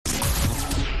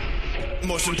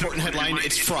Most important headline,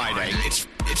 it's Friday. It's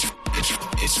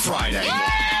Friday.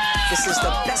 This is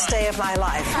the best day of my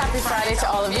life. Happy Friday to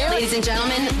all of you. Ladies and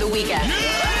gentlemen, the weekend.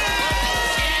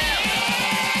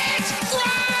 It's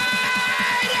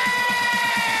Friday!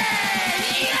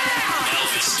 Yeah!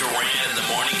 Elvis Duran in the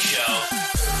morning show.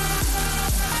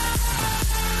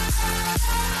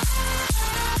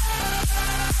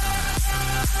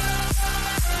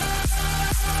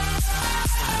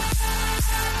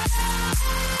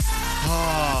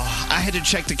 Oh, I had to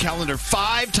check the calendar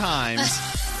 5 times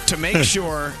to make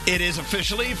sure it is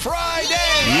officially Friday.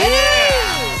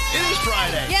 Yeah! It is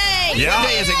Friday. Yay! Yeah. What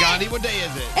day is it, Gandhi? What day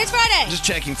is it? It's Friday. Just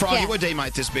checking. Froggy, Yeah. what day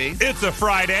might this be? It's a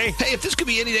Friday. Hey, if this could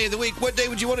be any day of the week, what day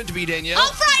would you want it to be, Danielle?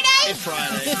 On Friday. It's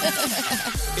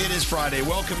Friday. It is Friday.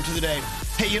 Welcome to the day.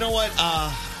 Hey, you know what?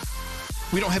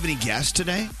 We don't have any guests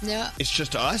today. Yeah. It's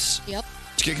just us. Yep.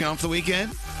 It's kicking off the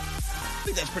weekend. I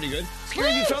think that's pretty good.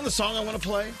 Scary, you found the song I want to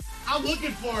play? I'm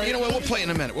looking for it. You know what? We'll play it in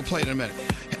a minute.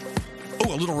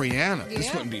 Oh, a little Rihanna.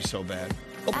 This wouldn't be so bad.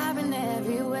 I've been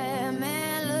everywhere,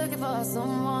 man, looking for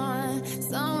someone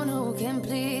who can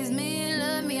please me,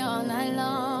 love me all night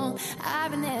long.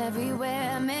 I've been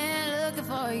everywhere, man, looking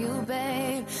for you,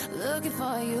 babe, searching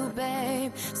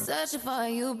for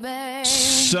you, babe.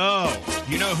 So,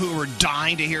 you know who we're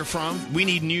dying to hear from? We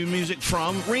need new music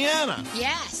from Rihanna.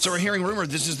 Yes. So we're hearing rumor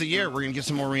this is the year we're going to get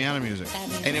some more Rihanna music.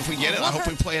 And if we get it, I hope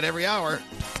we play it every hour.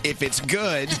 If it's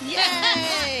good.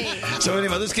 Yay! So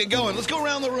anyway, let's get going. Let's go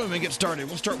around the room and get started.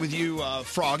 We'll start with you,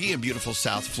 Froggy, in beautiful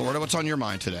South Florida. What's on your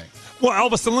mind today? Well,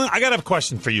 Elvis, I got a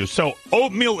question for you. So,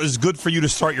 oatmeal is good for you to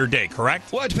start your day,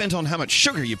 correct? Well, it depends on how much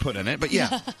sugar you put in it, but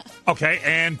yeah. Okay,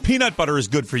 and peanut butter is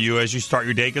good for you as you start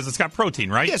your day because it's got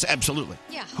protein, right? Yes, absolutely.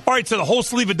 Yeah. All right, so the whole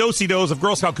sleeve of Do-si-dos of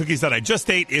Girl Scout cookies that I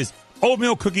just ate is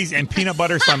oatmeal cookies and peanut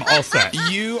butter, so I'm all set.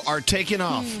 You are taking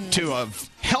off to a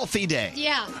healthy day.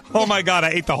 Yeah. Oh, my God, I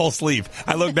ate the whole sleeve.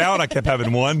 I looked down, I kept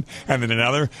having one, and then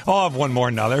another. Oh, I'll have one more,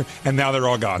 another, and now they're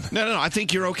all gone. No, I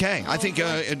think you're okay. I think,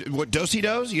 what,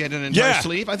 Do-si-dos? You had an entire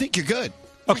sleeve? I think you're good.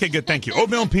 Okay, good, thank you.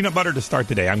 Oatmeal and peanut butter to start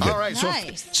the day. I'm good. All right,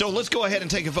 Nice. so let's go ahead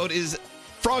and take a vote. Is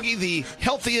Froggy the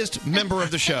healthiest member of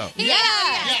the show?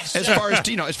 Yes. As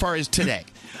far as today.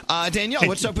 Danielle,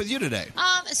 what's up with you today?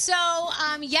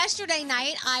 Yesterday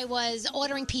night I was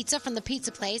ordering pizza from the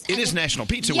pizza place. It is National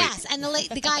Pizza Week. Yes, and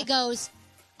the guy goes,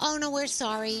 "Oh no, we're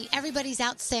sorry. Everybody's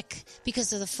out sick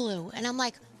because of the flu." And I'm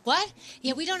like, "What?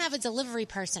 Yeah, we don't have a delivery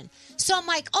person." So I'm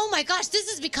like, "Oh my gosh, this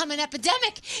has become an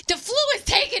epidemic. The flu is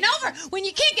taking over. When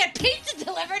you can't get pizza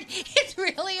delivered, it's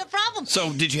really a problem."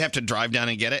 So did you have to drive down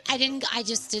and get it? I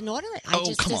just didn't order it. I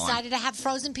just come on. decided to have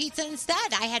frozen pizza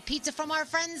instead. I had pizza from our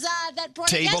friends that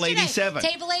brought it Table yesterday. 87.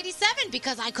 Table 87,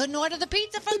 because I couldn't order the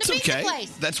pizza from the pizza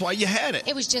place. That's why you had it.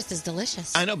 It was just as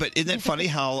delicious. I know, but isn't it funny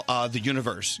how the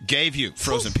universe gave you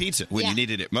frozen pizza when you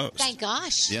needed it most? Thank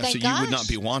gosh. Yeah, Thank so gosh. you would not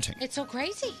be wanting. It's so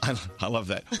crazy. I love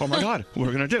that. Oh my God, what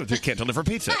are we going to do? They can't deliver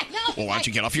pizza. I know. Well, why don't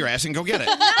you get off your ass and go get it?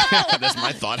 That's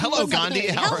my thought. Hello, Gandhi.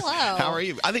 How are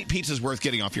you? I think pizza's worth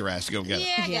getting off your ass to go get it.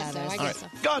 Yeah, I guess so. I All guess right, so.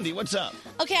 Gandhi, what's up?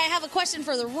 Okay, I have a question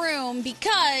for the room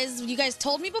because you guys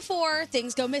told me before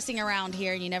things go missing around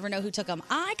here and you never know who took them.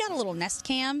 I got a little Nest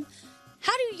Cam.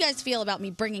 How do you guys feel about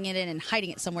me bringing it in and hiding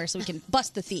it somewhere so we can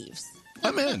bust the thieves?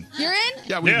 I'm in. You're in?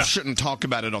 Yeah, we shouldn't talk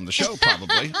about it on the show,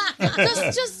 probably.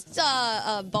 just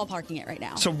ballparking it right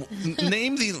now. So,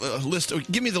 name the list.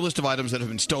 Give me the list of items that have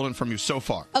been stolen from you so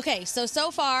far. Okay,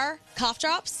 so far, cough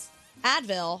drops,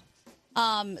 Advil,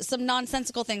 some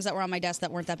nonsensical things that were on my desk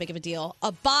that weren't that big of a deal.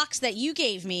 A box that you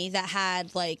gave me that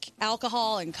had like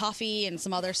alcohol and coffee and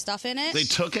some other stuff in it. They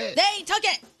took it? They took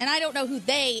it! And I don't know who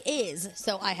they is,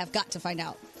 so I have got to find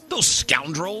out. Those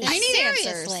scoundrels. I need answers.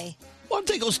 Seriously. Why don't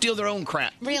they go steal their own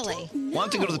crap? Really? Why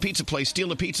don't they go to the pizza place,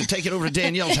 steal a pizza, take it over to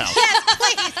Danielle's house? Yes,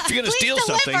 please. If you're going to steal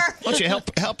something, why don't you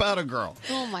help out a girl?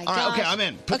 Oh, my All right, gosh. okay, I'm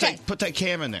in. Put that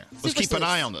cam in there. Let's Super keep an sleuth.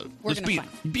 eye on it. We're Let's gonna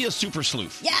be a super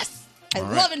sleuth. Yes! I All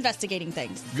right. love investigating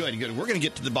things. Good. We're going to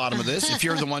get to the bottom of this. If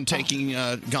you're the one taking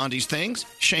Gandhi's things,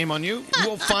 shame on you.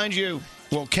 We'll find you.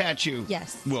 We'll catch you.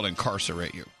 Yes. We'll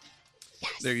incarcerate you.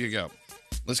 Yes. There you go.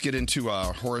 Let's get into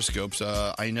horoscopes.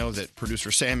 I know that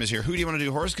producer Sam is here. Who do you want to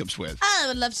do horoscopes with? I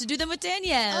would love to do them with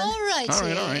Danielle. All right. All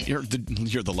right. You're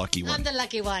the lucky one. I'm the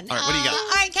lucky one. All right, what do you got? All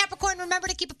right, Capricorn, remember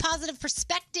to keep a positive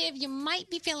perspective. You might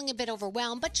be feeling a bit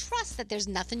overwhelmed, but trust that there's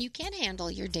nothing you can't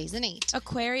handle. Your day's an 8.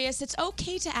 Aquarius, it's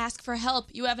okay to ask for help.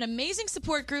 You have an amazing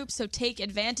support group, so take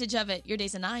advantage of it. Your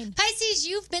day's a 9. Pisces,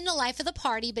 you've been the life of the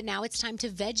party, but now it's time to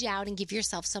veg out and give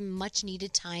yourself some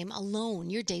much-needed time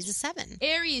alone. Your day's a 7.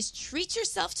 Aries, treat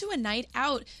yourself yourself to a night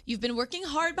out. You've been working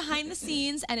hard behind the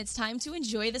scenes, and it's time to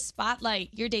enjoy the spotlight.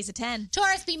 Your day's a 10.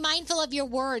 Taurus, be mindful of your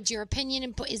words. Your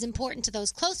opinion is important to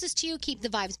those closest to you. Keep the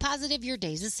vibes positive. Your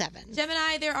day's a 7.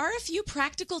 Gemini, there are a few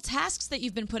practical tasks that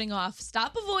you've been putting off.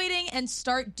 Stop avoiding and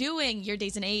start doing. Your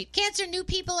day's an 8. Cancer, new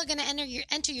people are going to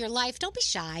enter your life. Don't be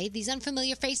shy. These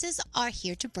unfamiliar faces are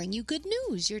here to bring you good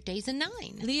news. Your day's a 9.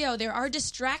 Leo, there are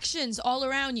distractions all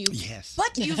around you. Yes.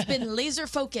 But you've been laser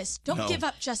focused. Don't No. give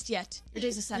up just yet. Your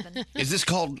day's a 7. Is this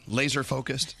called laser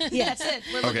focused? Yeah, that's it.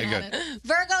 We're looking Okay, at good. it.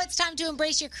 Virgo, it's time to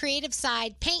embrace your creative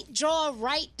side. Paint, draw,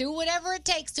 write, do whatever it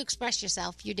takes to express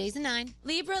yourself. Your day's a 9.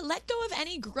 Libra, let go of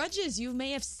any grudges you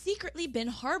may have secretly been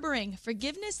harboring.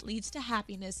 Forgiveness leads to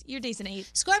happiness. Your day's an 8.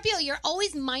 Scorpio, you're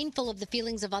always mindful of the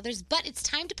feelings of others, but it's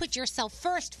time to put yourself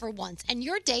first for once, and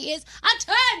your day is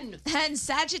a 10. And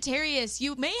Sagittarius,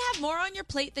 you may have more on your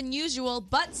plate than usual,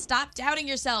 but stop doubting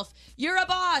yourself. You're a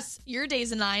boss. Your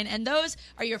day's a 9, and those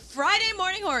are your Friday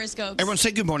morning horoscopes. Everyone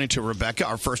say good morning to Rebecca,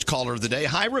 our first caller of the day.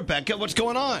 Hi, Rebecca. What's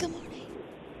going on?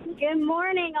 Good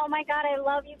morning. Oh, my God. I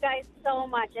love you guys so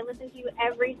much. I listen to you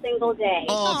every single day.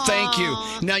 Oh, thank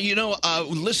you. Now,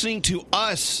 listening to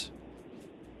us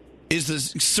is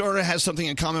this sort of has something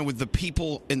in common with the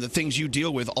people and the things you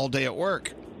deal with all day at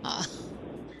work.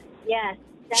 Yes.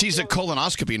 She's a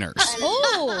colonoscopy nurse.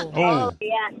 Oh,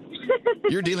 yes.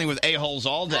 You're dealing with a-holes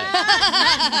all day.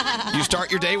 You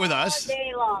start your day with us. All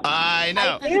day long. I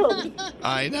know. I do.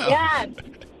 I know. Yes.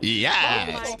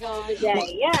 Yes. Oh, my God.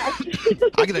 Yes.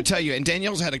 I got to tell you, and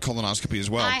Danielle's had a colonoscopy as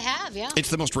well. I have, yeah. It's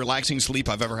the most relaxing sleep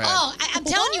I've ever had. Oh, I'm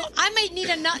telling you, I may need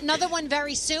another one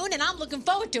very soon, and I'm looking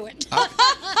forward to it.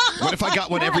 What if I got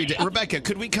one every day? Rebecca,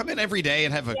 could we come in every day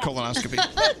and have a colonoscopy?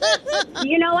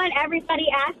 You know what? Everybody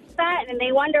asks that, and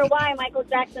they wonder why Michael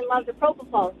Jackson loves the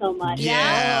propofol so much.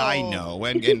 Yeah, I know.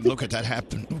 And look at that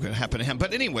happen. Look at it happen to him.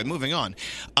 But anyway, moving on.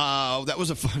 That was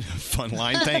a fun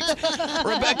line. Thanks.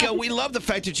 Rebecca, we love the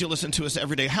fact that you listen to us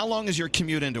every day. How long is your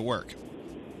commute into work?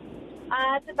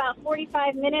 It's about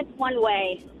 45 minutes one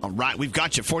way. All right, we've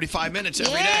got you 45 minutes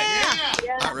every day.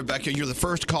 Yeah. All right, Rebecca, you're the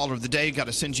first caller of the day. Got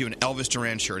to send you an Elvis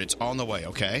Duran shirt. It's on the way,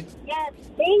 okay? Yes.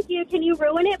 Thank you. Can you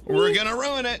ruin it, please? We're going to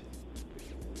ruin it.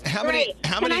 How many?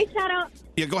 Can I shout out?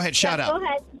 Yeah, go ahead. Shout out. Go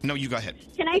ahead. No, you go ahead.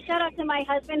 Can I shout out to my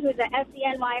husband, who's a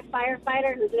FDNY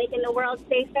firefighter, who's making the world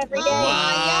safe every day?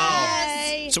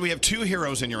 Wow. So we have two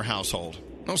heroes in your household.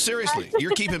 No, seriously.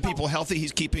 You're keeping people healthy.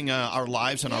 He's keeping our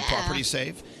lives and our property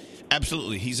safe.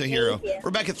 Absolutely. He's a hero. Thank you.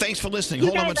 Rebecca, thanks for listening. You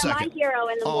Hold on guys one are my second. hero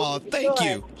in the Oh, movie. thank Sure.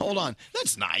 you. Hold on.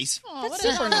 That's nice. That's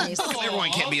super nice. Everyone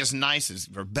can't be as nice as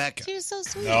Rebecca. She was so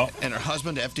sweet. No. And her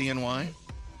husband, FDNY.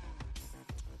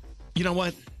 You know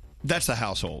what? That's the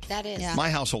household. That is. Yeah. My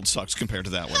household sucks compared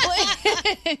to that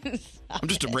one. I'm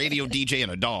just a radio DJ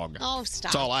and a dog. Oh,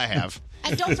 stop. That's all I have.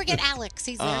 And don't forget Alex.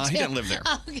 He's there, too. He didn't live there.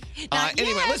 Okay. Not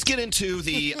Anyway, yet. let's get into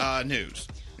the news.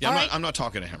 Yeah, All I'm not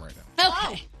talking to him right now.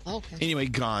 Okay. Okay. Anyway,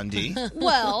 Gandhi.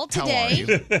 Well, How are today,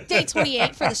 you? day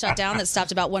 28 for the shutdown that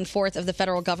stopped about 1/4 of the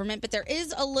federal government, but there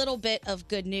is a little bit of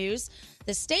good news.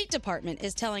 The State Department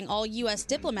is telling all U.S.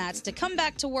 diplomats to come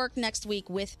back to work next week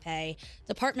with pay.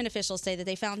 Department officials say that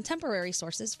they found temporary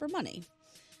sources for money.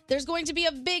 There's going to be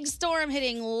a big storm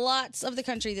hitting lots of the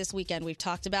country this weekend. We've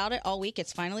talked about it all week.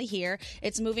 It's finally here.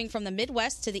 It's moving from the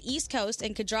Midwest to the East Coast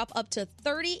and could drop up to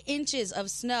 30 inches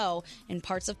of snow in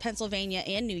parts of Pennsylvania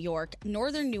and New York.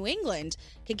 Northern New England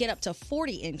could get up to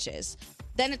 40 inches.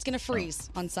 Then it's going to freeze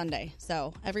on Sunday.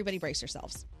 So everybody brace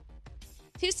yourselves.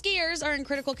 Two skiers are in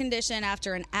critical condition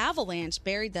after an avalanche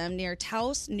buried them near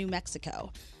Taos, New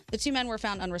Mexico. The two men were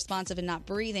found unresponsive and not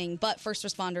breathing, but first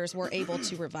responders were able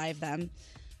to revive them.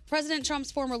 President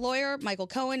Trump's former lawyer, Michael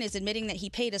Cohen, is admitting that he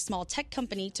paid a small tech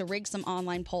company to rig some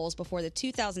online polls before the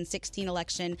 2016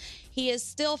 election. He is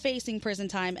still facing prison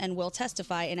time and will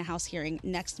testify in a House hearing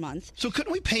next month. So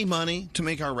couldn't we pay money to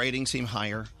make our rating seem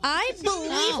higher? I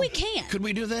believe we can. Could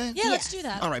we do that? Yeah, let's do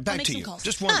that. All right, I'll back make to some you. calls.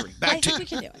 Just wondering. Back I to think we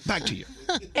can do it. Back to you.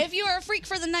 If you are a freak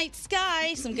for the night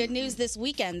sky, some good news this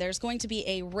weekend. There's going to be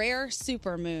a rare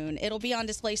supermoon. It'll be on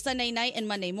display Sunday night and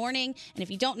Monday morning. And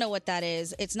if you don't know what that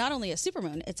is, it's not only a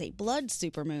supermoon, it's a blood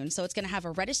supermoon. So it's going to have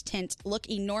a reddish tint, look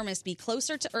enormous, be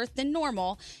closer to Earth than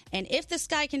normal. And if the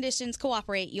sky conditions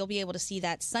cooperate, you'll be able to see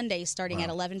that Sunday starting at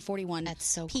 11:41 That's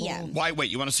so p.m. Why, wait,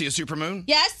 you want to see a supermoon?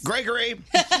 Yes. Gregory.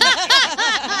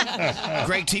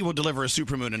 Greg T will deliver a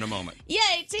supermoon in a moment.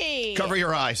 Yay, T! Cover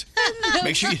your eyes.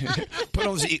 Make sure you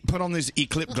put on these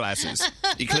eclipse glasses.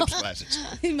 Eclipse glasses.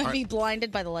 You might be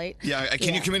blinded by the light. Yeah,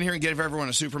 can you come in here and give everyone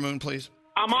a supermoon, please?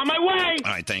 I'm on my way.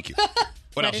 All right, thank you.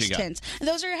 What else Reddish you got? tints.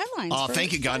 Those are your headlines. Oh, for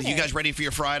thank you, Gandhi. You Friday. guys ready for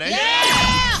your Friday?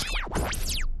 Hi,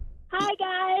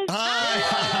 guys.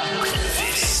 Hi.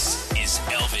 This is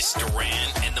Elvis Duran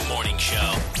and the Morning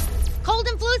Show. Cold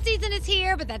and flu season is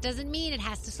here, but that doesn't mean it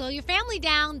has to slow your family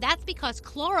down. That's because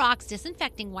Clorox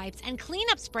disinfecting wipes and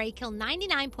cleanup spray kill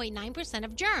 99.9%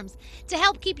 of germs to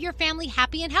help keep your family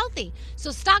happy and healthy. So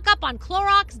stock up on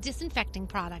Clorox disinfecting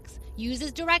products. Use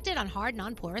as directed on hard,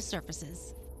 non-porous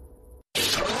surfaces.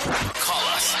 Call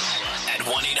us at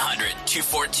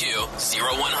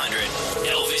 1-800-242-0100.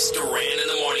 Elvis Duran and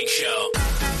the Morning Show.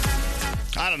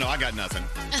 I don't know. I got nothing.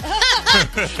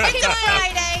 It's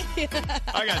Friday.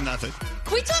 I got nothing.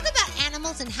 Can we talk about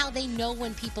animals and how they know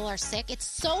when people are sick? It's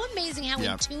so amazing how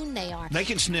in tune they are. They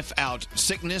can sniff out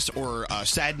sickness or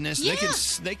sadness. Yeah.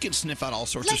 They can sniff out all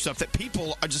sorts of stuff that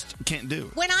people just can't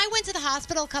do. When I went to the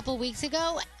hospital a couple weeks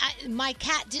ago, my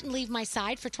cat didn't leave my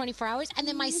side for 24 hours, and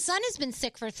then my son has been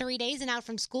sick for 3 days and out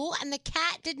from school, and the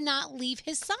cat did not leave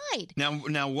his side.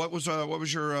 Now, what was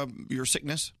your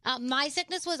sickness? My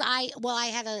sickness was I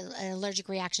had an allergic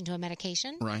reaction to a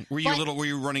medication. Right. Were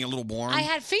you running a little warm? I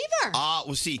had fever.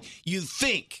 Well, see, you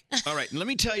think. All right, let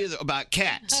me tell you about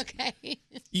cats. Okay.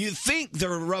 You think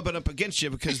they're rubbing up against you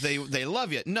because they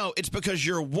love you. No, it's because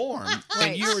you're warm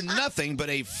and you're nothing but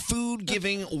a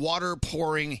food-giving,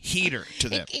 water-pouring heater to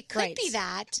them. It could be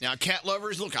that. Now, cat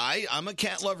lovers, look, I'm a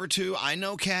cat lover too. I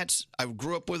know cats. I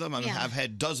grew up with them. I've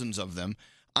had dozens of them.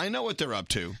 I know what they're up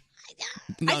to.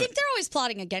 I think they're always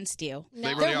plotting against you. No. They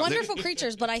They're really are. wonderful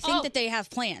creatures, but I think that they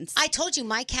have plans. I told you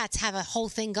my cats have a whole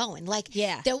thing going.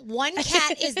 The one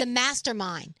cat is the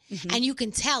mastermind, and you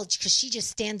can tell because she just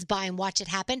stands by and watch it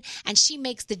happen, and she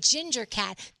makes the ginger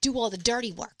cat do all the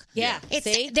dirty work. Yeah.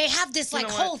 They have this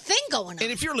whole thing going on.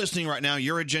 And if you're listening right now,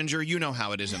 you're a ginger. You know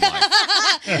how it is in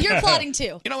life. You're plotting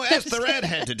too. You know, ask the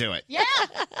redhead to do it. Yeah,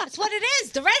 that's what it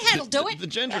is. The redhead will do it. The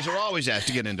gingers are always asked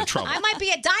to get into trouble. I might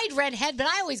be a dyed redhead, but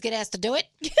I always get asked to do it.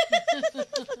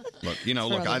 Look,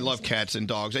 I love cats and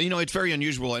dogs. You know, it's very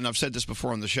unusual, and I've said this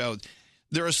before on the show.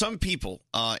 There are some people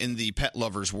in the pet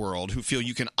lovers world who feel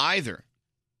you can either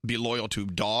be loyal to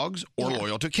dogs or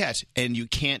loyal to cats, and you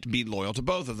can't be loyal to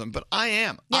both of them. But I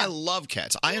am. Yeah. I love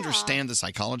cats. I understand the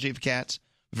psychology of cats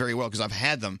very well because I've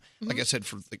had them. Like I said,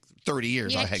 for 30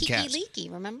 years, I've had cats. Leaky,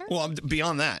 remember? Well,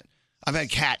 beyond that, I've had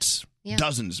cats. Yeah.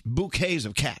 Dozens, bouquets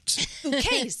of cats.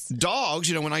 Bouquets. Dogs,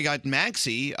 you know, when I got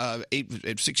Maxie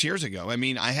 6 years ago, I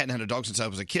mean, I hadn't had a dog since I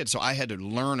was a kid, so I had to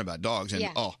learn about dogs. And,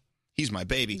 he's my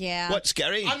baby. Yeah. What,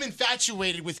 Scary? I'm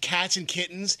infatuated with cats and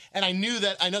kittens, and I know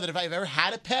that if I've ever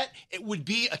had a pet, it would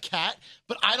be a cat,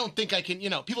 but I don't think I can,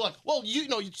 people are like, well,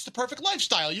 it's the perfect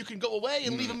lifestyle. You can go away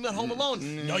and leave them at home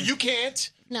alone. No, you can't.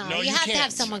 No, you have to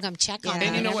have someone come check on them.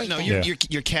 And you know what? No,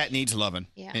 your cat needs loving.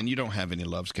 Yeah. And you don't have any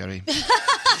love, Scary.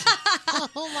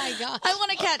 Oh, my gosh. I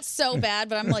want a cat so bad,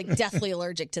 but I'm like deathly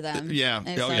allergic to them. Yeah.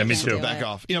 Me too. Back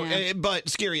off. But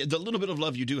Scary, the little bit of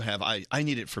love you do have, I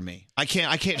need it for me. I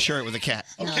can't share it with a cat.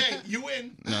 Okay, you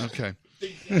win. Okay.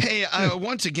 Hey,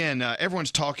 once again,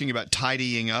 everyone's talking about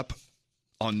tidying up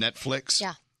on Netflix.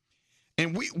 Yeah.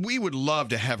 And we would love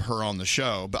to have her on the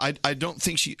show, but I don't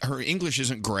think her English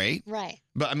isn't great. Right.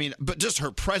 But just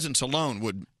her presence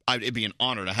alone it'd be an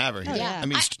honor to have her here. Oh, yeah.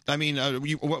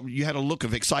 You had a look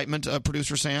of excitement,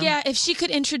 producer Sam? Yeah, if she could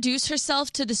introduce herself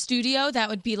to the studio, that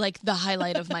would be like the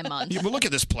highlight of my month. But look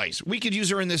at this place. We could use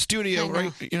her in this studio,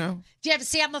 right? You know? Yeah, but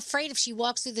see, I'm afraid if she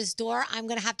walks through this door, I'm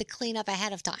going to have to clean up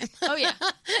ahead of time. Oh, yeah.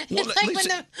 Well,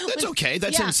 that's okay.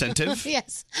 That's incentive.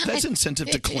 Yes. That's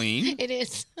incentive to clean. It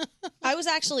is. I was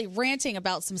actually ranting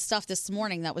about some stuff this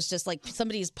morning that was just like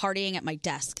somebody's partying at my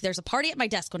desk. There's a party at my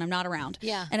desk when I'm not around.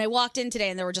 Yeah. And I walked in today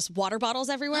and there were just water bottles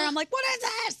everywhere. I'm like, what is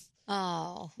this?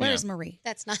 Oh. Where's Marie?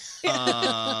 That's not.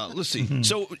 Let's see.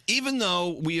 So even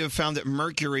though we have found that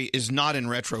Mercury is not in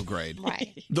retrograde,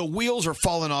 right, the wheels are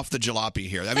falling off the jalopy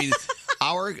here. I mean,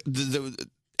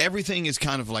 everything is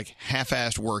kind of like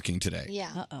half-assed working today.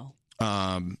 Yeah.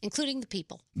 Including the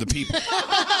people. The people.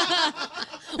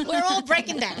 We're all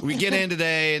breaking down. We get in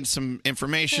today and some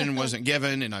information wasn't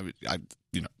given, and I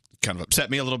kind of upset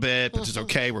me a little bit, but it's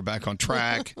okay. We're back on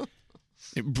track.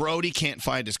 Brody can't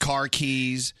find his car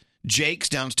keys. Jake's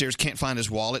downstairs can't find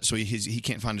his wallet, so he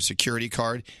can't find a security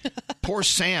card. Poor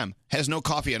Sam has no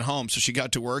coffee at home, so she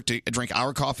got to work to drink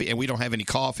our coffee, and we don't have any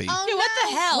coffee. Oh, dude, what the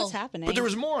hell? What's happening? But there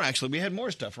was more, actually. We had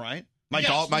more stuff, right? My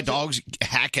dog's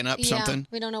hacking up something.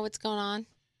 We don't know what's going on.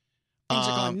 Things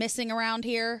are going missing around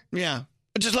here. Yeah.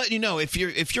 Just letting you know, if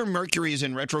your Mercury is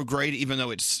in retrograde, even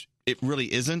though it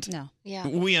really isn't. No. Yeah.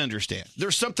 We understand.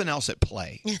 There's something else at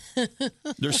play.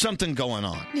 There's something going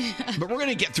on. But we're going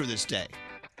to get through this day.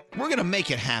 We're going to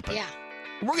make it happen. Yeah.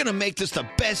 We're going to make this the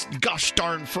best gosh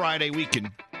darn Friday we can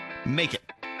make it.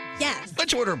 Yes.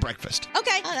 Let's order breakfast.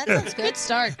 Okay. Oh, that sounds good. Good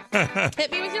start.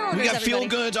 Hit me with your orders, We got everybody. feel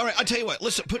goods. All right, I'll tell you what.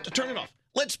 Listen, turn it off.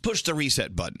 let's push the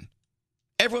reset button.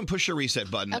 Everyone push your reset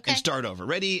button and start over.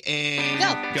 Ready?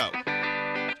 And go.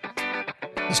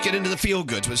 Let's get into the feel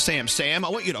goods with Sam. Sam, I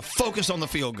want you to focus on the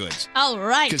feel goods. All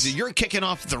right. Because you're kicking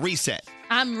off the reset.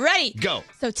 I'm ready. Go.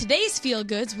 So today's Feel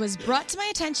Goods was brought to my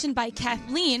attention by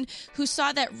Kathleen, who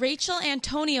saw that Rachel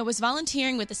Antonia was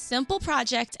volunteering with a simple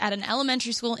project at an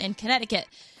elementary school in Connecticut.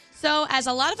 So, as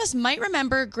a lot of us might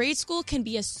remember, grade school can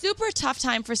be a super tough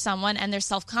time for someone and their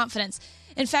self-confidence.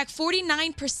 In fact,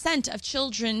 49% of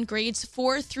children grades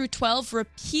 4 through 12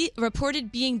 reported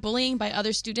being bullying by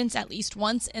other students at least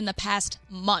once in the past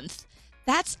month.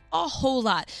 That's a whole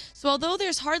lot. So although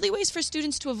there's hardly ways for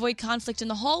students to avoid conflict in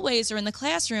the hallways or in the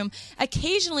classroom,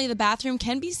 occasionally the bathroom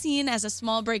can be seen as a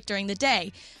small break during the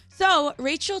day. So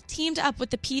Rachel teamed up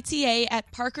with the PTA at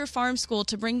Parker Farm School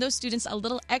to bring those students a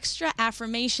little extra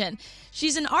affirmation.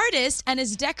 She's an artist and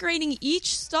is decorating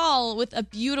each stall with a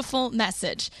beautiful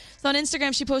message. So on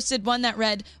Instagram, she posted one that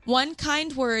read, "One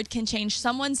kind word can change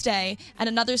someone's day," and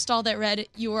another stall that read,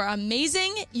 "You are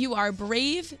amazing, you are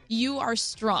brave, you are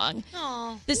strong."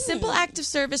 Aww. This simple act of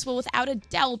service will without a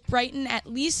doubt brighten at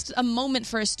least a moment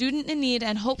for a student in need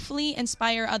and hopefully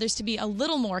inspire others to be a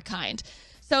little more kind.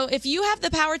 So if you have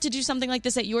the power to do something like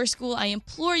this at your school, I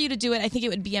implore you to do it. I think it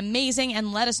would be amazing,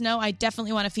 and let us know. I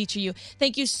definitely want to feature you.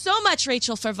 Thank you so much,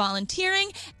 Rachel, for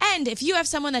volunteering. And if you have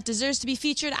someone that deserves to be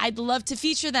featured, I'd love to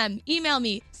feature them. Email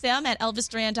me,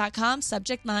 sam@elvisduran.com,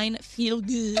 subject line, feel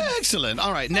good. Excellent.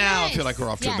 All right, now I feel like we're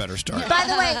off to a better start. By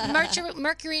the way,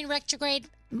 Mercury in retrograde,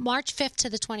 March 5th to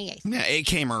the 28th. Yeah, it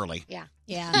came early. Yeah.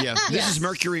 Yeah, this is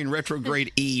Mercury in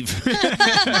retrograde Eve.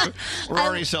 We're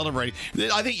already celebrating.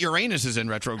 I think Uranus is in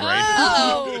retrograde.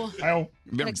 Oh.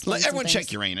 Let everyone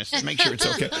check Uranus. Make sure it's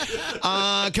okay.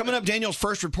 Coming up, Daniel's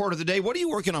first report of the day. What are you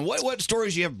working on? What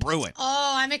stories do you have brewing?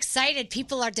 Oh, I'm excited.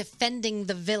 People are defending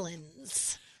the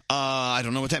villains. I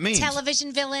don't know what that means.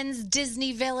 Television villains,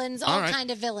 Disney villains, all right.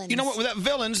 kind of villains. You know what? Without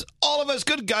villains, all of us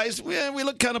good guys, we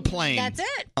look kind of plain. That's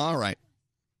it. All right.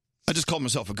 I just called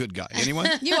myself a good guy. Anyone?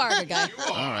 You are a good guy.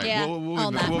 All right. Yeah.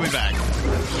 We'll be back.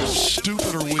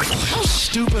 Stupid or weak?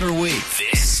 Stupid or weak?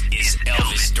 This is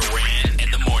Elvis Duran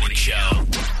and the Morning Show.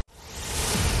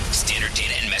 Standard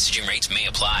data and messaging rates may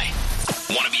apply.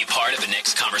 Want to be a part of the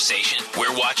next conversation?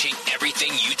 We're watching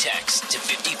everything you text to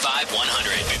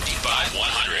 55100.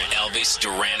 55100. Elvis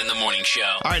Duran and the Morning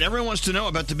Show. All right. Everyone wants to know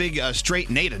about the big Straight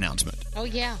Nate announcement. Oh,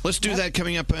 yeah. Let's do that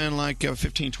coming up in like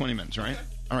 15, 20 minutes, all right?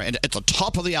 All right, at the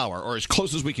top of the hour, or as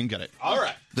close as we can get it. All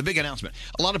right. The big announcement.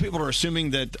 A lot of people are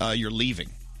assuming that you're leaving.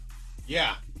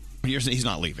 Yeah. He's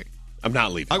not leaving. I'm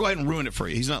not leaving. I'll go ahead and ruin it for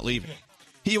you. He's not leaving.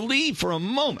 He'll leave for a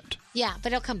moment. Yeah,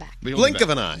 but he'll come back. But he'll Blink be of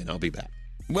an eye, and I'll be back.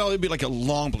 Well, it'd be like a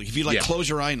long blink. If you close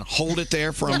your eye and hold it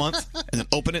there for a month and then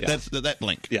open it, that's that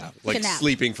blink. Yeah, like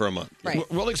sleeping for a month. Right.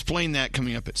 We'll explain that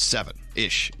coming up at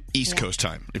 7-ish East Coast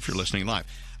time if you're listening live.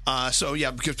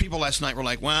 Because people last night were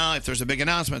like, well, if there's a big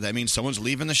announcement, that means someone's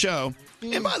leaving the show.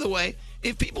 And by the way,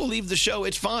 if people leave the show,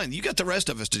 it's fine. You got the rest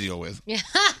of us to deal with. Yeah.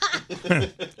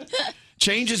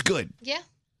 Change is good. Yeah.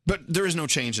 But there is no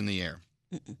change in the air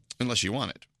unless you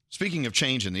want it. Speaking of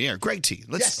change in the air, Greg T,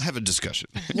 let's have a discussion.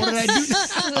 What did I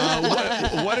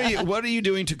do? What are you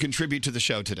doing to contribute to the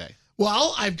show today?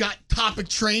 Well, I've got Topic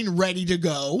Train ready to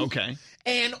go. Okay.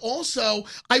 And also,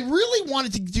 I really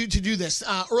wanted to do this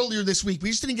earlier this week. We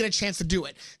just didn't get a chance to do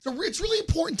it. So it's really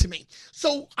important to me.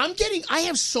 So I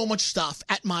have so much stuff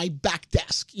at my back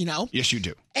desk, you know? Yes, you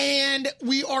do. And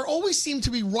we always seem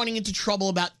to be running into trouble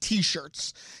about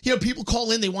T-shirts. You know, people call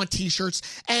in, they want T-shirts,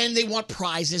 and they want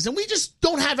prizes, and we just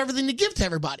don't have everything to give to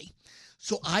everybody.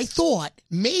 So I thought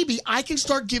maybe I can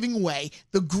start giving away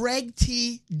the Greg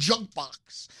T junk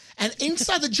box. And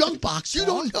inside the junk box, you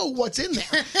don't know what's in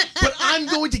there. But I'm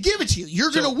going to give it to you. You're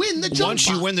going to win the junk box. Once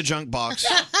you win the junk box,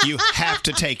 you have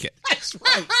to take it. That's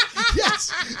right.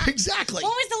 Yes, exactly. When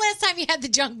was the last time you had the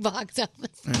junk box, Elvis?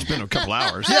 It's been a couple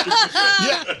hours.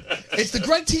 Yeah. It's the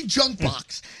Greg T junk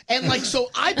box. And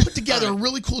so I put together a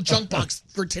really cool junk box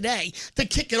for today to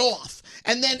kick it off.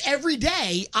 And then every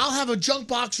day, I'll have a junk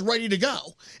box ready to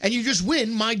go. And you just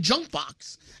win my junk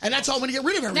box. And that's how I'm going to get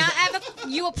rid of everything. Now,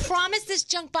 you promise this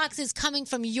junk box is coming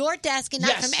from your desk and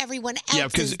not from everyone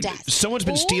else's desk. Someone's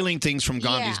been stealing things from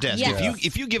Gandhi's desk. Yeah.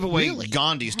 If you give away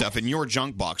Gandhi stuff in your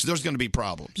junk box, there's going to be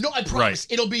problems. No, I promise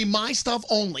it'll be my stuff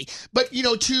only. But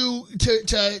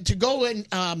to go in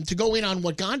on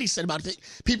what Gandhi said about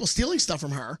people stealing stuff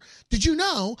from her. Did you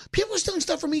know people are stealing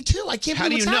stuff from me too? I can't. How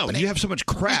do believe you what's know? happening. You have so much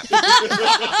crap.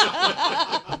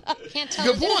 Can't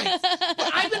tell. Good point.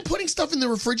 But I've been putting stuff in the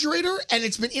refrigerator, and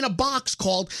it's been sent in a box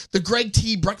called the Greg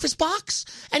T breakfast box,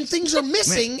 and things are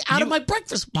missing out of my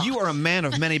breakfast box. You are a man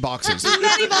of many boxes.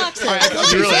 Many boxes. All right,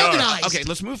 okay, You really are. okay,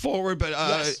 let's move forward. But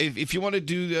if you want to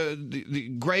do the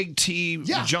Greg T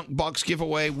junk box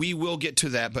giveaway, we will get to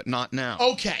that, but not now.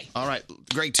 Okay. All right,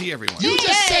 Greg T, everyone. You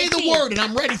just say the word, and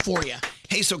I'm ready for you.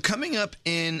 Hey, so coming up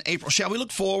in April, shall we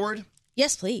look forward?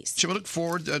 Yes, please. Shall we look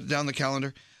forward down the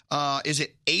calendar? Is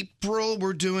it April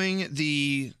we're doing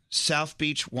the South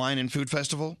Beach Wine and Food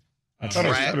Festival? I thought it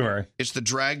was February. It's the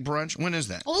drag brunch. When is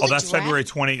that? Oh, that's February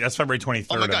 20. That's February 23rd.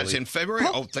 Oh my I God, it's believe. in February?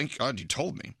 Oh, thank God you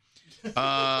told me.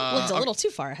 Well, it's a little too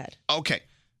far ahead. Okay,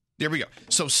 there we go.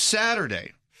 So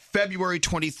Saturday, February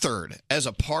 23rd, as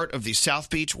a part of the South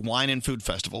Beach Wine and Food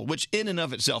Festival, which in and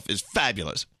of itself is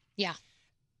fabulous, Yeah.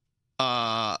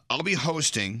 I'll be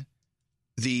hosting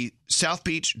the South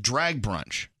Beach Drag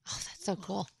Brunch. That's so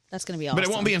cool. That's going to be awesome. But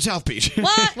it won't be in South Beach.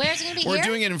 What? Where's it going to be? We're here?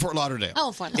 doing it in Fort Lauderdale.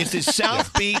 Oh, Fort It's the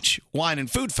South Beach Wine and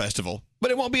Food Festival,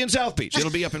 but it won't be in South Beach. It'll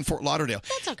be up in Fort Lauderdale.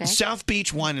 That's okay. South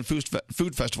Beach Wine and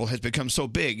Food Festival has become so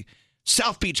big,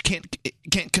 South Beach can't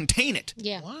contain it.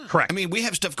 Yeah. Correct. I mean, we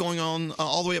have stuff going on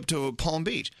all the way up to Palm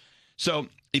Beach. So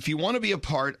if you want to be a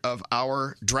part of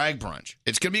our drag brunch,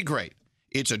 it's going to be great.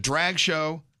 It's a drag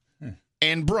show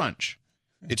and brunch.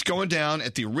 It's going down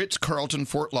at the Ritz-Carlton,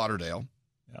 Fort Lauderdale.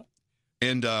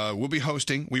 And we'll be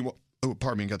hosting. Oh,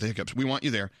 pardon me, got the hiccups. We want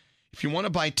you there. If you want to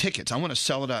buy tickets, I want to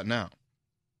sell it out now.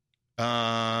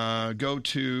 Go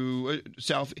to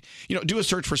South. Do a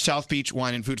search for South Beach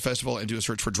Wine and Food Festival and do a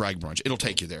search for Drag Brunch. It'll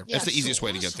take you there. Yeah, That's the easiest so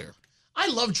way to get there. I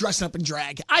love dressing up in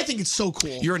drag. I think it's so cool.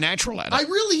 You're a natural at it. I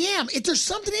really am. There's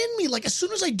something in me. Like, as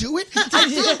soon as I do it,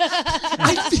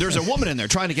 I feel There's a woman in there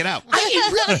trying to get out.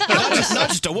 Not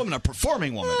just a woman, a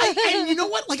performing woman. And you know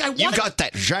what? Like, You got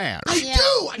that jazz. I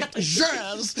do. I got the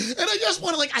jazz. And I just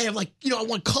want to, I have, I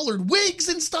want colored wigs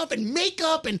and stuff and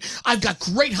makeup, and I've got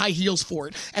great high heels for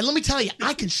it. And let me tell you,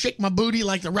 I can shake my booty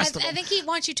like the rest of I them. think he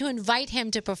wants you to invite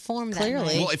him to perform that night.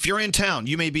 Well, if you're in town,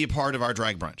 you may be a part of our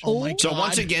drag brunch. Oh, my So God.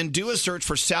 once again, do a search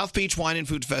for South Beach Wine and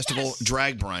Food Festival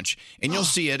Drag Brunch, and you'll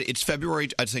see it. It's February,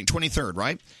 I think, 23rd,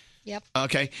 right? Yep.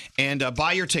 Okay, and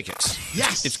buy your tickets.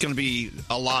 Yes. It's going to be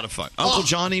a lot of fun. Uncle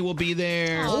Johnny will be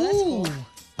there. Oh,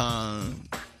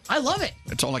 I love it.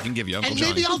 That's all I can give you, Uncle And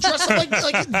Johnny. maybe I'll dress up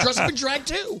dress up in drag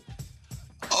too.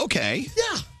 Okay.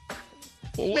 Yeah.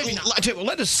 Well,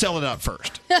 let us sell it out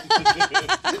first. All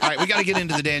right, we got to get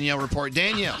into the Danielle report.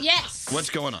 Danielle. Yes. What's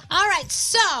going on? All right,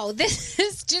 so this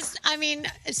is just,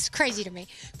 it's crazy to me.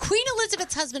 Queen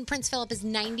Elizabeth's husband, Prince Philip, is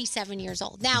 97 years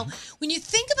old. Now, when you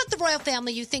think about the royal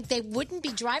family, you think they wouldn't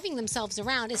be driving themselves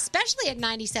around, especially at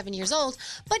 97 years old.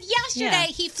 But yesterday,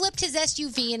 he flipped his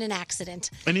SUV in an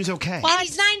accident. And he's okay. And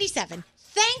he's 97.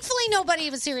 Thankfully, nobody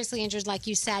was seriously injured, like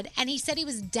you said. And he said he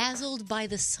was dazzled by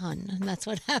the sun. And that's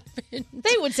what happened.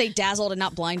 They would say dazzled and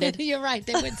not blinded. You're right.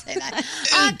 They would say that.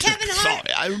 Kevin Hart.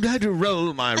 Sorry, I had to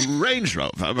roll my Range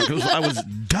Rover because I was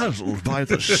dazzled by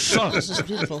the sun. This is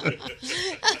beautiful.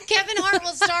 Kevin Hart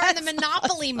will star in the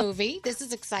Monopoly movie. This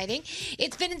is exciting.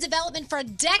 It's been in development for a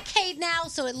decade now,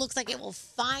 so it looks like it will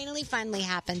finally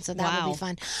happen. So that will be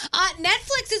fun.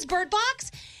 Netflix's Bird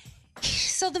Box.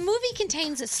 So the movie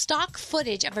contains stock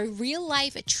footage of a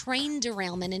real-life train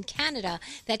derailment in Canada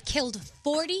that killed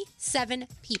 47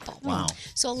 people. Wow.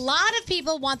 So a lot of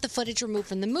people want the footage removed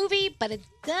from the movie, but it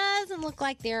doesn't look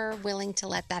like they're willing to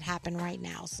let that happen right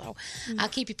now. So I'll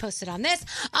keep you posted on this.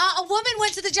 A woman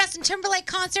went to the Justin Timberlake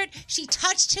concert. She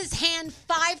touched his hand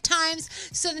 5 times.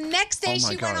 So the next day Oh, my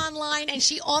she went God. online and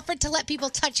she offered to let people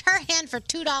touch her hand for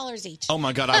 $2 each. Oh,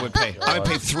 my God, I would pay. I would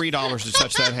pay $3 to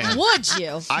touch that hand. Would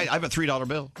you? I have a $3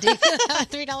 bill.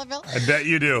 $3 bill? I bet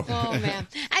you do. Oh, man.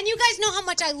 And you guys know how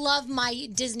much I love my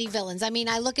Disney villains. I mean,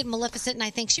 I look at Maleficent and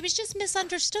I think she was just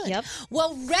misunderstood. Yep.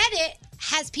 Well, Reddit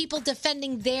has people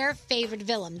defending their favorite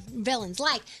villains,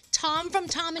 like Tom from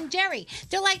Tom and Jerry.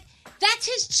 They're like, that's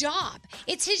his job.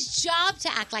 It's his job to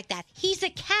act like that. He's a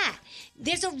cat.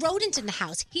 There's a rodent in the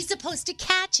house. He's supposed to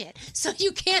catch it. So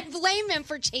you can't blame him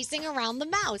for chasing around the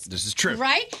mouse. This is true.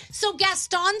 Right? So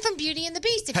Gaston from Beauty and the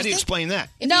Beast. If How do you think- explain that?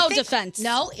 if No you think- defense.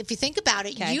 No, if you think about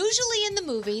it, Okay. usually in the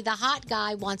movie, the hot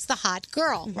guy wants the hot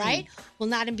girl, right? Well,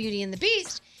 not in Beauty and the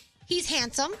Beast. He's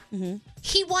handsome.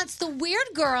 He wants the weird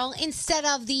girl instead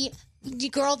of the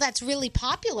girl that's really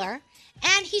popular.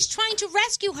 and he's trying to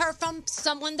rescue her from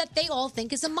someone that they all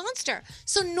think is a monster.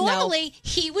 So normally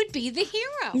he would be the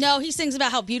hero. No, he sings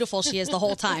about how beautiful she is the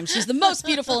whole time. She's the most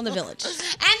beautiful in the village. And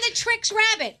the Trix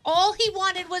Rabbit, all he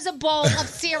wanted was a bowl of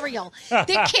cereal.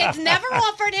 The kids never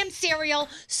offered him cereal,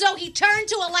 so he turned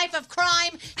to a life of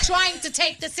crime trying to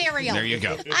take the cereal. There you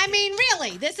go. I mean,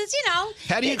 really, this is,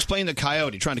 How do you explain the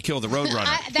coyote trying to kill the roadrunner?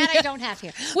 That I don't have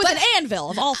here. With an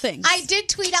anvil, of all things. I did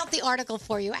tweet out the article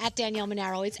for you at Danielle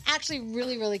Monaro. It's actually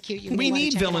really, really cute. You may We wanna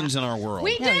need check it villains out. in our world.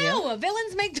 We do.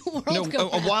 Villains make the world go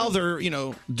round. While they're,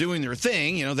 doing their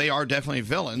thing, they are definitely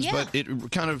villains, Yeah. but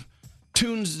it kind of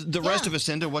tunes the rest of us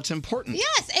into what's important.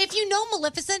 Yes, if you know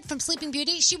Maleficent from Sleeping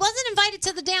Beauty, she wasn't invited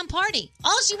to the damn party.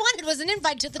 All she wanted was an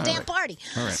invite to the All damn right. party.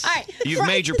 All right. All right. You've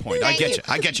made your point. I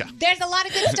Thank get you. There's a lot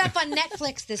of good stuff on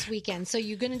Netflix this weekend, so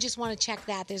you're going to just want to check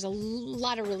that. There's a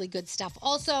lot of really good stuff.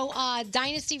 Also,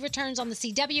 Dynasty returns on the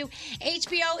CW.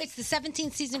 HBO, it's the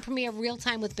 17th season premiere of Real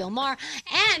Time with Bill Maher.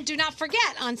 And do not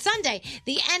forget, on Sunday,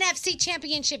 the NFC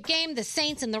Championship game, the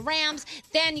Saints and the Rams.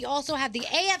 Then you also have the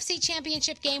AFC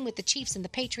Championship game with the Chiefs and the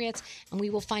Patriots. And we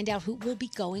will find out who will be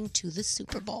going to the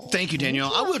Super Bowl. Thank you,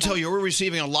 Danielle. I will tell you, we're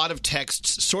receiving a lot of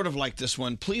texts, sort of like this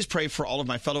one. Please pray for all of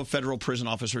my fellow federal prison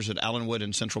officers at Allenwood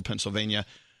in central Pennsylvania.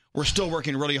 We're still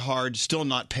working really hard, still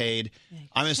not paid.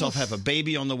 I myself have a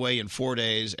baby on the way in 4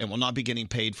 days and will not be getting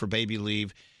paid for baby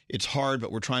leave. It's hard,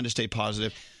 but we're trying to stay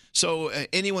positive. So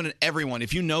anyone and everyone,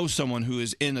 if you know someone who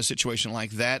is in a situation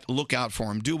like that, look out for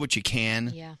them. Do what you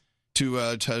can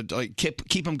to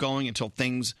keep them going until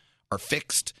things are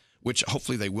fixed, which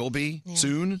hopefully they will be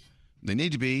soon. They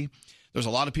need to be. There's a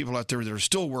lot of people out there that are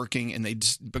still working, and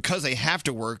because they have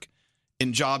to work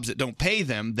in jobs that don't pay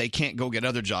them, they can't go get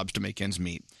other jobs to make ends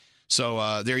meet.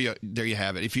 So there you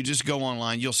have it. If you just go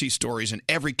online, you'll see stories in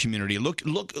every community. Look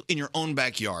in your own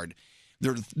backyard.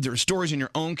 There are stories in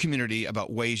your own community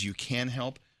about ways you can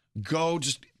help. Go,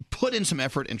 just put in some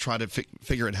effort and try to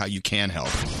figure out how you can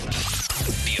help.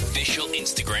 The official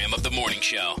Instagram of the morning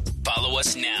show. Follow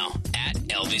us now at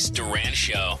Elvis Duran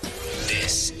Show.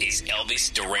 This is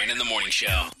Elvis Duran in the Morning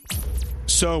Show.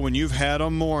 So when you've had a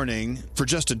morning, for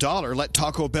just $1, let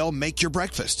Taco Bell make your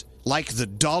breakfast. Like the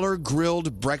 $1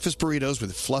 grilled breakfast burritos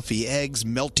with fluffy eggs,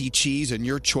 melty cheese, and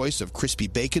your choice of crispy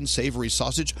bacon, savory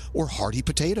sausage, or hearty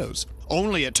potatoes.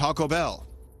 Only at Taco Bell.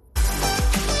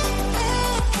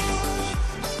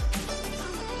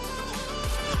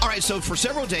 All right, so for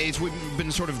several days, we've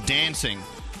been sort of dancing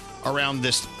around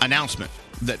this announcement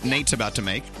that Nate's about to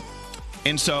make.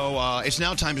 And so it's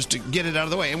now time just to get it out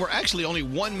of the way. And we're actually only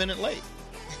 1 minute late.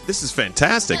 This is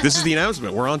fantastic. This is the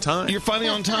announcement. We're on time. You're finally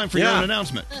on time for your own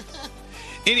announcement.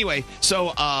 Anyway,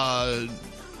 so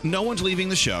no one's leaving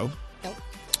the show.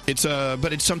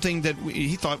 But it's something that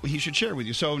he thought he should share with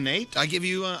you. So, Nate, I give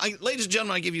you, ladies and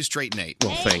gentlemen, I give you straight Nate.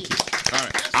 Well, thank you. All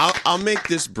right. I'll make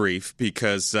this brief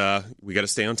because we got to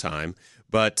stay on time.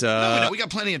 But no, we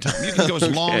got plenty of time. You can go as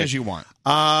long as you want.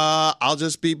 I'll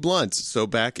just be blunt. So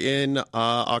back in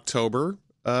October,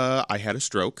 I had a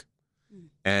stroke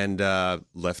and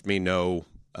left me no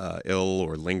ill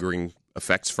or lingering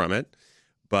effects from it.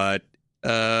 But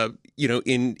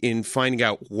in finding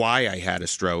out why I had a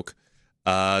stroke,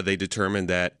 they determined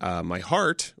that my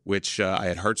heart, which I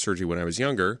had heart surgery when I was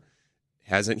younger,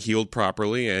 hasn't healed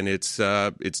properly, and it's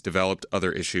developed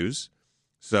other issues.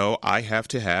 So I have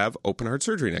to have open heart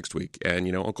surgery next week.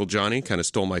 And, Uncle Johnny kind of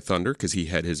stole my thunder because he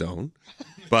had his own.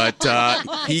 But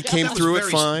he came through it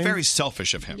fine. Very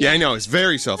selfish of him. Yeah, I know. It's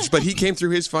very selfish. But he came through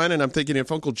his fine, and I'm thinking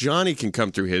if Uncle Johnny can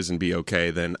come through his and be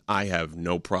okay, then I have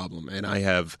no problem. And I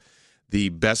have the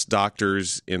best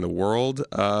doctors in the world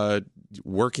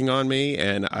working on me.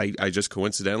 And I just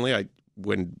coincidentally,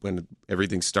 when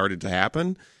everything started to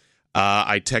happen,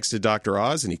 I texted Dr.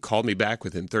 Oz, and he called me back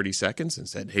within 30 seconds and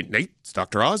said, "Hey, Nate, it's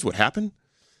Dr. Oz. What happened?"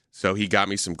 So he got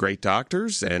me some great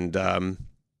doctors, and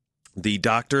the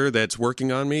doctor that's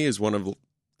working on me is one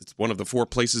of the 4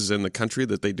 places in the country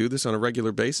that they do this on a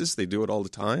regular basis. They do it all the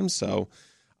time, so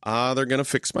they're going to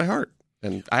fix my heart,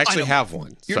 and I actually have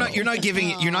one. You're not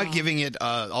giving it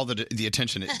all the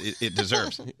attention it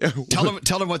deserves.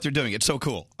 Tell them what they're doing. It's so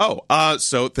cool.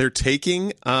 So they're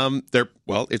taking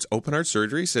it's open heart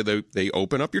surgery. So they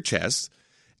open up your chest,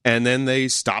 and then they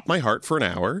stop my heart for an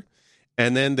hour,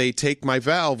 and then they take my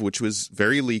valve, which was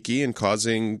very leaky and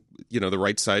causing the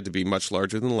right side to be much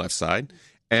larger than the left side.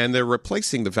 And they're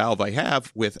replacing the valve I have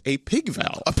with a pig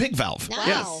valve. A pig valve. Wow.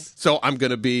 Yes. So I'm going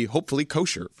to be hopefully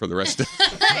kosher for the rest of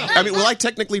I mean, will I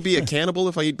technically be a cannibal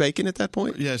if I eat bacon at that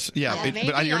point? Yes. Yeah.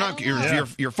 But you're not.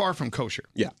 You're far from kosher.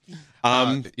 Yeah.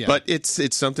 But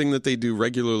it's something that they do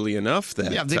regularly enough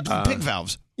that pig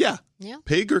valves. Yeah. Yeah.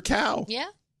 Pig or cow. Yeah.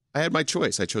 I had my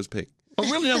choice. I chose pig. Oh,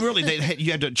 really? No, really.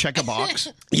 You had to check a box?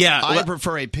 Yeah. I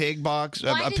prefer a pig box,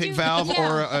 a pig valve,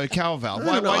 or a cow valve.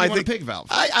 Why do you want a pig valve?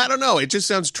 I don't know. It just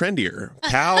sounds trendier.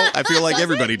 Cow, I feel like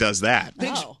everybody does that.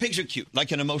 Pigs are cute,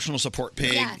 like an emotional support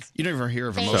pig. Yes. You never hear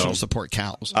of emotional support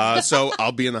cows. So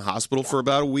I'll be in the hospital for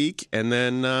about a week, and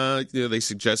then they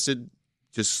suggested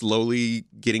just slowly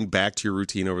getting back to your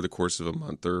routine over the course of a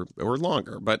month or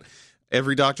longer. But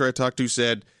every doctor I talked to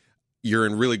said, you're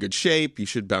in really good shape. You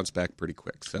should bounce back pretty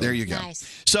quick. So there you go.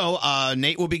 Nice. So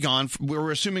Nate will be gone. We're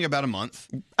assuming about a month.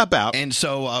 About. And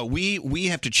so we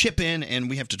have to chip in, and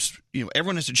we have to,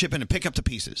 everyone has to chip in and pick up the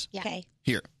pieces. Yeah. Okay.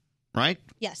 Here. Right?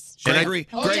 Yes. Gregory,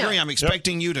 Oh, Gregory, yeah. I'm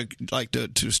expecting you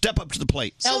to step up to the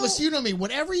plate. Elvis, you know me.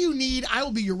 Whatever you need, I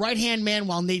will be your right-hand man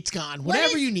while Nate's gone.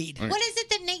 Whatever you need. What is it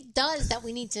that Nate does that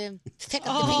we need to pick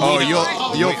up the Oh,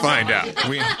 pieces? you'll find out.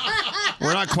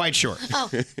 We're not quite sure. Oh.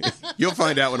 You'll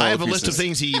find out when I all have the a list of pieces-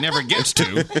 things he never gets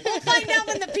to. We'll find out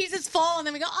when the pieces fall, and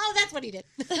then we go, oh, that's what he did.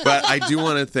 But I do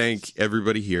want to thank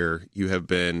everybody here. You have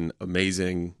been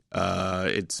amazing.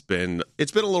 It's been a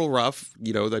little rough.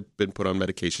 I've been put on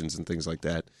medications and things like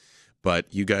that. But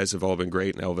you guys have all been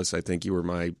great. And Elvis, I think you were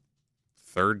my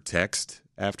third text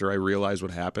after I realized what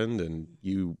happened, and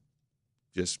you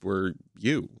just were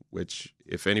you, which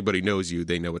if anybody knows you,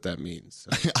 they know what that means.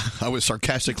 So. I was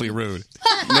sarcastically rude.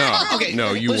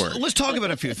 No, you weren't. Let's talk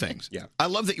about a few things. Yeah. I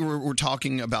love that we're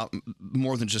talking about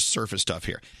more than just surface stuff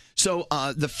here. So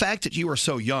the fact that you were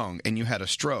so young and you had a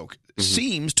stroke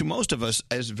seems to most of us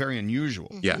as very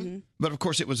unusual. Yeah. But of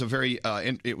course, it was a very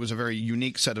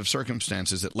unique set of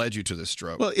circumstances that led you to this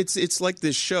stroke. Well, it's like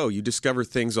this show. You discover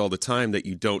things all the time that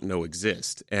you don't know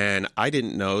exist. And I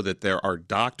didn't know that there are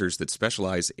doctors that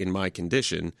specialize in my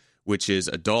condition, which is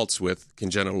adults with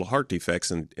congenital heart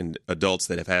defects and adults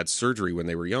that have had surgery when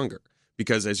they were younger.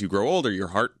 Because as you grow older, your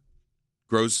heart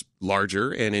grows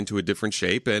larger and into a different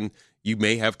shape, and you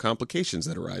may have complications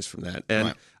that arise from that. And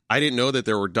Right. I didn't know that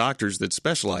there were doctors that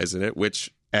specialize in it, which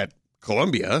at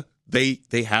Columbia, they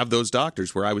have those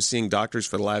doctors, where I was seeing doctors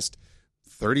for the last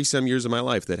 30-some years of my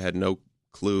life that had no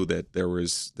clue that there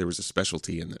was a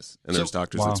specialty in this, and there's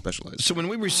doctors that specialize. So when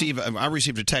I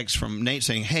received a text from Nate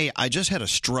saying, "Hey, I just had a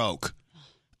stroke."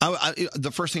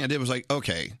 The first thing I did was like,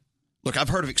 okay, look, I've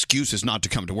heard of excuses not to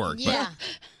come to work, but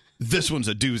this one's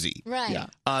a doozy. Right.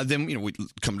 Yeah. Then we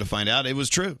come to find out it was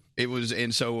true. It was,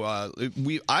 and so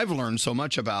I've learned so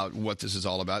much about what this is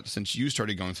all about since you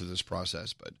started going through this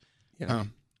process. But all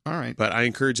right. But I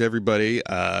encourage everybody,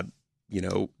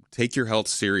 take your health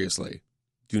seriously.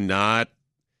 Do not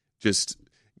just,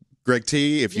 Greg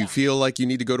T, if you feel like you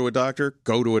need to go to a doctor,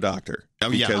 go to a doctor. Oh,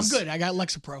 yeah. I'm good. I got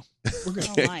Lexapro. We're good.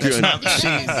 Okay,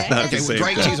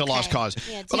 Greg T's a lost cause.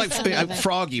 Yeah, But like do something about it.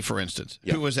 Froggy, for instance,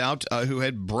 who was out, who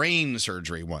had brain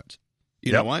surgery once.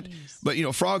 You know what? But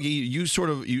Froggy, you sort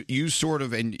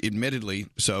of, and admittedly,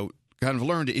 so kind of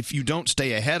learned if you don't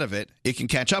stay ahead of it, it can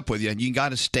catch up with you, and you got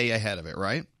to stay ahead of it,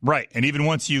 right? Right. And even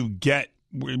once you get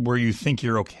where you think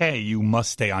you're okay, you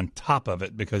must stay on top of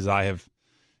it, because I have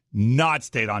not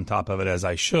stayed on top of it as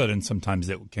I should, and sometimes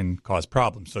it can cause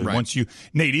problems. So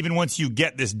Nate, even once you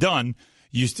get this done,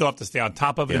 you still have to stay on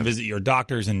top of it and visit your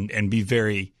doctors and be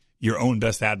very your own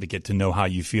best advocate to know how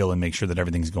you feel and make sure that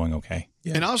everything's going okay.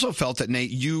 Yeah. And I also felt that, Nate,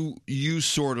 you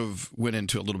sort of went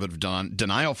into a little bit of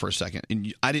denial for a second,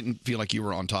 and I didn't feel like you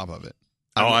were on top of it.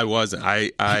 I wasn't.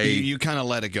 You kind of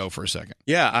let it go for a second.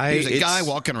 Yeah, There's a guy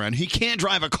walking around. He can't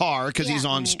drive a car because he's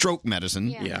on stroke medicine.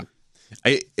 Yeah.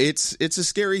 It's a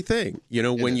scary thing,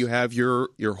 when you have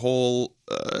your whole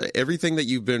everything that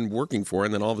you've been working for,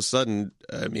 and then all of a sudden,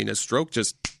 a stroke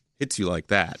just hits you like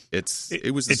that.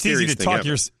 It was the scariest thing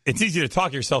ever. It's easy to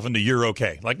talk yourself into you're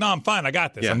okay. Like, no, I'm fine. I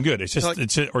got this. Yeah. I'm good. It's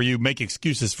just or you make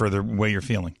excuses for the way you're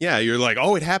feeling. Yeah, you're like,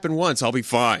 oh, it happened once. I'll be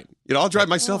fine. I'll drive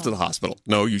myself to the hospital.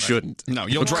 No, you shouldn't. No,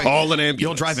 you'll call an ambulance.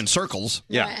 You'll drive in circles.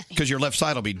 Yeah, because your left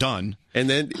side will be done. And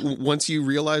then once you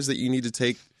realize that you need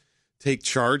to take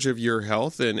charge of your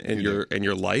health and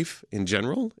your life in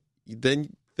general,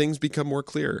 then things become more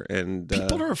clear. And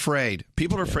people are afraid.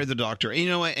 People are afraid of the doctor.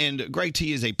 And Greg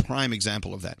T is a prime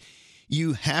example of that.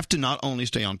 You have to not only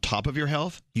stay on top of your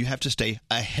health, you have to stay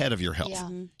ahead of your health. Yeah.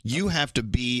 You have to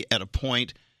be at a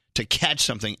point to catch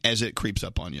something as it creeps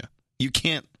up on you. You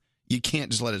can't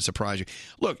just let it surprise you.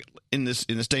 Look, in this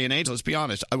day and age, let's be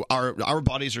honest, our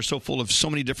bodies are so full of so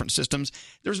many different systems.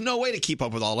 There's no way to keep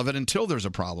up with all of it until there's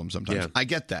a problem sometimes. Yeah. I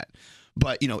get that.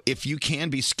 But, if you can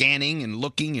be scanning and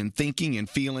looking and thinking and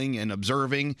feeling and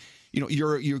observing,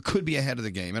 you could be ahead of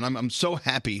the game. And I'm so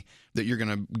happy that you're going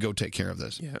to go take care of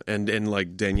this. Yeah, and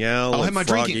like Danielle, I'll have and my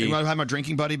Froggy, I'll have my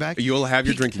drinking buddy back. You'll have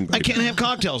your drinking buddy. I can't have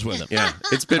cocktails with him. Yeah,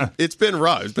 it's been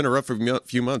rough. It's been a rough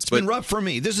few months. It's been rough for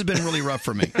me. This has been really rough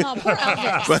for me.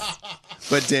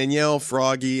 But Danielle,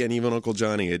 Froggy, and even Uncle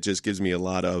Johnny, it just gives me a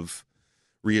lot of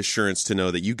reassurance to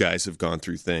know that you guys have gone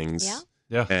through things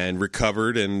and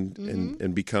recovered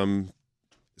and become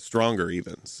stronger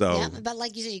even. So Yeah, but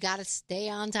like you said, you got to stay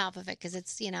on top of it because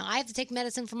it's, I have to take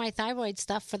medicine for my thyroid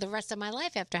stuff for the rest of my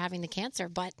life after having the cancer.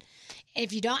 But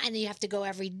if you don't, and you have to go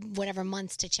every whatever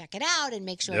months to check it out and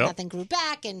make sure nothing grew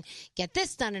back and get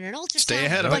this done and an ultrasound. Stay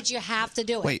ahead of it. But you have to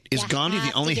do it. Wait, is You Gandhi the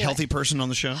have to only do it. healthy person on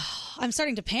the show? I'm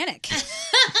starting to panic.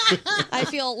 I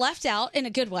feel left out in a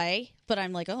good way, but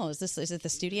I'm like, oh, is it the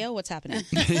studio? What's happening?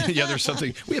 Yeah, there's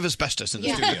something. We have asbestos in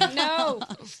the studio. No.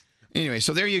 Anyway,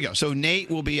 so there you go. So Nate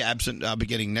will be absent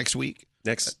beginning next week.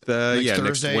 Next Thursday,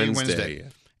 next Wednesday. Yeah.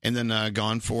 And then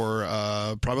gone for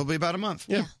probably about a month.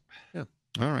 Yeah.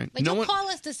 All right. But don't call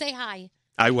us to say hi.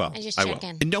 I will. And just I check will.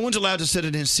 in. And no one's allowed to sit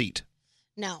in his seat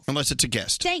No. unless it's a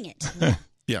guest. Dang it.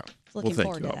 Yeah. Looking thank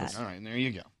forward you, to that. All right, and there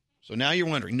you go. So now you're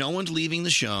wondering, no one's leaving the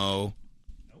show.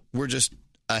 We're just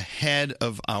ahead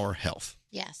of our health.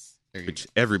 Yes. Which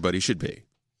everybody should be.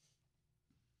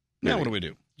 Now what do we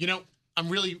do? I'm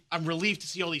relieved to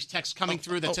see all these texts coming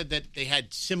through that said that they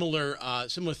had similar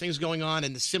things going on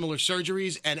and the similar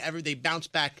surgeries and they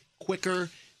bounced back quicker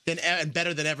and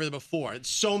better than ever before.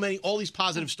 All these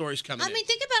positive stories coming in. I mean,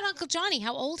 think about Uncle Johnny,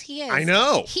 how old he is. I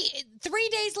know. 3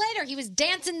 days later, he was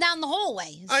dancing down the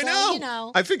hallway. I So,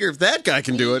 know. I figure if that guy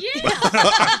can do it,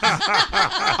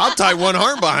 I'll tie one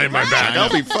arm behind my back.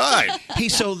 I'll be fine. Hey,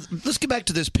 so let's get back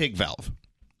to this pig valve.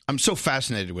 I'm so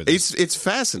fascinated with it. It's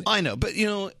fascinating. I know, but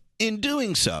in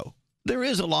doing so, there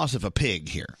is a loss of a pig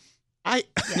here.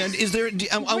 Is there?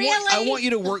 I want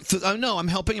you to work through. No, I'm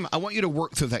helping him. I want you to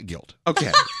work through that guilt.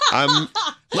 Okay, I'll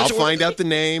find out the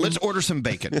name. Let's order some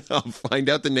bacon. I'll find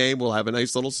out the name. We'll have a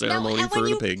nice little ceremony for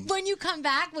the pig. When you come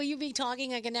back, will you be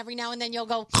talking again every now and then? You'll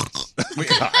go.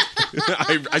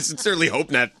 I sincerely hope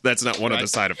that's not one of the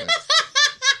side effects.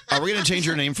 Are we going to change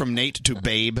your name from Nate to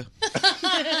Babe?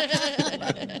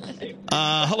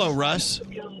 Hello, Russ.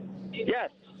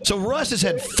 Yes. So Russ has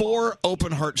had 4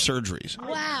 open heart surgeries.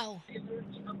 Wow.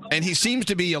 And he seems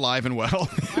to be alive and well.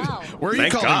 Wow. Where are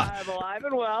you calling? I'm alive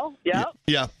and well. Yep.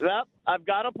 Yeah. Yep. I've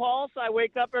got a pulse. I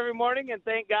wake up every morning and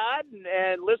thank God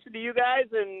and listen to you guys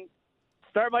and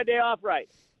start my day off right.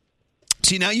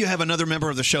 See, now you have another member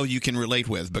of the show you can relate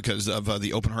with because of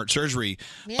the open heart surgery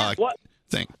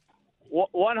thing.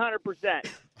 100%.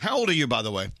 How old are you, by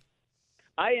the way?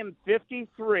 I am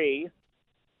 53,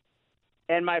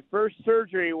 and my first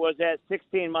surgery was at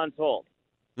 16 months old.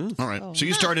 All right. So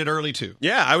you started early, too.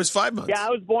 Yeah, I was 5 months. Yeah, I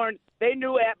was born. They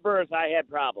knew at birth I had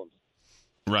problems.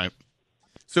 Right.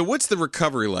 So what's the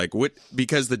recovery like?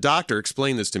 Because the doctor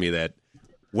explained this to me that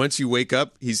once you wake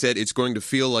up, he said it's going to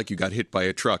feel like you got hit by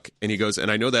a truck. And he goes,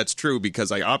 and I know that's true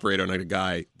because I operate on a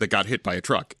guy that got hit by a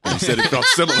truck. And he said it felt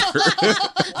similar.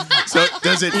 So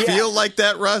does it feel like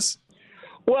that, Russ?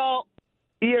 Well,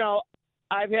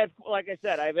 I've had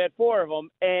 4 of them,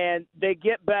 and they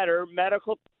get better.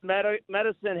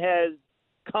 Medicine has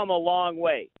come a long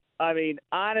way. I mean,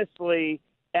 honestly,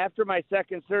 after my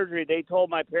second surgery, they told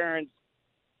my parents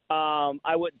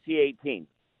I wouldn't see 18.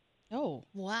 Oh,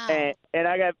 wow. And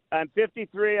I'm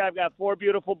 53. I've got 4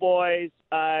 beautiful boys.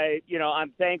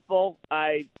 I'm thankful.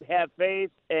 I have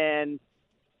faith. And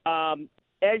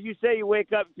as you say, you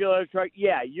wake up and feel like a truck.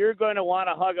 Yeah, you're going to want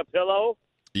to hug a pillow.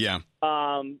 Yeah.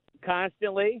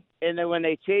 Constantly. And then when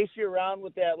they chase you around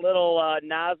with that little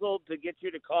nozzle to get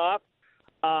you to cough,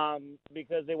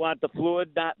 because they want the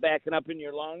fluid not backing up in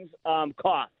your lungs,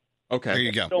 cough. Okay. There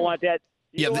you go. You don't want that.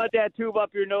 You don't want that tube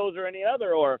up your nose or any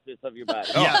other orifice of your body.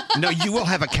 Yeah. No, you will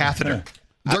have a catheter.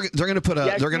 They're going to put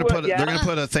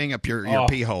a thing up your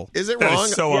pee hole. Is it That wrong?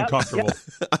 is so uncomfortable.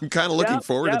 I'm kind of looking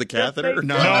forward to the catheter.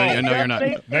 No, you're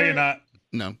not. No, you're not.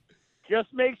 No.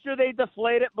 Just make sure they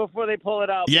deflate it before they pull it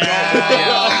out. Yeah.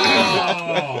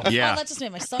 Oh, Yeah. that just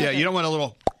made my stomach. Yeah, you don't want a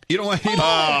little. You don't want.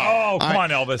 Oh, come on,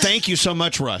 Elvis. Thank you so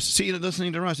much, Russ. See,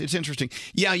 listening to Russ, it's interesting.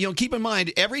 Yeah, keep in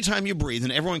mind every time you breathe,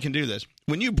 and everyone can do this.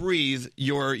 When you breathe,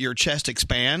 your chest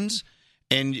expands,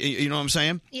 and you know what I'm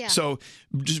saying. Yeah. So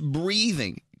just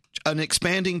breathing, an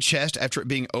expanding chest after it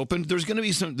being opened, there's going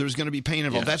to be pain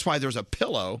involved. Yeah. That's why there's a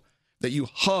pillow that you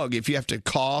hug if you have to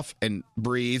cough and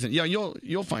breathe, and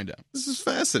you'll find out. This is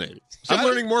fascinating. I'm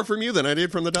learning more from you than I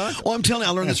did from the doctor. Well, I'm telling you,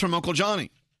 I learned this from Uncle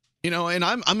Johnny. And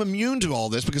I'm immune to all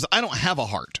this because I don't have a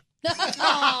heart.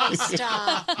 Oh,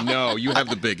 stop. No, you have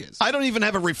the biggest. I don't even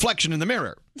have a reflection in the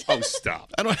mirror. Oh,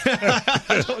 stop.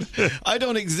 I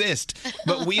don't exist.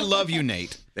 But we love you,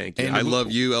 Nate. Thank you. And I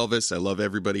love you, Elvis. I love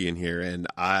everybody in here. And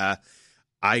I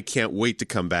can't wait to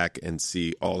come back and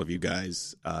see all of you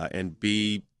guys and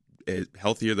be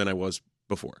healthier than I was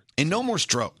before. And no more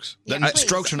strokes.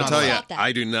 Strokes are I'll not tell you, allowed.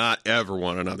 I do not ever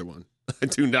want another one. I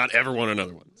do not ever want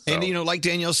another one. So. And, like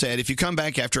Danielle said, if you come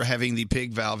back after having the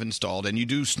pig valve installed and you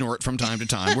do snort from time to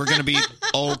time, we're going to be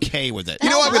okay with it. You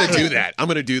know, I'm going to do that. I'm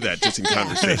going to do that just in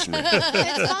conversation.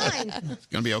 It's fine. It's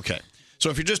going to be okay. So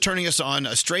if you're just turning us on,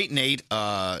 Straight Nate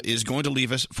is going to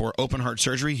leave us for open heart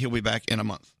surgery. He'll be back in a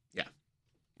month. Yeah.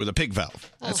 With a pig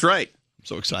valve. That's right. I'm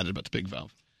so excited about the pig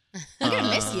valve. I'm going to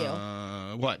miss you.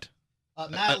 What?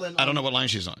 Madeline. I don't know what line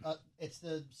she's on. It's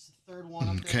the third one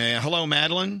up there. Okay. Hello,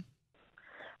 Madeline.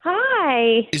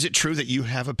 Hi. Is it true that you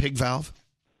have a pig valve?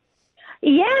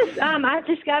 Yes, I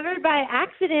discovered by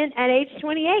accident at age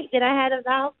 28 that I had a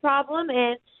valve problem,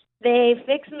 and they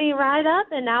fixed me right up,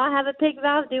 and now I have a pig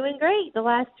valve doing great the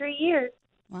last 3 years.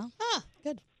 Wow.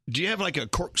 Good. Do you have like a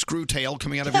corkscrew tail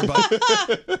coming out of your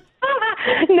butt?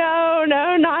 No,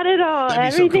 not at all.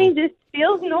 That'd be so Everything just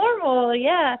feels normal.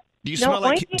 Yeah. Do you No smell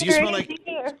like? oinking Do you or smell like? anything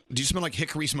here. Do you smell like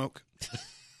hickory smoke?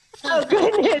 Oh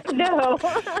goodness, no.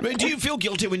 Do you feel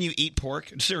guilty when you eat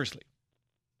pork? Seriously.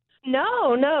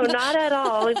 No, not at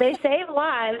all. They save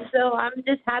lives, so I'm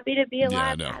just happy to be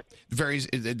alive. Yeah, I know. Very.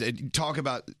 Talk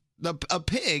about a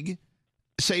pig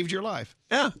saved your life.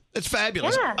 Yeah, it's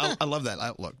fabulous. Yeah. I love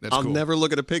that. Look, that's I'll cool. never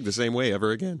look at a pig the same way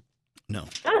ever again. No.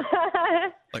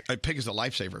 Like a pig is a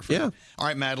lifesaver for Yeah. you. All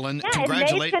right, Madeline. Yeah, and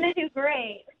Nate's gonna do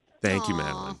great. Thank you,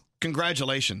 Madeline.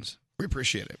 Congratulations. We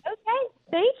appreciate it. Okay,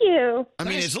 thank you. I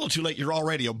mean, it's a little too late. You're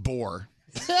already a bore.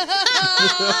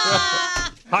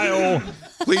 Hi-oh.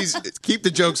 Please keep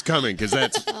the jokes coming because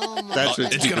that's what's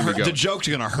It's keeping gonna me hurt. going. The joke's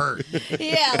gonna hurt.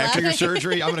 Yeah. After your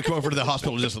surgery, I'm gonna come over to the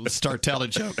hospital and just start telling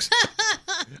jokes.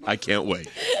 I can't wait.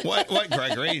 What,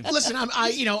 Gregory? Listen, I'm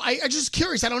just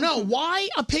curious. I don't know why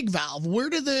a pig valve. Where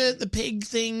did the pig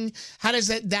thing? How does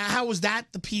that? How is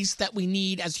that the piece that we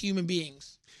need as human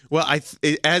beings? Well,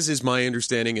 as is my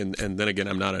understanding, and then again,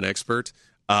 I'm not an expert.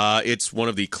 It's one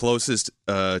of the closest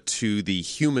to the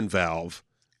human valve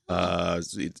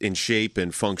in shape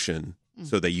and function,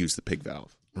 so they use the pig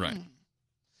valve. Right.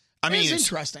 I mean, It's it's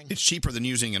interesting. It's cheaper than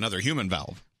using another human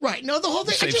valve. Right. No, the whole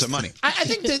thing. Save some money. I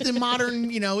think that the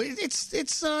modern, it's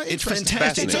It's interesting.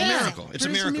 fantastic. It's a Yeah. miracle. It's a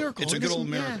It is miracle. It's a It good is old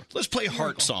miracle. yeah. Let's play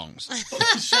heart songs.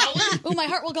 Ooh, my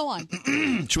heart will go on.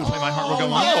 Should we play My Heart Will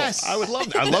Go On? yes. I would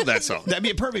love that. I love that song. That'd be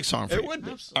a perfect song for you. It would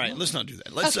be. All right, let's not do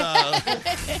that. Let's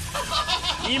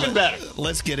Even better.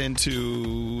 let's get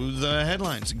into the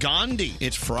headlines. Gandhi,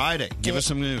 it's Friday. Give us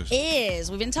some news.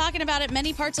 We've been talking about it.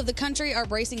 Many parts of the country are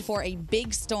bracing for a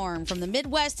big storm. From the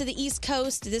Midwest to the East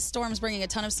Coast, this storm's bringing a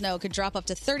ton of snow. Could drop up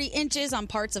to 30 inches on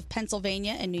parts of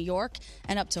Pennsylvania and New York,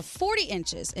 and up to 40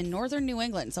 inches in northern New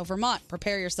England. So Vermont,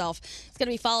 prepare yourself. It's going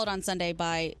to be followed on Sunday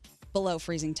by below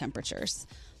freezing temperatures.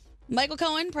 Michael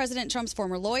Cohen, President Trump's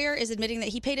former lawyer, is admitting that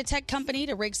he paid a tech company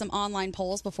to rig some online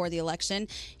polls before the election.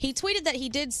 He tweeted that he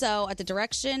did so at the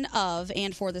direction of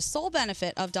and for the sole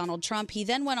benefit of Donald Trump. He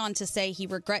then went on to say he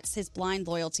regrets his blind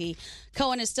loyalty.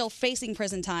 Cohen is still facing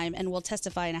prison time and will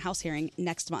testify in a House hearing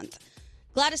next month.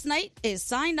 Gladys Knight is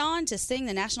signed on to sing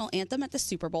the national anthem at the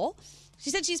Super Bowl. She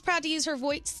said she's proud to use her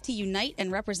voice to unite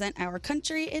and represent our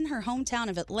country in her hometown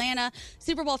of Atlanta.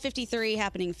 Super Bowl 53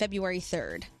 happening February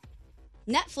 3rd.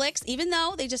 Netflix, even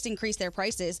though they just increased their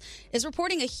prices, is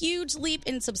reporting a huge leap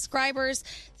in subscribers.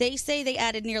 They say they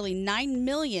added nearly 9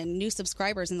 million new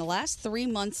subscribers in the last 3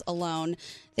 months alone.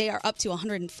 They are up to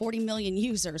 140 million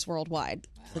users worldwide.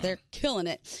 So they're killing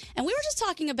it. And we were just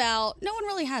talking about no one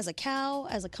really has a cow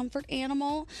as a comfort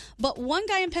animal, but one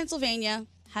guy in Pennsylvania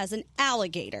has an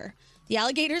alligator. The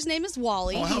alligator's name is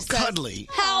Wally. Oh, how He says- cuddly.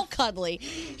 How cuddly.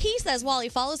 He says Wally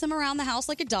follows him around the house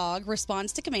like a dog,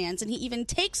 responds to commands, and he even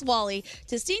takes Wally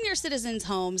to senior citizens'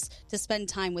 homes to spend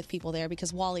time with people there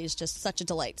because Wally is just such a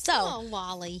delight. So, Oh,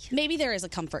 Wally. maybe there is a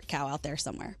comfort cow out there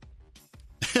somewhere.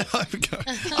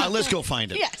 Let's go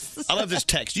find it. Yes. I love this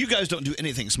text. You guys don't do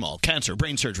anything small. Cancer,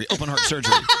 brain surgery, open heart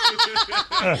surgery.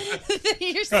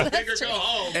 You're so Make her go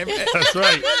home. That's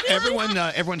right.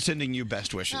 Everyone's sending you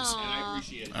best wishes. I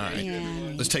appreciate it. All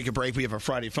right. Let's take a break. We have a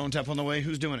Friday phone tap on the way.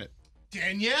 Who's doing it?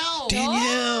 Danielle.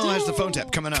 Danielle has the phone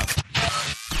tap coming up.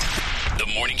 The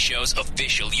Morning Show's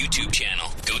official YouTube channel.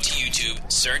 Go to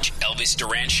YouTube, search Elvis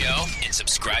Duran Show, and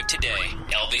subscribe today.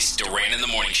 Elvis Duran in the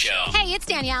Morning Show. Hey, it's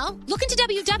Danielle. Look into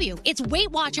WW. It's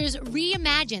Weight Watchers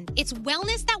reimagined. It's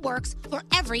wellness that works for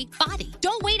every body.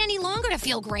 Don't wait any longer to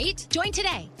feel great. Join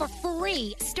today for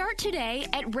free. Start today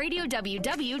at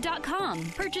radioww.com.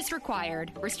 Purchase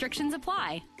required. Restrictions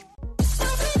apply.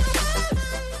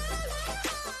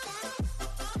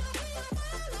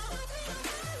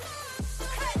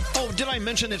 Oh, did I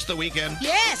mention it's the weekend?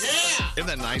 Yes. Yeah. Isn't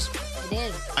that nice? It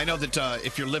is. I know that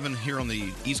if you're living here on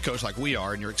the East Coast like we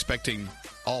are and you're expecting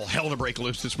all hell to break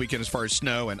loose this weekend as far as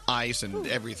snow and ice and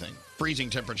everything, freezing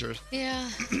temperatures. Yeah.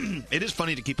 It is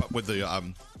funny to keep up with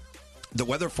the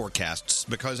weather forecasts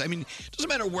because, I mean, it doesn't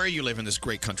matter where you live in this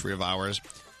great country of ours.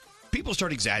 People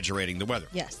start exaggerating the weather.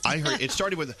 Yes. I heard it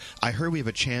started with, I heard we have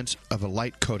a chance of a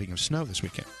light coating of snow this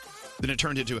weekend. Then it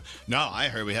turned into, no, I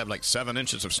heard we have like 7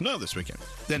 inches of snow this weekend.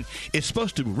 Then it's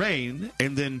supposed to rain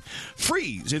and then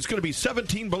freeze. It's going to be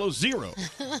 17 below zero.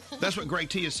 That's what Greg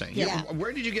T is saying. Yeah.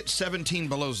 Where did you get 17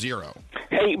 below zero?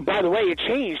 Hey, by the way, it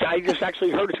changed. I just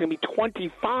actually heard it's going to be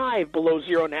 25 below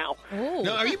zero now.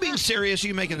 No, are you being serious? Are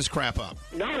you making this crap up?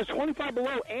 No, it's 25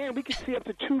 below, and we can see up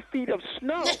to 2 feet of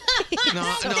snow.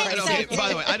 No, okay, by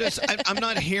the way, I'm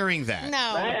not hearing that.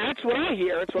 No. That's what I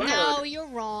hear. That's what I No, heard. you're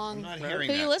wrong. I'm not hearing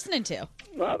Who are that. you listening to?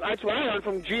 Well, that's what I heard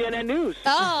from GNN News.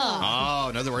 Oh,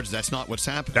 in other words, that's not what's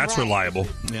happening. That's reliable.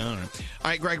 Yeah, all right.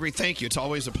 All right, Gregory, thank you. It's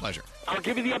always a pleasure. I'll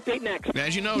give you the update next.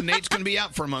 As you know, Nate's going to be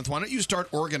out for a month. Why don't you start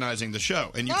organizing the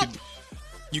show, and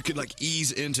you could like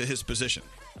ease into his position.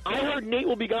 I heard Nate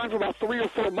will be gone for about 3 or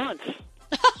 4 months.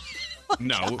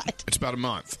 No, it's about a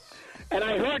month. And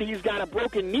I heard he's got a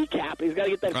broken kneecap. He's got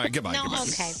to get that. All right, goodbye. No, goodbye.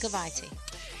 okay. Goodbye, T.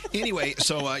 Anyway,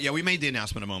 so yeah, we made the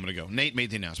announcement a moment ago. Nate made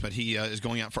the announcement. He is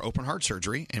going out for open heart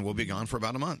surgery and will be gone for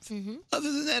about a month. Mm-hmm.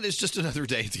 Other than that, it's just another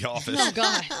day at the office. Oh,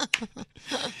 God.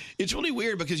 It's really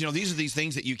weird because, you know, these are these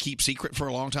things that you keep secret for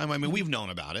a long time. I mean, we've known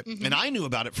about it, and I knew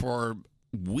about it for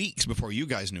weeks before you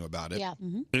guys knew about it. Yeah.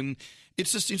 And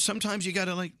it's just sometimes you got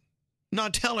to like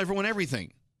not tell everyone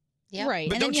everything. Yeah. Right.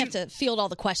 But And then don't you have to field all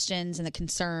the questions and the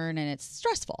concern, and it's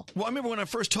stressful. Well, I remember when I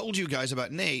first told you guys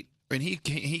about Nate, and he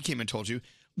came and told you,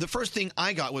 the first thing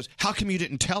I got was, how come you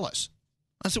didn't tell us?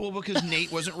 I said, well, because Nate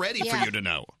wasn't ready for you to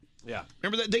know. Yeah.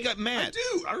 Remember that? They got mad. I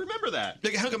do. I remember that.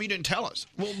 How come you didn't tell us?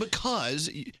 Well, because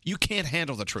you can't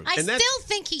handle the truth. I still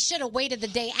think he should have waited the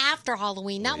day after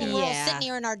Halloween, not when we're all Yeah. sitting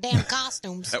here in our damn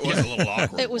costumes. That was a little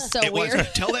awkward. It was so It was. weird.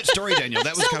 Tell that story, Danielle.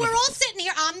 That was So kind we're of... all sitting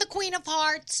here. I'm the Queen of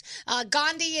Hearts.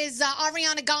 Gandhi is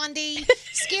Ariana Gandhi.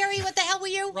 Scary, what the hell were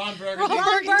you? Ron Burgundy.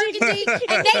 Ron Burgundy.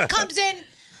 And Nate comes in.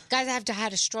 Guys, I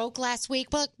had a stroke last week,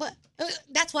 but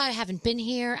that's why I haven't been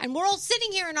here. And we're all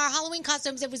sitting here in our Halloween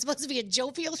costumes. It was supposed to be a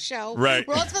jovial show. Right.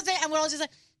 We're all supposed to, and we're all just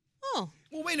like, oh.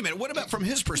 Well, wait a minute. What about from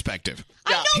his perspective?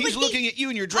 I know, He's but looking at you,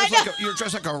 and you're dressed like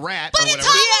a rat But or it's whatever.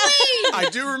 Halloween! I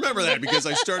do remember that because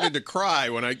I started to cry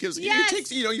when Yes. it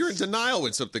takes, you're in denial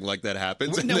when something like that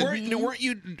happens. and Now, then- weren't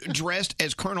you dressed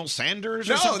as Colonel Sanders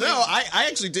or no, something? I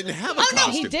actually didn't have a Oh, costume.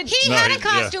 no, he did. He had a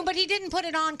costume, but he didn't put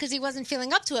it on because he wasn't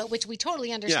feeling up to it, which we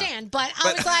totally understand. But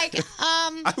I was like,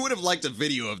 I would have liked a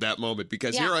video of that moment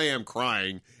because Yeah. here I am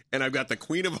crying, and I've got the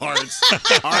Queen of Hearts,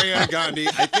 Ariana Gandhi.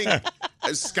 I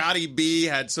think Scotty B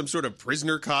had some sort of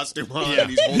prisoner costume on, and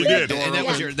he's holding the door And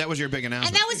open. that was your big announcement.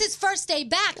 and that was his first day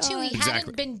back, too. He Exactly.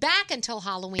 hadn't been back until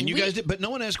Halloween. And you We- guys did, but no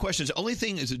one asked questions. The only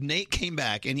thing is that Nate came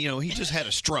back, and he just had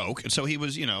a stroke, and so he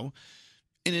was, in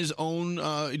his own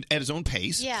at his own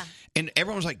pace. Yeah. And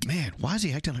everyone was like, "Man, why is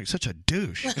he acting like such a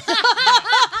douche?"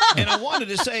 And I wanted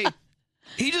to say,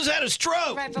 he just had a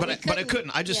stroke, Right, but we I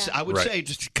couldn't. I would Right. say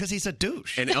just because he's a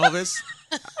douche. And Elvis,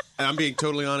 and I'm being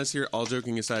totally honest here, all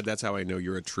joking aside, that's how I know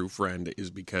you're a true friend, is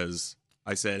because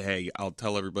I said, hey, I'll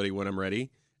tell everybody when I'm ready,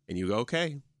 and you go,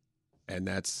 okay. And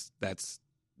that's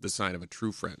the sign of a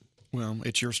true friend. Well,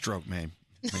 it's your stroke, man.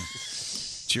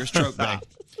 It's your stroke, man.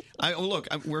 Look,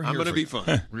 we're here. I'm going to for be you.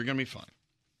 fine. We're going to be fine.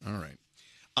 All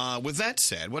right. With that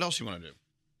said, what else you want to do?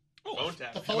 Phone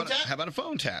tap. How about a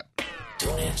phone tap?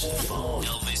 Don't answer the phone.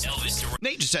 Elvis Duran.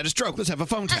 Nate just had a stroke. Let's have a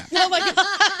phone tap. Oh, my God.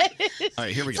 All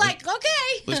right, here we It's go. like,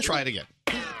 okay. Let's try it again.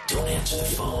 Don't answer the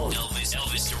phone.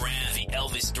 Elvis Duran. The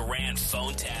Elvis Duran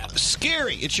phone tap.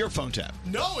 Scary. It's your phone tap.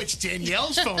 No, it's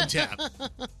Danielle's phone tap.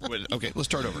 Wait, okay, let's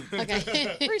start over.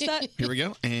 Okay. Reset. Here we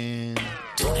go. And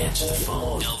Don't answer the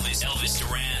phone. Elvis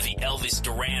Duran. The Elvis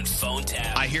Duran phone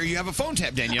tap. I hear you have a phone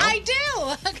tap, Danielle. I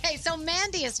do. Okay, so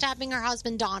Mandy is tapping her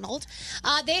husband, Donald.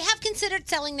 They have considered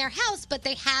selling their house, but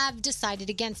they have decided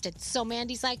against it. So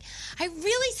Mandy's like, I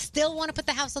really still want to put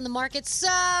the house on the market, so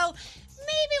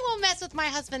maybe we'll mess with my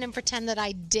husband and pretend that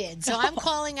I did. So I'm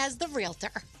calling as the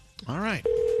realtor. All right.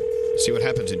 Let's see what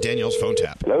happens at Danielle's phone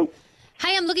tap. Hello.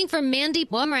 Hi, I'm looking for Mandy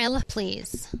Bomarella,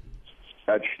 please.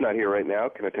 She's not here right now.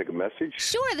 Can I take a message?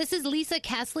 Sure, this is Lisa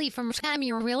Kesley from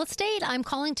Academy Real Estate. I'm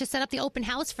calling to set up the open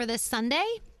house for this Sunday.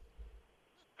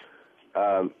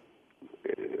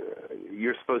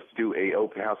 You're supposed to do a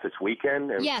open house this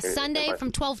weekend? Yes, Sunday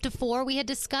from 12 to 4 we had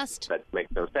discussed. That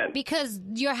makes no sense. Because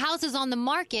your house is on the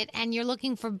market and you're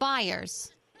looking for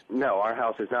buyers. No, our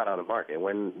house is not on the market.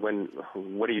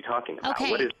 What are you talking about?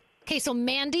 Okay. What is? Okay, so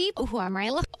Mandy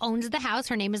Amarella owns the house.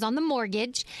 Her name is on the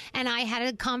mortgage. And I had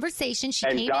a conversation. She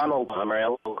And came Donald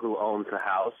Amarello, who owns the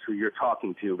house, who you're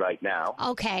talking to right now.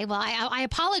 Okay, well, I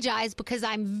apologize because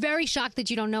I'm very shocked that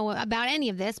you don't know about any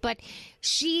of this, but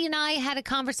she and I had a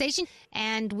conversation,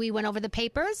 and we went over the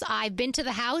papers. I've been to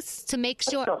the house to make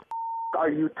sure... What the are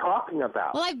you talking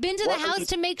about? Well, I've been to the house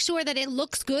to make sure that it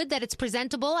looks good, that it's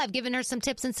presentable. I've given her some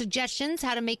tips and suggestions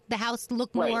how to make the house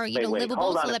look more, livable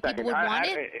Hold on so a that people would second. want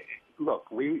it. Look,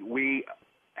 we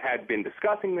had been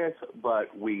discussing this,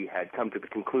 but we had come to the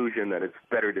conclusion that it's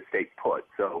better to stay put.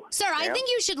 So, Sir, I think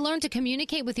you should learn to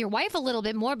communicate with your wife a little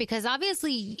bit more because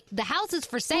obviously the house is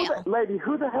for sale. Lady,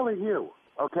 who the hell are you?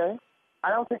 Okay? I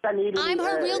don't think I need I'm any,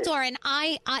 her realtor, and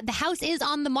the house is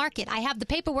on the market. I have the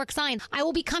paperwork signed. I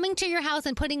will be coming to your house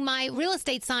and putting my real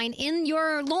estate sign in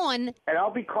your lawn. And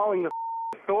I'll be calling the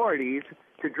authorities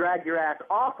to drag your ass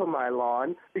off of my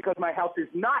lawn because my house is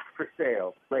not for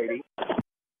sale, lady.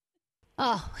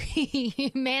 Oh,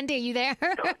 Mandy, are you there?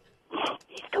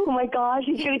 Oh, my gosh,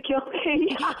 he's going to kill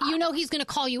me. You know he's going to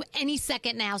call you any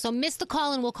second now, so miss the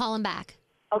call and we'll call him back.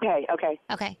 Okay.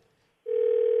 Okay.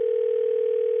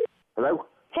 Hello?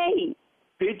 Hey.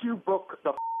 Did you book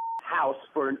the house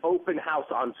for an open house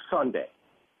on Sunday?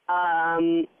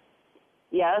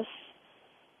 Yes.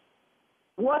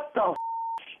 What the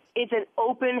It's an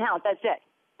open house. That's it.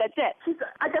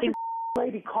 I got this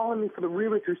lady calling me for the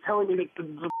realtors telling me that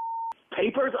the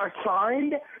papers are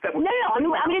signed? I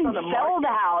didn't sell the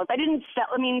house. I didn't sell.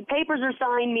 I mean, papers are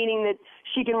signed, meaning that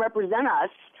she can represent us.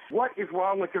 What is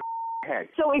wrong with your head?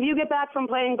 So if you get back from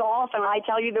playing golf and I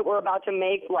tell you that we're about to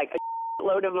make like a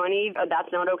load of money,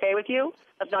 that's not okay with you?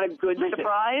 That's not a good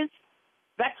surprise?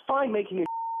 That's fine making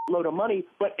a load of money,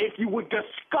 but if you would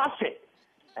discuss it.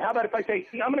 How about if I say,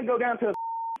 I'm going to go down to the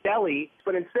deli,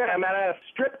 but instead I'm at a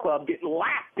strip club getting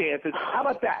lap dances. How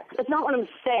about that? That's not what I'm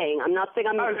saying. I'm not saying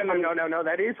I'm... No,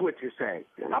 that is what you're saying.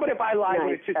 How about if I lie when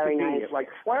it's just very convenient? nice. Like,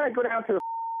 why don't I go down to the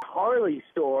Harley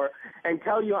store and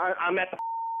tell you I'm at the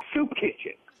soup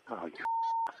kitchen? Oh,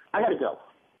 I got to go.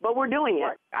 But we're doing it.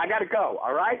 Right. I got to go,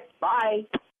 all right? Bye.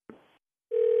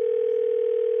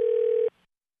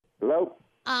 Hello?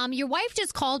 Your wife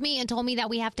just called me and told me that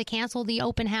we have to cancel the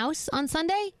open house on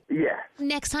Sunday. Yeah.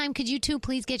 Next time, could you two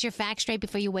please get your facts straight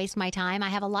before you waste my time? I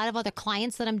have a lot of other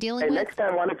clients that I'm dealing with. Next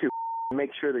time, why don't you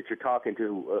make sure that you're talking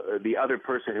to the other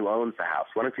person who owns the house?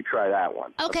 Why don't you try that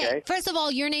one? Okay. First of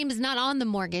all, your name is not on the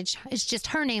mortgage. It's just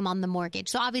her name on the mortgage.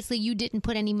 So obviously you didn't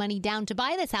put any money down to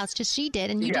buy this house, just she did,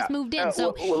 and you just moved in.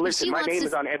 So well, if she listen, my wants name to...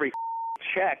 is on every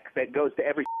check that goes to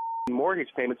every mortgage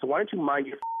payment, so why don't you mind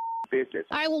your business?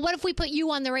 All right, well, what if we put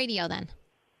you on the radio then?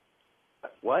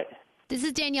 What? This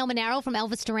is Danielle Monaro from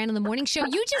Elvis Duran in the Morning Show.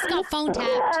 You just got phone tapped.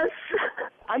 Yes.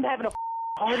 I'm having a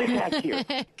heart attack here.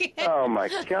 Oh, my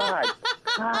God.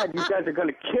 God, you guys are going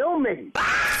to kill me.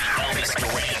 Elvis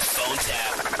Duran phone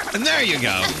tap. And there you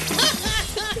go.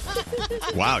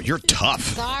 Wow, you're tough.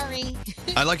 Sorry.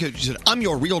 I like it. You said, I'm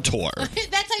your realtor.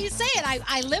 That's how you say it.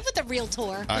 I live with a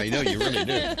realtor. I know, you really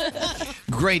do.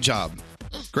 Great job.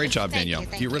 Great job, Danielle.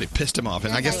 You really pissed him off,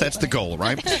 and I guess that's the goal,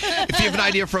 right? If you have an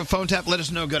idea for a phone tap, let us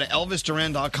know. Go to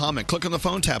ElvisDuran.com and click on the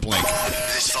phone tap link.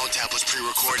 This phone tap was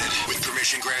pre-recorded with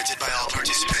permission granted by all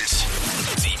participants.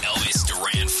 The Elvis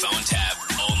Duran phone tap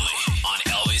only on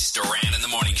Elvis Duran in the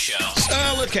Morning Show.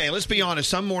 Okay, let's be honest.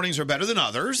 Some mornings are better than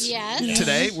others. Yes.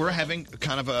 Today, we're having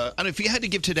kind of a... I don't know, if you had to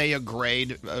give today a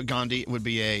grade, Gandhi, it would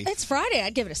be a... It's Friday.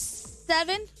 I'd give it a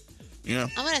 7. You know,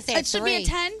 I'm going to say it should be a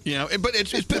 10. You know, but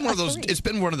it's been one of those. It's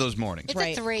been one of those mornings.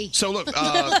 It's a 3. So look,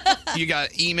 you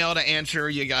got email to answer.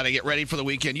 You got to get ready for the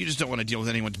weekend. You just don't want to deal with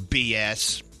anyone's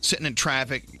BS. Sitting in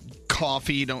traffic,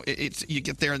 coffee. You don't. It's you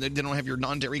get there and they don't have your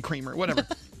non-dairy creamer, whatever.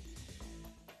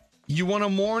 You want a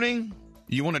morning?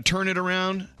 You want to turn it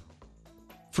around?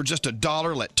 For just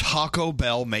 $1, let Taco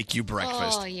Bell make you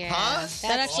breakfast. Oh yeah, Huh?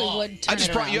 That actually would turn I just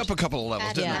it brought around. you up a couple of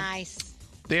levels, didn't I? Nice.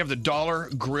 They have the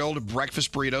 $1 grilled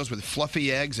breakfast burritos with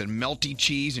fluffy eggs and melty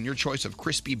cheese and your choice of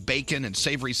crispy bacon and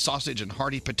savory sausage and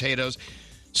hearty potatoes.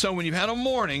 So when you've had a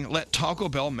morning, let Taco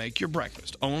Bell make your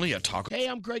breakfast. Only a Taco. Hey,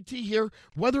 I'm Greg T here.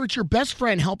 Whether it's your best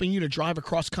friend helping you to drive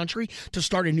across country to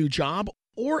start a new job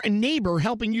or a neighbor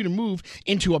helping you to move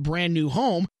into a brand new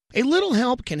home, a little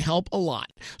help can help a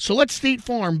lot. So let State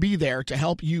Farm be there to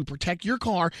help you protect your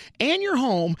car and your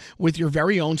home with your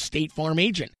very own State Farm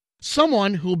agent.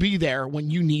 Someone who'll be there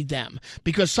when you need them.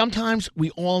 Because sometimes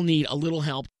we all need a little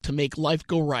help to make life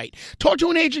go right. Talk to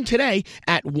an agent today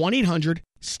at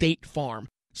 1-800-STATE-FARM.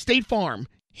 State Farm,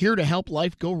 here to help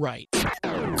life go right.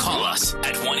 Call us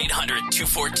at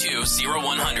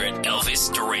 1-800-242-0100.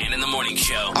 Elvis Duran in the Morning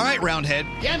Show. All right, Roundhead.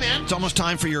 Yeah, man. It's almost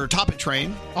time for your topic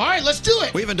train. All right, let's do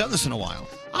it. We haven't done this in a while.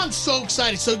 I'm so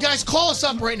excited. So, guys, call us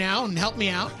up right now and help me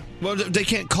out. Well, they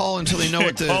can't call until they know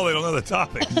what the... They don't know the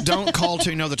topic. Don't call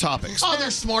till you know the topics. Oh, they're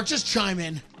smart. Just chime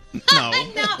in. No. No,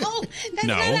 that's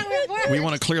No. not how it works. We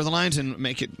want to clear the lines and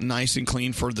make it nice and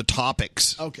clean for the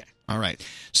topics. Okay. All right.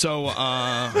 So,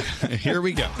 here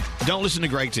we go. Don't listen to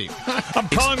Greg T. I'm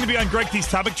calling to be on Greg T's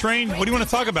topic train. What do you want to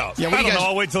talk about? Yeah, what I do you don't guys- know.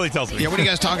 I'll wait till he tells me. Yeah, what are you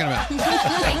guys talking about?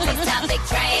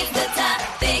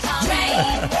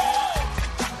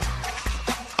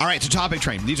 All right, it's a topic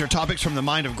train. These are topics from the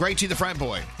mind of Greg T, the frat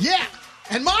boy. Yeah,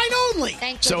 and mine only.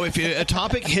 So if a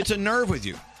topic hits a nerve with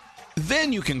you,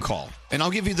 then you can call. And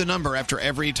I'll give you the number after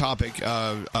every topic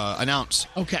announce.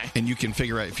 Okay. And you can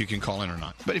figure out if you can call in or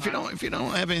not. But if you don't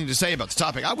have anything to say about the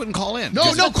topic, I wouldn't call in. No,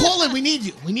 because call in. We need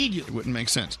you. We need you. It wouldn't make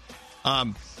sense.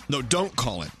 No, don't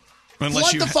call in.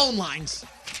 Flood the phone lines.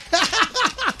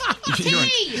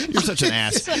 You're such an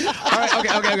ass. All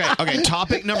right, okay.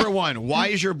 Topic number 1. Why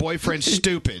is your boyfriend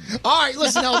stupid? All right,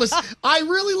 listen, Elvis. I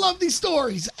really love these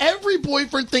stories. Every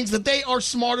boyfriend thinks that they are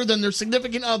smarter than their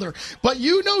significant other, but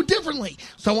you know differently.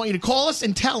 So I want you to call us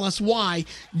and tell us why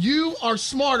you are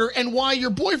smarter and why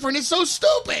your boyfriend is so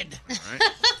stupid.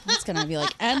 It's going to be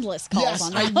like endless calls Yes,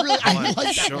 on I that. really like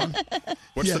that Sure. one.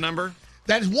 What's the number?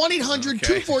 That is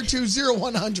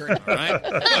 1-800-242-0100. All right.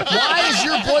 Why is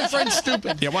your boyfriend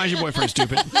stupid? Yeah, why is your boyfriend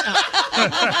stupid?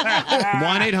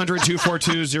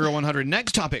 1-800-242-0100.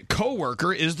 Next topic,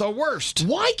 coworker is the worst.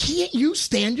 Why can't you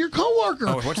stand your coworker?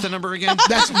 Oh, what's the number again?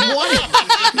 That's 1.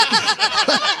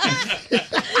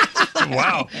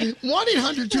 Wow.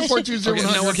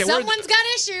 1-800-242-0100. Someone's got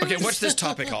issues. Okay, what's this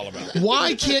topic all about?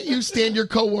 Why can't you stand your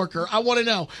coworker? I want to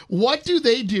know. What do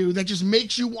they do that just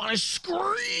makes you want to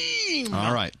scream?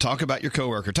 All right, talk about your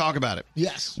coworker. Talk about it.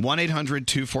 Yes.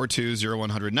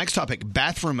 1-800-242-0100. Next topic,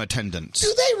 bathroom attendants. Do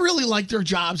they really like their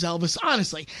jobs, Elvis?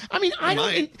 Honestly. I mean, I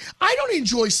don't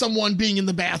enjoy someone being in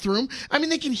the bathroom. I mean,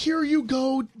 they can hear you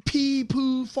go pee,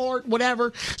 poo, fart,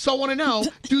 whatever. So I want to know,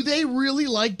 do they really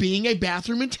like being a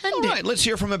bathroom attendant? All right, let's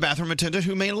hear from a bathroom attendant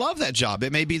who may love that job.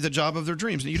 It may be the job of their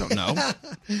dreams, and you don't know.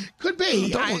 Could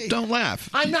be. Don't laugh.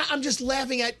 I'm just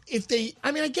laughing at if they.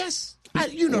 I mean, I guess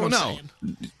you know what I'm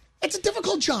saying. It's a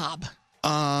difficult job.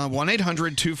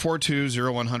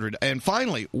 1-800-242-0100. And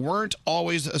finally, weren't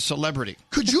always a celebrity.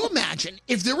 Could you imagine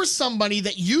if there was somebody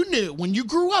that you knew when you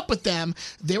grew up with them,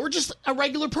 they were just a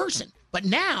regular person? But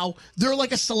now they're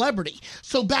like a celebrity.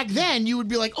 So back then you would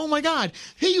be like, oh my God,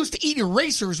 he used to eat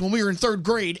erasers when we were in 3rd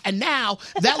grade. And now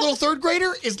that little 3rd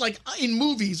grader is like in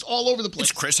movies all over the place.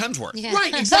 It's Chris Hemsworth. Yeah.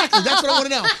 Right, exactly. That's what I want to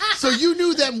know. So you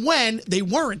knew them when they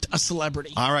weren't a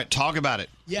celebrity. All right, talk about it.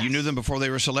 Yes. You knew them before they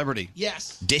were a celebrity.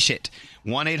 Yes. Dish it.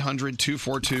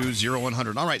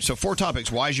 1-800-242-0100. All right, so 4 topics.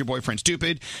 Why is your boyfriend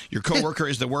stupid? Your coworker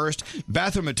is the worst.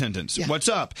 Bathroom attendants. Yeah. What's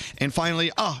up? And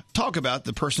finally, talk about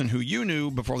the person who you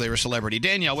knew before they were a celebrity.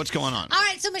 Danielle, what's going on? All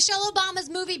right, so Michelle Obama's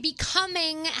movie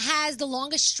Becoming has the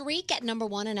longest streak at number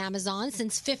 1 on Amazon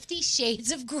since 50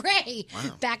 Shades of Grey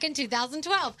back in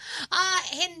 2012.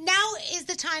 And now is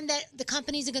the time that the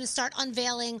companies are going to start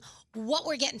unveiling what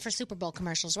we're getting for Super Bowl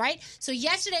commercials, right? So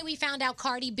yesterday we found out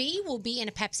Cardi B will be in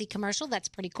a Pepsi commercial. That's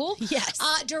pretty cool. Yes.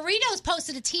 Doritos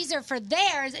posted a teaser for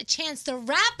theirs. Chance the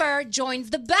Rapper joins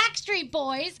the Backstreet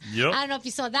Boys. Yep. I don't know if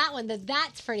you saw that one.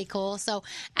 That's pretty cool. So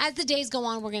as the days go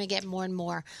on, we're going to get more and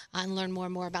more and learn more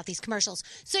and more about these commercials.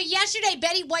 So yesterday,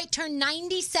 Betty White turned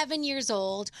 97 years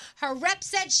old. Her rep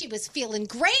said she was feeling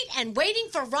great and waiting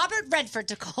for Robert Redford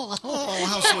to call. Oh,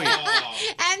 how sweet.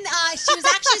 And she was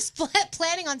actually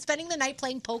planning on spending the night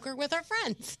playing poker with her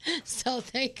friends. So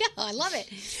there you go. I love it.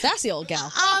 Sassy old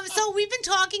gal. So we've been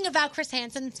talking about Chris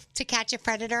Hansen, To Catch a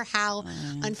Predator, how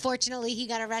unfortunately he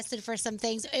got arrested for some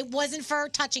things. It wasn't for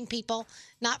touching people,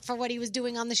 not for what he was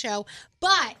doing on the show,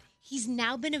 but He's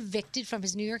now been evicted from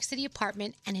his New York City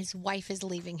apartment, and his wife is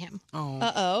leaving him. Oh.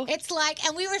 Uh-oh. It's like,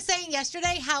 and we were saying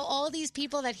yesterday how all these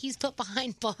people that he's put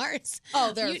behind bars.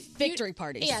 Oh, they're victory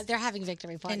parties. Yeah, they're having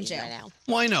victory parties jail. right now.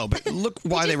 Well, I know, but look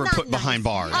why they were put behind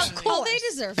bars. Of course. Oh, they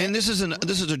deserve it. And this is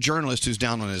a journalist who's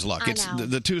down on his luck. I It's know.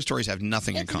 the two stories have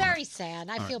nothing in It's common. very sad.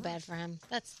 I All feel right. bad for him.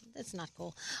 That's not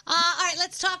cool. All right,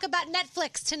 let's talk about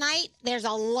Netflix tonight. There's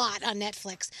a lot on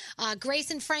Netflix.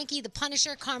 Grace and Frankie, The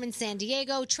Punisher, Carmen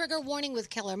Sandiego, Trigger Warning with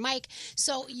Killer Mike.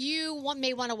 So you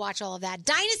may want to watch all of that.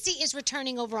 Dynasty is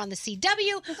returning over on the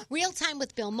CW. Real Time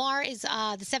with Bill Maher is the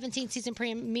 17th season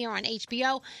premiere on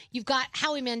HBO. You've got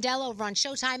Howie Mandel over on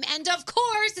Showtime. And of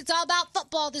course, it's all about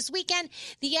football this weekend.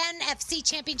 The NFC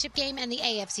Championship game and the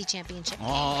AFC Championship game.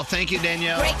 Oh, thank you,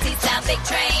 Danielle. Break these topic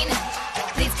train.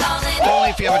 Please call in. Only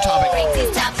if you have a topic. Break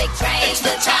these topic train. It's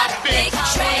the topic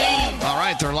train. All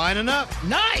right, they're lining up.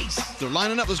 Nice. They're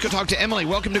lining up. Let's go talk to Emily.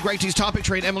 Welcome to Greg T's Topic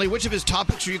Train. Emily, which of his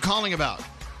topics are you calling about?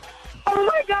 Oh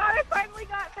my God, I finally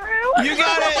got through. You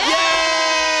got it!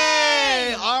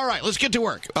 Yay! All right, let's get to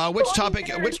work. Which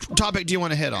topic do you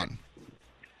want to hit on?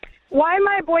 Why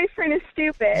my boyfriend is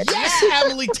stupid. Yes,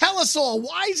 Emily, tell us all.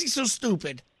 Why is he so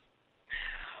stupid?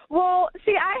 Well,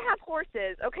 see, I have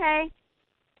horses, okay?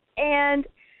 And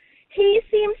he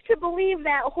seems to believe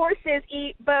that horses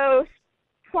eat both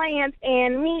plants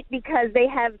and meat because they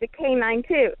have the canine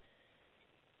tooth.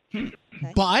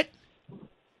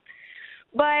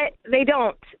 But they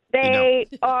don't. They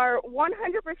are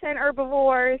 100%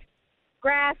 herbivores,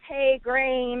 grass, hay,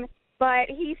 grain, but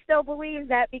he still believes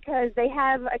that because they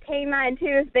have a canine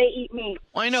tooth, they eat meat.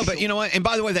 Well, I know, but you know what? And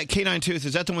by the way, that canine tooth,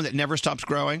 is that the one that never stops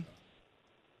growing?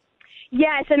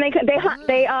 Yes, and they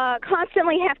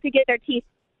constantly have to get their teeth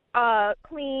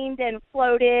cleaned and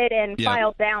floated and Yeah.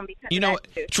 filed down because You of know, that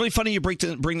tooth. it's really funny you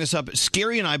bring this up.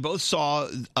 Scary and I both saw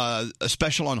a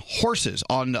special on horses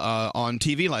on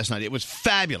TV last night. It was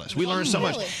fabulous. We learned so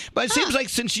much. But it seems like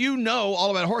since you know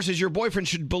all about horses, your boyfriend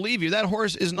should believe you. That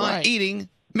horse is not Right. eating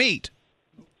meat.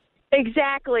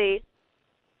 Exactly.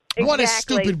 What a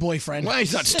Exactly. stupid boyfriend. Well,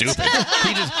 he's not stupid.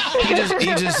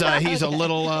 He's a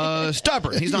little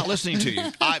stubborn. He's not listening to you.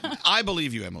 I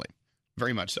believe you, Emily.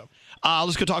 Very much so.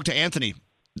 Let's go talk to Anthony.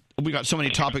 We got so many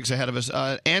topics ahead of us.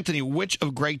 Anthony, which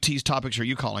of Greg T's topics are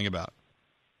you calling about?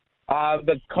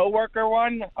 The coworker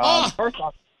one. First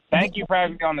off, thank you for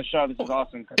having me on the show. This is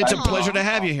awesome. It's a pleasure to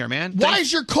have you here, man. Why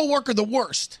is your coworker the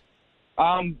worst?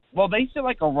 Well, they sit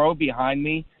like a row behind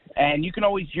me, and you can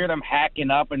always hear them hacking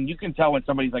up, and you can tell when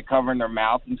somebody's like covering their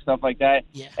mouth and stuff like that.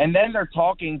 Yeah. And then they're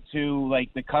talking to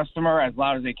like the customer as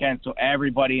loud as they can, so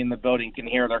everybody in the building can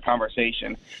hear their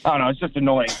conversation. I don't know, it's just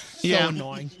annoying. Yeah.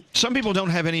 Annoying. Some people don't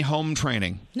have any home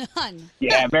training. None.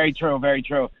 Yeah, very true, very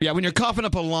true. Yeah, when you're coughing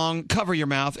up a lung, cover your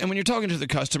mouth, and when you're talking to the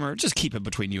customer, just keep it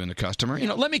between you and the customer. You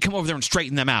know, let me come over there and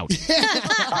straighten them out.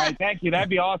 All right, thank you. That'd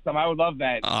be awesome. I would love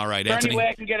that. All right, Is there Anthony. any way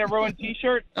I can get a ruined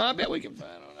T-shirt? I bet we can.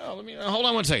 I don't know. Let me hold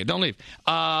on one second. Don't leave.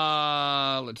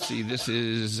 Let's see. This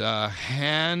is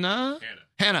Hannah.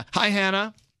 Hannah. Hi,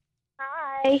 Hannah.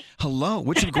 Hi. Hello.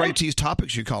 Which of Greg T's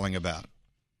topics are you calling about?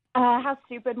 How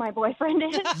stupid my boyfriend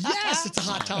is. Yes, it's a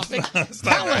hot topic.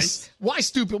 Tell us. Why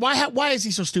stupid? Why is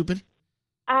he so stupid?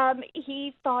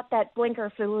 He thought that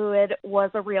blinker fluid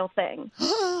was a real thing.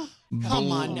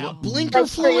 Come on now. Blinker Like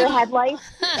for your fluid? headlights?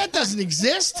 That doesn't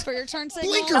exist. For your turn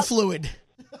signal? Blinker fluid.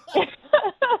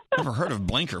 Never heard of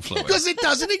blinker fluid. Because it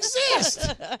doesn't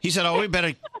exist. He said, "Oh, we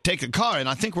better take a car, and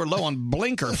I think we're low on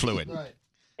blinker fluid."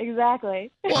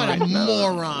 Exactly. What a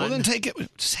moron. Well, then take it.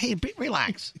 Just, hey,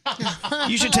 relax.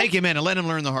 You should take him in and let him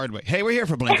learn the hard way. Hey, we're here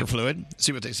for blinker fluid.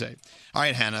 See what they say. All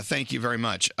right, Hannah, thank you very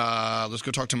much. Let's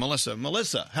go talk to Melissa.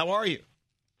 Melissa, how are you?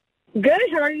 Good.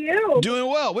 How are you? Doing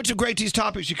well. Which of Greg T's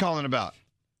topics you calling about?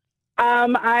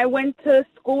 I went to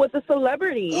school with a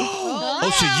celebrity.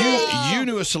 Oh, so you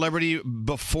knew a celebrity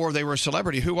before they were a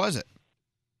celebrity. Who was it?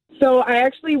 So I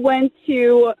actually went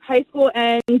to high school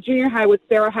and junior high with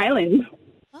Sarah Hyland.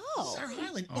 Sarah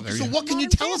Hyland. Oh, Okay, there so you what can you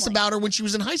tell us about her when she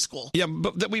was in high school? Yeah,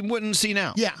 but that we wouldn't see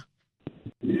now. Yeah.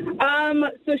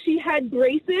 So she had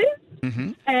braces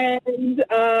Mm-hmm. and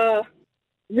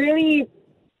really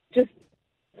just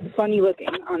funny looking,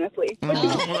 honestly.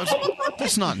 Well,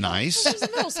 that's not nice. She's in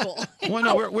middle school. Well,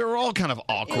 no, we were all kind of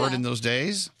awkward in those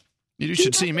days. You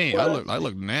should see me. I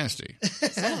look nasty.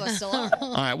 Some of us still are.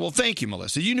 All right. Well, thank you,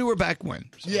 Melissa. You knew her back when.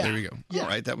 So Yeah. There we go. Yeah. All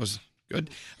right. That was good.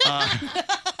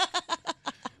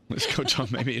 Let's go to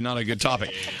maybe not a good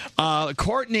topic.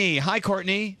 Courtney. Hi,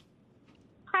 Courtney.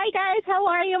 Hi, guys. How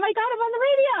are you? Oh, my God, I'm on the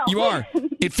radio. You are.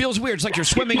 It feels weird. It's like you're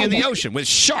swimming in the ocean with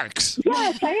sharks.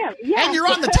 Yes, I am. Yeah. And you're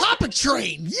on the topic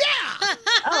train. Yeah.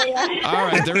 Oh, yeah. All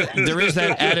right, there is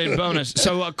that added bonus.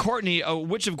 So, Courtney,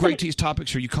 which of Greg T's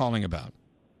topics are you calling about?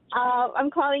 I'm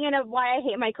calling in of why I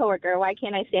hate my coworker. Why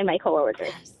can't I stand my coworker?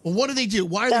 Well, what do they do?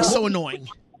 Why are they so annoying?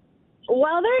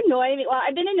 Well, they're annoying. Well,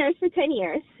 I've been a nurse for 10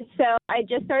 years, so I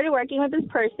just started working with this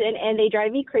person, and they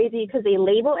drive me crazy because they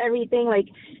label everything. Like,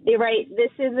 they write,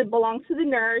 it belongs to the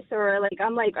nurse, or, like,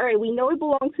 I'm like, all right, we know it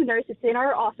belongs to the nurse. It's in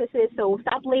our offices, so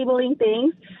stop labeling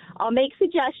things. I'll make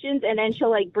suggestions, and then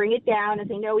she'll, like, bring it down and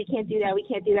say, no, we can't do that, we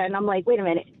can't do that. And I'm like, wait a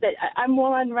minute, I'm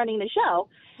one running the show.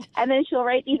 And then she'll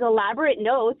write these elaborate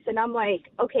notes, and I'm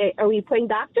like, okay, are we putting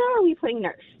doctor or are we putting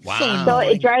nurse? Wow. So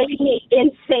it drives me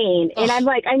insane. And I'm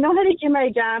like, I know how to do my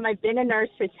job. I've been a nurse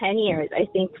for 10 years. I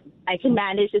think I can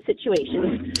manage the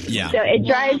situation. Yeah. So it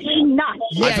drives me nuts.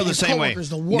 I feel the same way.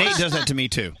 Nate does that to me,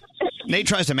 too. Nate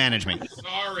tries to manage me.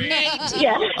 Sorry.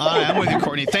 Yeah. All right, I'm with you,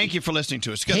 Courtney. Thank you for listening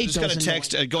to us. Nate Just got a doesn't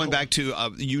text going back to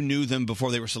you knew them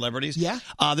before they were celebrities. Yeah.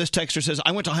 This texter says,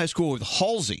 I went to high school with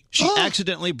Halsey. She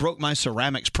accidentally broke my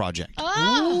ceramics project.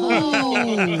 What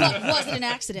was it an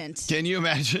accident? Can you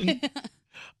imagine?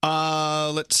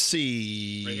 Let's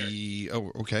see.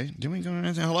 Oh, okay. Did we go to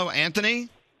Anthony? Hello, Anthony?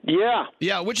 Yeah.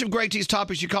 Yeah, which of Greg T's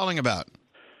topics are you calling about?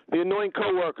 The annoying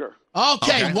coworker.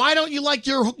 Okay, why don't you like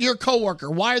your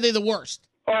coworker? Why are they the worst?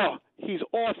 Oh, he's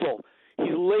awful.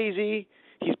 He's lazy.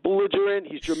 He's belligerent.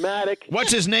 He's dramatic.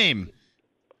 What's his name?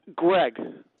 Greg.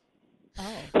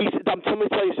 Oh. Let me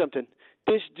tell you something.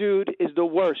 This dude is the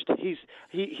worst. He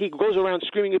goes around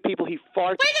screaming at people. He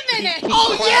farts. Wait a minute.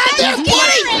 They're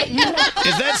fighting.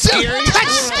 Is that scary?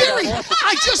 That's scary.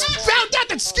 I just found out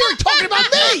that Scary talking about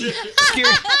me.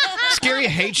 Scary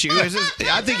hates you. I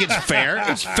think it's fair.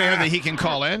 It's fair that he can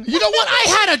call in. You know what?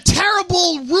 I had a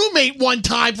terrible roommate one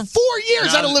time. For 4 years,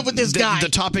 I had to live with this guy. The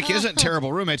topic isn't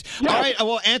terrible roommates. All right.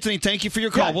 Well, Anthony, thank you for your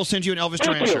call. We'll send you an Elvis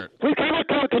Duran shirt. Please,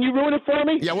 can you ruin it for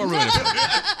me? Yeah, we'll ruin it for you.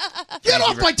 Get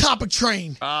off my topic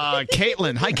train.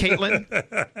 Caitlin. Hi, Caitlin.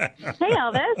 Hey,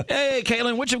 Elvis. Hey,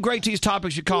 Caitlin. Which of Greg T's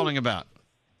topics you calling about?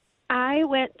 I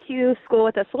went to school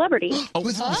with a celebrity.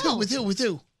 With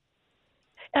who?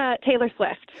 Taylor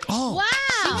Swift. Oh. Wow.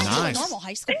 She went to a Nice. normal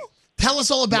high school? Tell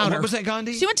us all about her. What was that,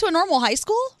 Gandhi? She went to a normal high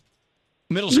school?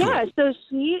 Middle school. Yeah, so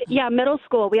middle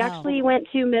school. We actually went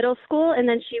to middle school, and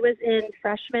then she was in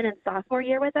freshman and sophomore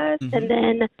year with us, and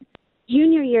then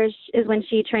junior year is when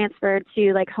she transferred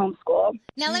to like homeschool.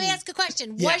 Now, let me ask a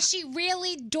question. Yeah. Was she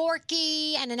really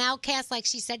dorky and an outcast like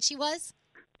she said she was?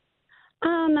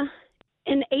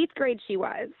 In 8th grade, she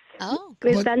was. Oh.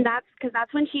 But then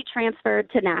that's when she transferred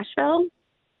to Nashville,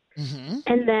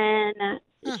 and then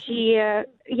that's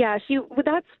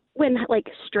when like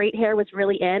straight hair was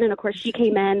really in, and of course she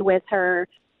came in with her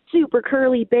super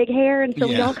curly big hair, and so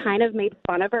we all kind of made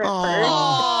fun of her at first.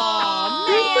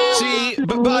 See,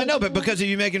 but I know, but because of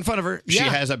you making fun of her, she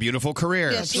has a beautiful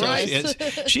career. Yeah, she does.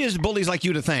 She has bullies like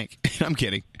you to thank. I'm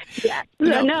kidding. Yeah.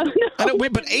 No. No. I know,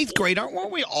 but 8th grade,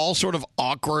 weren't we all sort of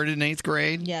awkward in 8th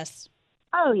grade? Yes.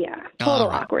 Oh, yeah. Total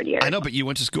awkward year. I know, but you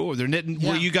went to school with her.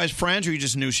 Were you guys friends, or you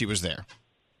just knew she was there?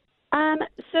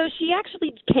 So she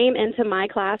actually came into my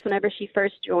class whenever she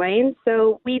first joined.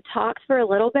 So we talked for a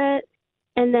little bit,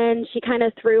 and then she kind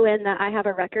of threw in that I have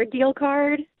a record deal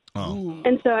card. Oh.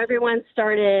 And so everyone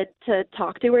started to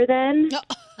talk to her then.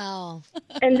 Oh.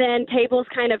 And then tables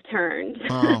kind of turned.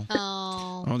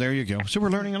 Oh, there you go. So we're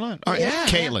learning a lot. All right,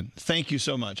 Caitlin, thank you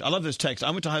so much. I love this text.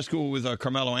 I went to high school with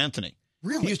Carmelo Anthony.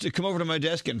 Really? He used to come over to my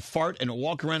desk and fart and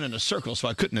walk around in a circle so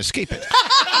I couldn't escape it.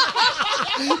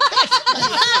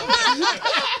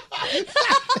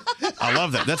 I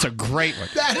love that. That's a great one.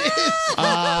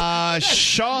 That is.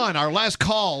 Sean, our last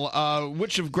call.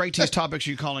 Which of Greg T's topics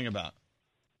are you calling about?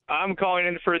 I'm calling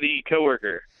in for the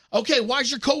coworker. Okay, why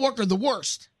is your coworker the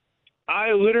worst?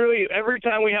 I literally, every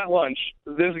time we have lunch,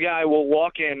 this guy will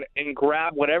walk in and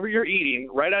grab whatever you're eating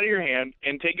right out of your hand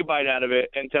and take a bite out of it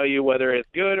and tell you whether it's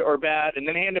good or bad and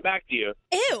then hand it back to you.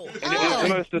 Ew. And it's the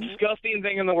most disgusting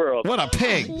thing in the world. What a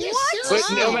pig. But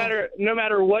no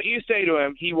matter what you say to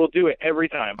him, he will do it every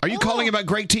time. Are you calling about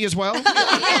Greg T as well?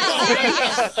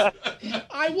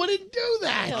 I wouldn't do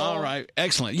that. All right.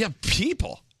 Excellent. Yeah,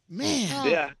 people. Man.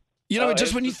 Yeah. You know,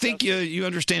 just when you think you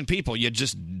understand people, you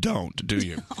just don't, do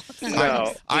you?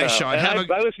 No. Sean. I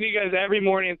listen to you guys every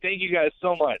morning. Thank you guys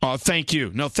so much. Oh, thank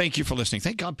you. No, thank you for listening.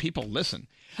 Thank God people listen.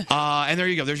 And there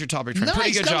you go. There's your topic trend.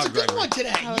 Pretty good that job, was a good Gregory. one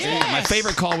today. Yes. My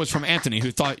favorite call was from Anthony, who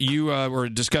thought you were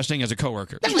disgusting as a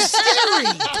coworker. That was scary.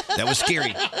 That was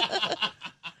scary.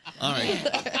 All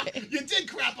right. You You did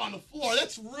crap on the floor.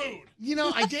 That's rude. You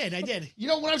know, I did. You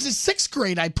know, when I was in 6th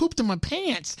grade, I pooped in my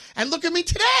pants. And look at me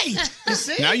today. You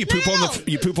see? Now you poop on the floor.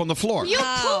 You pooped on the floor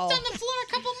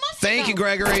a couple months Thank you,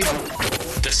 Gregory.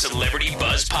 The Celebrity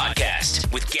Buzz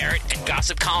Podcast with Garrett and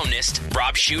gossip columnist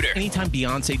Rob Shooter. Anytime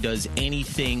Beyonce does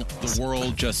anything, the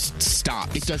world just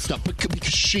stops. It does stop because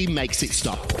she makes it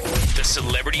stop. The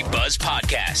Celebrity Buzz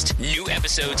Podcast. New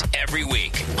episodes every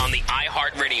week on the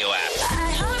iHeartRadio app.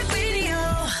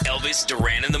 Elvis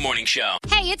Duran in the Morning Show.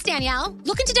 Hey, it's Danielle.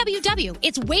 Look into WW.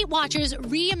 It's Weight Watchers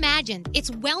Reimagined. It's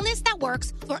wellness that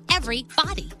works for every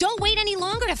body. Don't wait any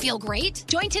longer to feel great.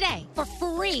 Join today for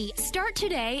free. Start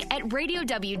today at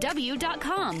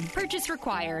radioww.com. Purchase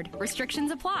required.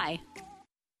 Restrictions apply.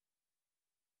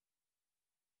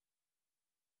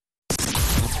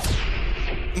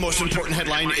 Most important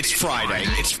headline, it's Friday.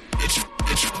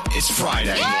 It's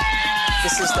Friday.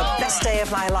 This is the best day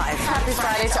of my life. Happy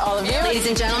Friday to all of you. Ladies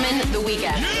and gentlemen, the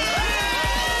weekend.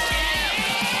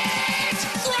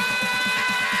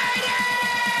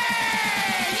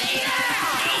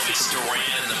 Elvis Duran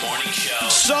in the Morning Show.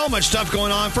 So much stuff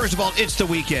going on. First of all, it's the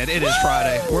weekend. It is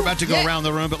Friday. We're about to go around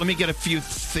the room, but let me get a few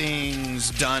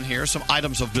things done here. Some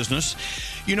items of business.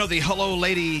 You know, the Hello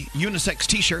Lady unisex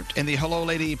t-shirt and the Hello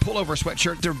Lady pullover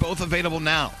sweatshirt, they're both available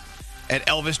now at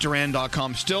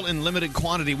ElvisDuran.com. Still in limited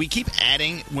quantity. We keep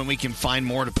adding when we can find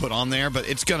more to put on there, but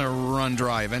it's going to run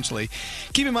dry eventually.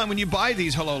 Keep in mind, when you buy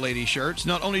these Hello Lady shirts,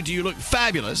 not only do you look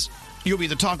fabulous, you'll be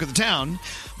the talk of the town,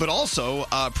 but also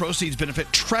proceeds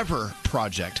benefit Trevor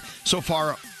Project. So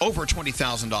far, over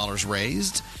 $20,000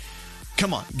 raised.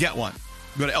 Come on, get one.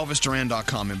 Go to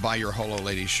ElvisDuran.com and buy your Hello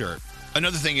Lady shirt.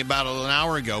 Another thing, about an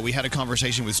hour ago, we had a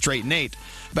conversation with Straight Nate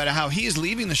about how he is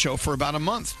leaving the show for about a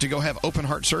month to go have open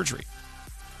heart surgery.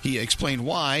 He explained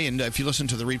why, and if you listen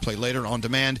to the replay later on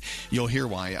demand, you'll hear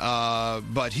why.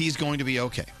 But he's going to be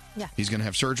okay. Yeah. He's going to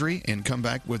have surgery and come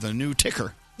back with a new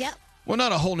ticker. Yep. Well,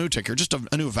 not a whole new ticker, just a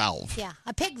new valve. Yeah,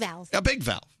 a pig valve. A big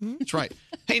valve. That's right.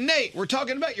 Hey, Nate, we're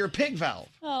talking about your pig valve.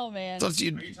 Oh, man. So are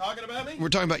you talking about me? We're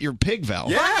talking about your pig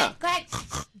valve. Yeah. Go ahead.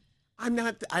 I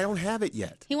don't have it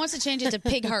yet. He wants to change it to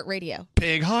Pig Heart Radio.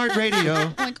 Pig Heart Radio.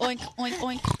 Oink, oink, oink,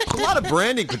 oink. A lot of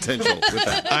branding potential with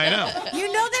that. I know.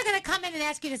 You know they're going to come in and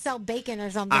ask you to sell bacon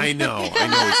or something. I know.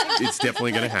 It's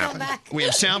definitely going to happen. We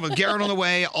have sound with Garrett on the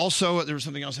way. Also, there was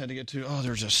something else I had to get to. Oh,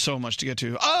 there's just so much to get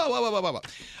to.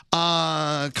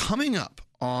 Coming up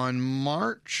on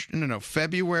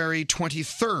February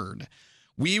 23rd,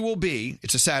 we will be,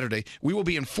 it's a Saturday, we will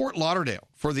be in Fort Lauderdale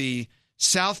for the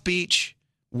South Beach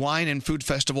Wine and Food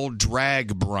Festival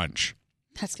Drag Brunch.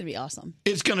 That's going to be awesome.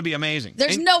 It's going to be amazing.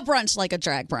 There's no brunch like a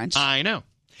drag brunch. I know.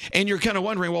 And you're kind of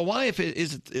wondering, well, why, if it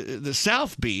is the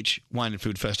South Beach Wine and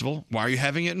Food Festival, why are you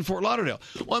having it in Fort Lauderdale?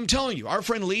 Well, I'm telling you, our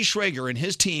friend Lee Schrager and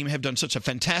his team have done such a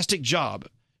fantastic job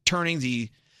turning the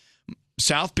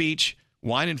South Beach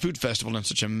Wine and Food Festival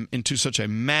into such a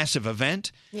massive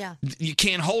event. Yeah. You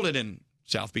can't hold it in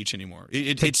South Beach anymore.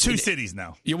 It's two cities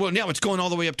now. Yeah, well, now it's going all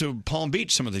the way up to Palm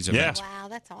Beach, some of these events. Wow,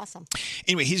 that's awesome.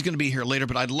 Anyway, he's going to be here later,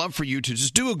 but I'd love for you to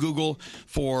just do a Google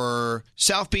for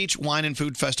South Beach Wine and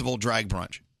Food Festival Drag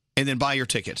Brunch, and then buy your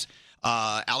tickets.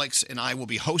 Alex and I will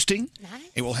be hosting,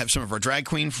 and we'll have some of our drag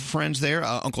queen friends there.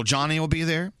 Uncle Johnny will be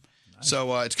there. Nice.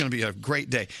 So it's going to be a great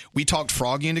day. We talked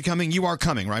Froggy into coming. You are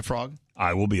coming, right, Frog?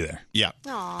 I will be there. Yeah.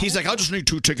 Aww, he's like, I just need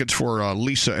 2 tickets for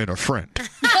Lisa and a friend.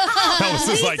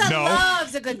 Lisa like, no.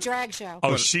 Loves a good drag show.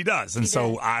 Oh, she does. And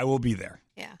so I will be there.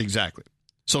 Yeah. Exactly.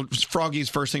 So Froggy's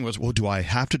first thing was, well, do I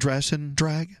have to dress in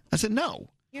drag? I said, no.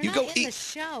 You're you not go in the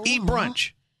show. Eat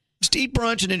brunch. Just eat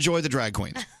brunch and enjoy the drag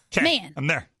queen. Man. I'm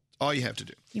there. All you have to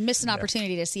do. You missed an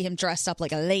opportunity to see him dressed up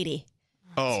like a lady.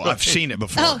 Oh, I've seen it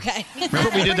before. Okay.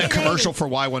 Remember we did that commercial for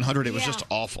Y100? It was just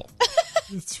awful.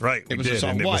 That's right. It was did, just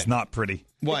and it was not pretty.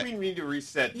 What? We need to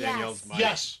reset Danielle's mic.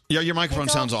 Yes. Yeah, your microphone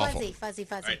It's sounds all awful. Fuzzy.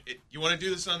 All right, you want to do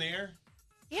this on the air?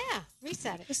 Yeah,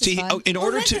 reset it. See, in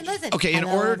order listen.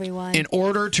 in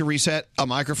order to reset a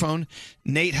microphone,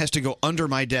 Nate has to go under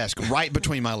my desk, right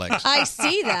between my legs. I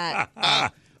see that.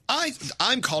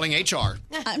 I'm calling HR.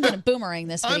 I'm going to boomerang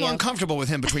this video. I'm uncomfortable with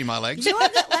him between my legs. Let me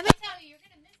tell you, you're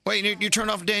going to miss. Wait, you turned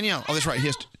off Danielle. Oh, that's right. He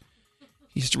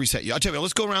has to reset you. I'll tell you.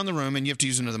 Let's go around the room, and you have to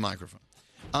use another microphone.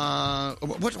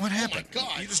 What happened? Oh my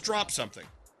God. You just dropped something.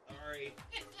 Sorry.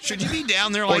 Should you be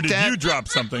down there like or did that? you drop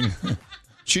something?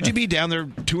 Should you be down there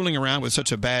tooling around with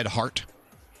such a bad heart?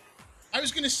 I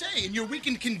was going to say, in your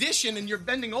weakened condition and you're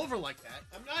bending over like that.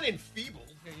 I'm not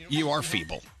enfeebled. You are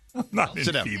feeble. Not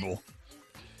Sit down. feeble.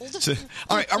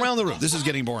 All right, around the room. This is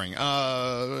getting boring.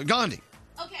 Gandhi.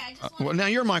 Well, now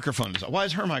your microphone is. Why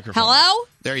is her microphone? Hello?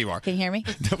 There you are. Can you hear me?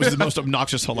 That was the most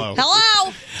obnoxious hello.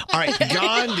 Hello? All right,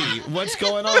 Gandhi, what's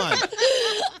going on?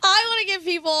 I want to give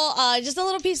people just a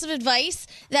little piece of advice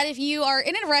that if you are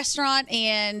in a restaurant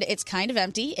and it's kind of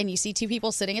empty and you see two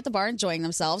people sitting at the bar enjoying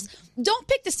themselves, don't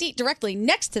pick the seat directly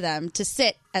next to them to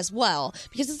sit as well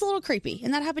because it's a little creepy.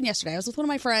 And that happened yesterday. I was with one of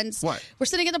my friends. What? We're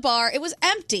sitting at the bar. It was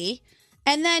empty.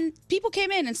 And then people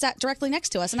came in and sat directly next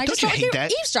to us, and I Don't just you felt like hate they were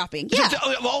that? eavesdropping.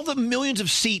 Yeah. Of all the millions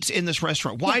of seats in this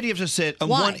restaurant, why do you have to sit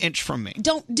Why? 1 inch from me?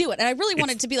 Don't do it. And I really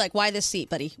wanted to be like, why this seat,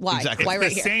 buddy? Why? Exactly. Why It's right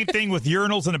the here? same thing with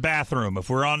urinals in a bathroom.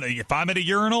 If I'm at a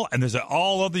urinal and there's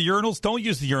all of the urinals, don't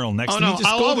use the urinal next Oh to me. no, Just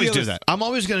I'll go always the do other- that. I'm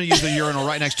always going to use the urinal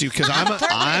right next to you because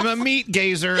I'm a meat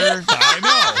gazer.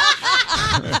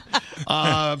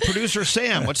 Producer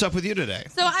Sam, what's up with you today?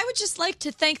 So I would just like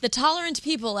to thank the tolerant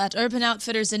people at Urban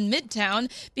Outfitters in Midtown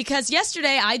because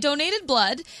yesterday I donated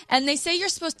blood and they say you're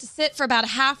supposed to sit for about a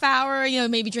half hour,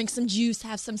 maybe drink some juice,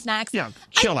 have some snacks. Yeah,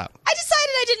 chill out. I decided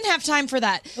I didn't have time for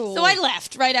that. So I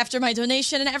left right after my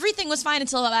donation and everything was fine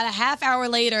until about a half hour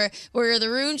later where the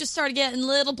room just started getting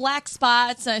little black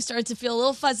spots and I started to feel a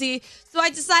little fuzzy. So I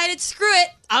decided, screw it,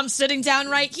 I'm sitting down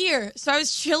right here. So I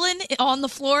was chilling on the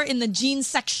floor in the jeans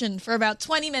section for about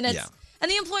 20 minutes. Yeah. And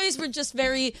the employees were just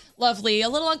very lovely, a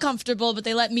little uncomfortable, but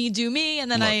they let me do me, and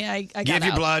then Look, I got give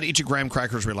your out. blood, eat your graham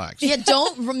crackers, relax. Yeah,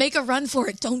 don't make a run for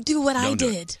it. Don't do what I Don't do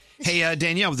it. did. Hey,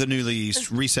 Danielle with the newly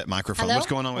reset microphone. Hello? What's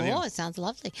going on with you? Oh, it sounds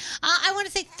lovely. I want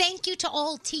to say thank you to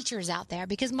all teachers out there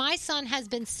because my son has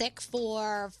been sick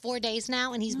for 4 days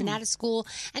now and he's been out of school.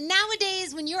 And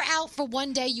nowadays, when you're out for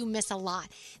one day, you miss a lot.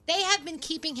 They have been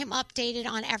keeping him updated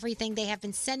on everything. They have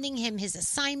been sending him his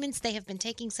assignments. They have been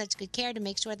taking such good care to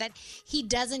make sure that he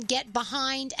doesn't get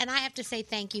behind. And I have to say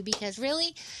thank you because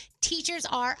really, teachers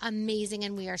are amazing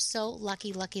and we are so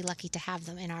lucky to have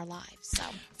them in our lives. So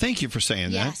Thank you for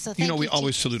saying Yeah, that. so We thank you,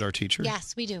 always teachers. salute our teachers.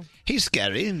 yes, we do. He's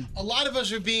scary. A lot of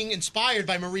us are being inspired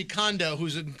by Marie Kondo,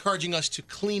 who's encouraging us to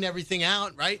clean everything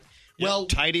out, right? Well,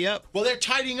 tidy up. Well, they're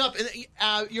tidying up.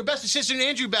 And your best assistant,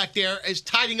 Andrew, back there, is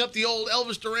tidying up the old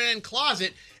Elvis Duran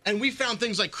closet. And we found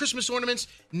things like Christmas ornaments,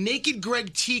 Naked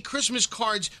Greg T Christmas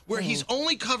cards, where he's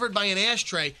only covered by an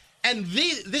ashtray. And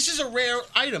this is a rare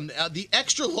item, the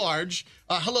extra large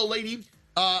Hello Lady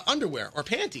underwear or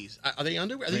panties. Are they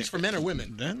underwear? Are these for men or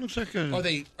women? That looks like a...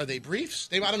 Are they briefs?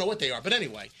 I don't know what they are, but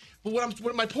anyway. But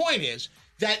what my point is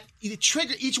that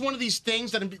each one of these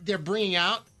things that they're bringing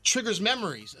out triggers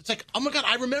memories. It's like, oh my God,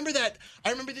 I remember that.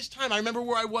 I remember this time. I remember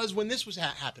where I was when this was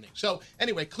happening. So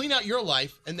anyway, clean out your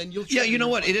life, and then you'll. Yeah, you know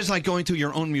what? It is like going through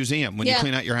your own museum when you Yeah.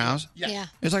 clean out your house. Yeah.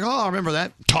 It's like, oh, I remember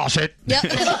that. Toss it. Yep.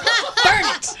 Burn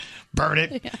it. Burn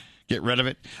it. Get rid of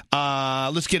it.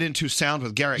 Let's get into sound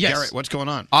with Garrett. Yes. Garrett, what's going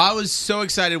on? I was so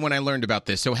excited when I learned about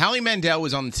this. So Howie Mandel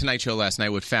was on the Tonight Show last night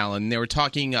with Fallon. They were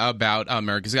talking about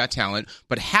America's Got Talent,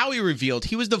 but Howie revealed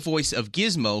he was the voice of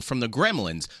Gizmo from the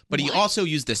Gremlins, but he also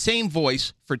used the same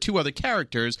voice for two other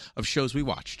characters of shows we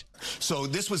watched. So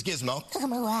this was Gizmo.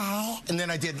 And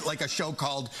then I did like a show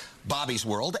called Bobby's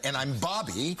World, and I'm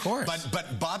Bobby. Of course.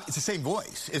 But Bob, it's the same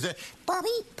voice. Is it? Bobby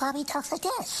talks like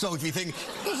this. So if you think,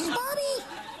 this is Bobby.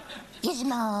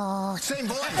 Gizmo. Same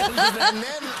voice. and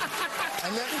then,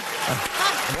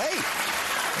 wait.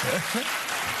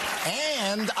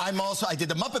 And I did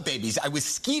the Muppet Babies. I was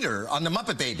Skeeter on the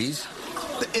Muppet Babies.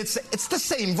 It's the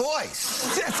same voice.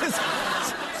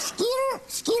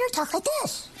 Skeeter talk like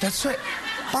this. That's right.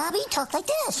 Bobby talk like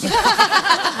this.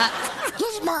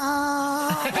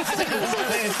 Gizmo.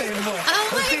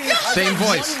 Same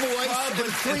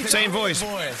voice. Same voice.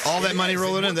 All that money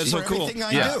rolling in. That's so cool. everything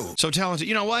I do. So talented.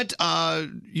 You know what?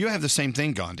 You have the same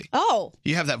thing, Gandhi. Oh.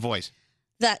 You have that voice.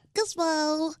 That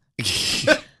Gizmo.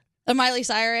 Or Miley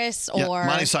Cyrus or... Yeah,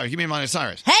 Miley Cyrus. Give me Miley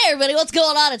Cyrus. Hey, everybody, what's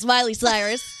going on? It's Miley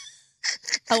Cyrus.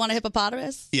 I want a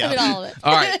hippopotamus. Yeah. I mean, all of it.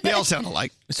 All right. They all sound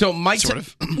alike. So Mike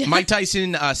Mike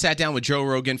Tyson sat down with Joe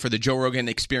Rogan for the Joe Rogan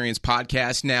Experience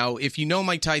podcast. Now, if you know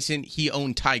Mike Tyson, he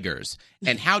owned tigers.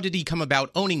 And how did he come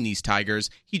about owning these tigers?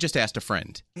 He just asked a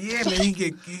friend. Yeah, man, you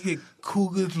get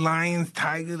cougars, lions,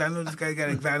 tigers. I know this guy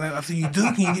got excited. I said, you do?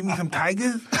 Can you get me some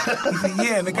tigers? He said,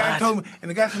 yeah. And the guy told me,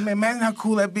 and the guy said, man, imagine how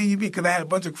cool that be you be. Because I had a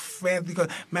bunch of fans. Because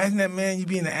imagine that, man, you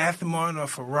be in an Aston Martin or a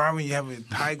Ferrari, you have a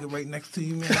tiger right next to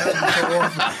you, man. That would be so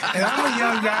awesome. And I'm a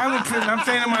young guy. I'm in prison. I'm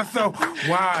saying to myself,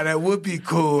 wow, that would be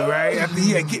cool, right? I said,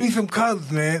 yeah, get me some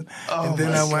cubs, man. And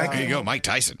then I'm like, There you go, Mike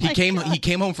Tyson. He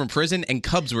came home from prison, and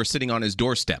cubs were sitting on his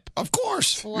doorstep. Of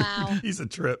course. Wow. He's a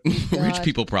trip. Rich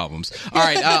people problems. All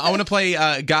right, I want to play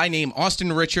a guy named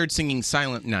Austin Richards singing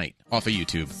Silent Night off of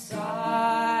YouTube.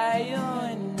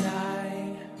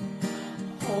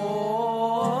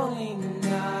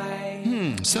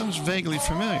 Sounds vaguely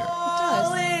familiar.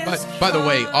 But by the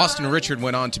way, Austin Richard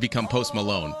went on to become Post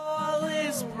Malone.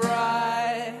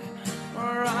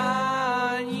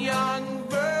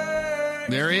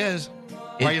 There he is.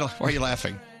 Why are you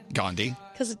laughing, Gandhi?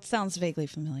 Because it sounds vaguely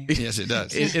familiar. Yes, it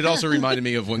does. It also reminded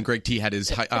me of when Greg T had his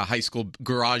high school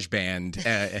garage band.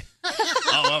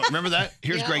 Oh, remember that?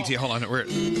 Here's Greg T. Hold on.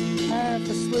 Half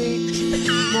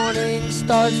asleep, morning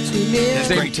starts to near. That's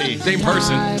Greg T. Same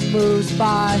person. Time moves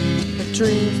by, but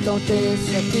dreams don't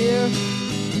disappear.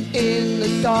 In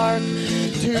the dark,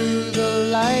 to the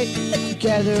light,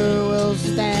 together we'll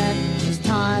stand, as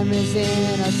time is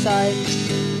in our sight.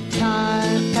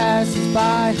 Time passes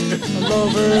by, all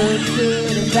over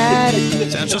good and bad.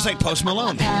 Sounds just like Post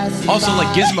Malone. Also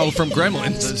like Gizmo from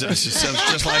Gremlins. Sounds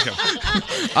just like him.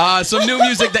 Some new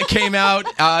music that came out.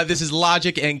 This is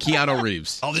Logic and Keanu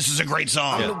Reeves. Oh, this is a great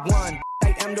song.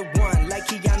 I'm the one, like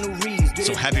Keanu Reeves.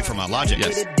 So happy for my Logic.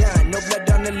 Get it done, no blood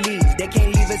on the leaves. They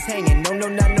can't leave us hanging. No,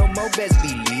 not no more, best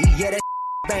believe. Yeah, that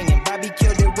banging. Bobby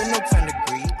killed it with no time to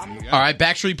grieve. All right,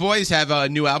 Backstreet Boys have a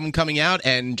new album coming out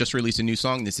and just released a new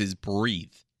song. This is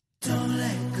Breathe. Don't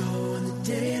let go when the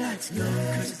daylight's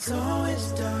gone, 'cause it's always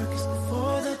darkest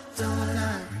before the dawn.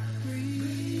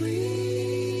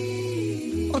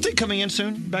 Aren't they coming in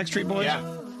soon, Backstreet Boys? Yeah,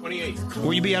 28th.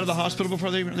 Will you be out of the hospital before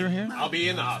they're here? I'll be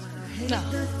in the hospital. No.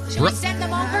 Should we send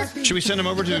them over? Should we send them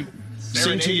over to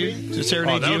sing to you? To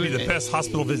serenade Oh, that would you? be the best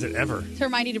hospital visit ever. To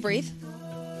remind you to breathe.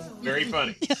 Very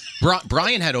funny.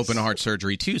 Brian had open heart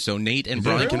surgery too, so Nate and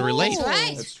Brian can relate.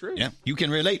 That's true. Yeah, you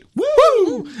can relate.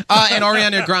 Woo! And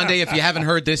Ariana Grande, if you haven't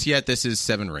heard this yet, this is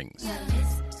Seven Rings.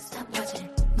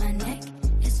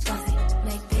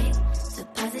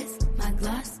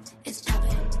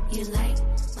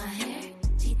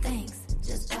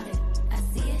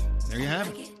 There you have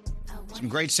it. Some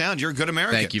great sound. You're a good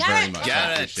American. Thank you very much. I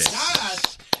Got appreciate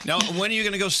it. Now, when are you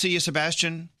going to go see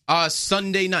Sebastian?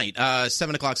 Sunday night,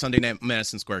 7 o'clock Sunday night,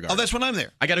 Madison Square Garden. Oh, that's when I'm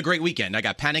there. I got a great weekend. I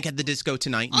got Panic at the Disco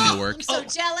tonight in Newark. I'm so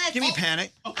jealous. Give me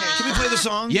Panic. Okay. Can we play the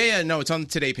song? Yeah, no, it's on the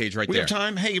Today page right We there. have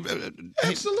time? Hey,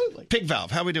 Absolutely. Pig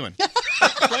Valve, how we doing?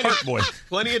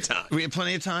 Plenty of time. We have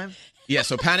plenty of time? Yeah,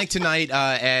 so Panic tonight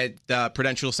at the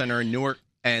Prudential Center in Newark,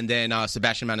 and then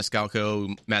Sebastian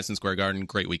Maniscalco, Madison Square Garden.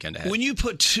 Great weekend ahead. When you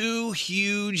put two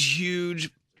huge,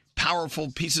 powerful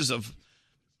pieces of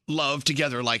love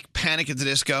together, like Panic at the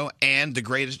Disco and The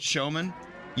Greatest Showman,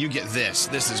 you get this.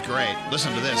 This is great.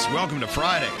 Listen to this. Welcome to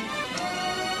Friday.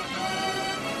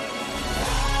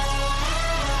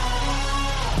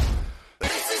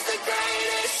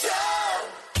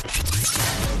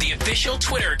 The official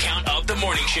Twitter account of The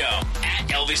Morning Show, at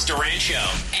Elvis Duran Show.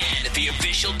 And the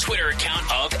official Twitter account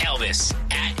of Elvis,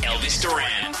 at Elvis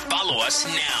Duran. Follow us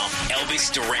now,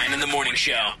 Elvis Duran in The Morning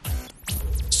Show.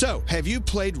 So, have you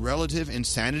played Relative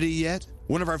Insanity yet?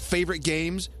 One of our favorite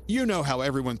games? You know how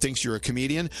everyone thinks you're a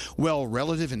comedian. Well,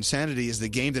 Relative Insanity is the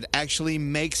game that actually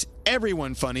makes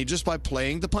everyone funny just by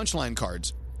playing the punchline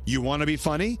cards. You want to be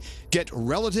funny? Get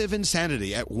Relative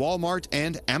Insanity at Walmart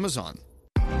and Amazon.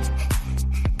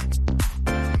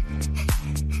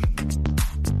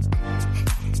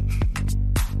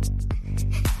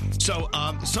 So,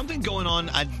 something going on,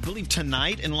 I believe,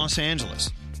 tonight in Los Angeles.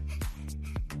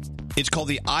 It's called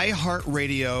the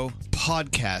iHeartRadio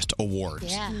Podcast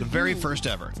Awards. Yeah. The very first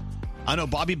ever. I know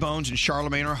Bobby Bones and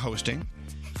Charlemagne are hosting.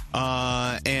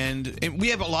 And we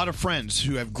have a lot of friends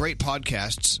who have great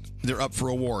podcasts. They're up for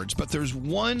awards. But there's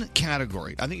one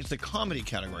category. I think it's the comedy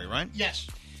category, right? Yes.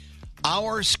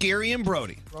 Our Scary and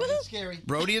Brody.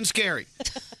 Brody and Scary.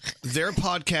 Their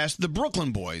podcast, The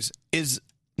Brooklyn Boys, is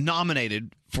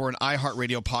nominated for an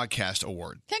iHeartRadio Podcast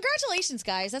Award. Congratulations,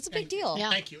 guys. That's a big deal.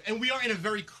 Thank you. And we are in a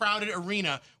very crowded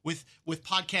arena with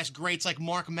podcast greats like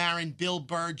Mark Maron, Bill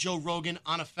Burr, Joe Rogan,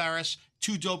 Anna Faris,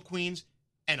 two dope queens,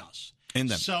 and us. And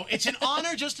them. So it's an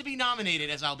honor just to be nominated,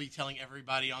 as I'll be telling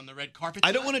everybody on the red carpet.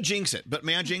 I don't want to jinx it, but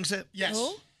may I jinx it? Yes.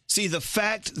 Oh. See, the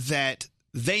fact that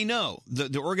they know,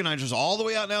 the organizers all the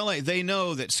way out in L.A., they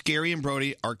know that Scary and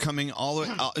Brody are coming all the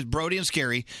way, Brody and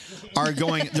Scary are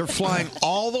going, they're flying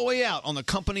all the way out on the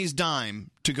company's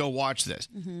dime to go watch this.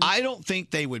 Mm-hmm. I don't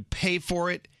think they would pay for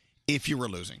it if you were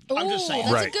losing. I'm just saying.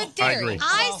 That's a good theory.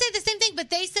 I said the same thing, but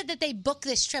they said that they booked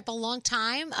this trip a long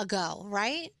time ago,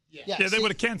 right? Yeah, they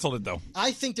would have canceled it, though.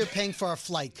 I think they're paying for our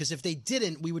flight, because if they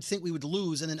didn't, we would think we would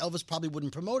lose, and then Elvis probably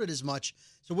wouldn't promote it as much.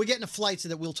 So we're getting a flight so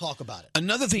that we'll talk about it.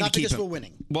 Another thing Not to keep because we're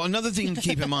winning. Well, another thing to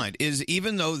keep in mind is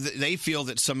even though they feel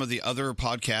that some of the other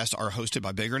podcasts are hosted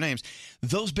by bigger names,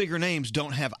 those bigger names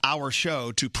don't have our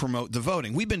show to promote the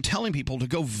voting. We've been telling people to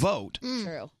go vote.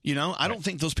 True. You know, I don't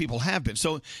think those people have been.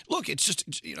 So, look, it's just,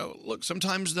 look,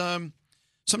 sometimes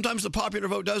Sometimes the popular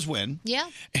vote does win. Yeah.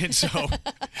 And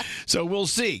so we'll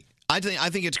see. I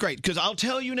think it's great because I'll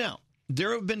tell you now.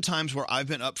 There have been times where I've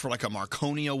been up for like a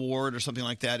Marconi Award or something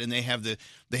like that, and they have the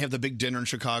big dinner in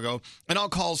Chicago, and I'll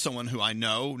call someone who I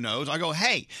know knows. I go,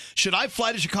 "Hey, should I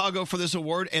fly to Chicago for this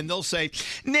award?" And they'll say,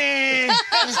 "Nah,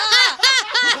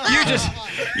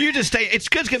 you just stay. It's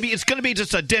gonna be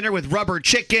just a dinner with rubber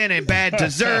chicken and bad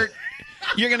dessert.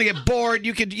 You're gonna get bored.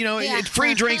 You could, it's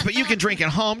free drinks, but you can drink at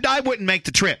home. I wouldn't make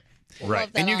the trip." Right.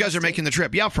 And you guys are making the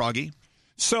trip. Yeah, Froggy.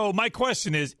 So my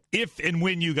question is, if and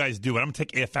when you guys do it, I'm going to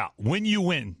take if out. When you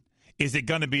win, is it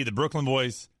going to be the Brooklyn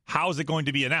Boys? How is it going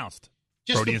to be announced?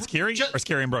 Brody and Scary or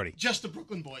Scary and Brody? Just the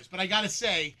Brooklyn Boys. But I got to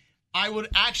say, I would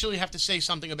actually have to say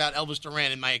something about Elvis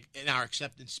Duran in our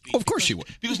acceptance speech. Of course you would.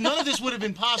 Because none of this would have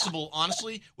been possible,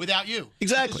 honestly, without you.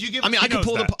 Exactly. You give I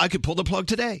could pull the plug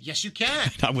today. Yes, you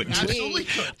can. I wouldn't. Absolutely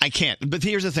could. I can't. But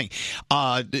here's the thing.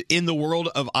 In the world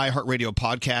of iHeartRadio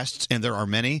podcasts, and there are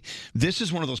many, this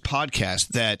is one of those podcasts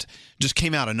that just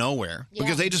came out of nowhere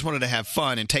because they just wanted to have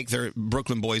fun and take their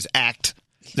Brooklyn Boys act,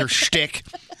 their shtick,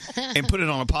 and put it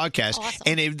on a podcast. Awesome.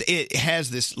 And it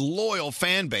has this loyal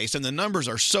fan base, and the numbers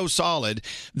are so solid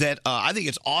that I think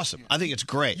it's awesome. I think it's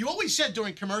great. You always said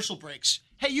during commercial breaks,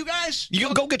 "Hey, you guys,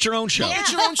 you go get your own show. Go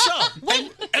get your own show."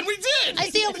 and we did.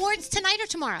 Is the awards tonight or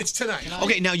tomorrow? It's tonight.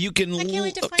 Okay, now you can. I can't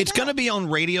wait to find It's going to out. be on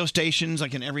radio stations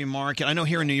like in every market. I know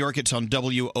here in New York it's on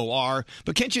WOR,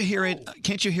 but can't you hear it?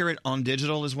 Can't you hear it on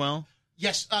digital as well?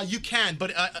 Yes, you can,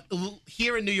 but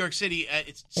here in New York City,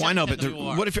 it's. Well, I know, but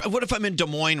WOR. what if I'm in Des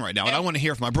Moines right now and I want to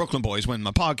hear if my Brooklyn Boys win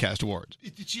my podcast awards?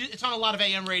 It's on a lot of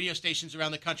AM radio stations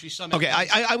around the country. Some Okay,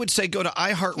 I would say go to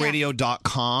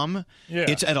iHeartRadio.com. Yeah.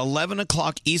 It's at 11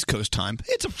 o'clock East Coast time.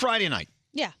 It's a Friday night.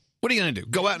 Yeah. What are you going to do?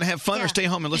 Go out and have fun or stay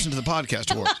home and listen to the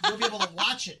podcast awards? You'll be able to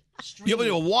watch it. You'll be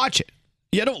able to watch it.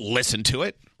 Yeah, don't listen to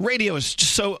it. Radio is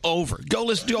just so over. Go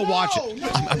watch it.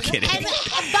 I'm kidding. And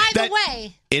by the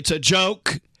way, It's a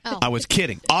joke. Oh. I was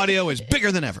kidding. Audio is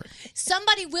bigger than ever.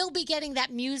 somebody will be getting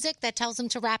that music that tells him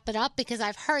to wrap it up because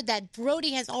I've heard that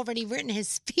Brody has already written his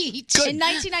speech. In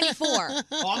 1994.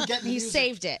 I'm getting he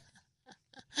saved it.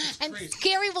 And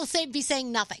Scary will be saying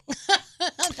nothing.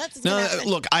 That's what's No, gonna happen.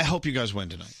 look, I hope you guys win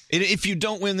tonight. If you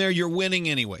don't win there, you're winning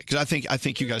anyway. Because I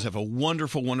think you guys have a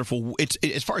wonderful. It's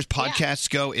as far as podcasts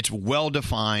go, it's well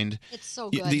defined. It's so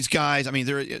good. These guys, I mean,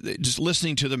 they're just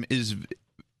listening to them is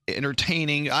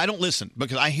entertaining. I don't listen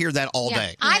because I hear that all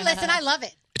day. I listen. I love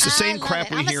it. It's the same I love crap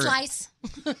it. we I'm hear. A slice.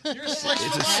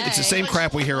 It's the same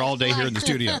crap we hear all day here in the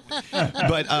studio.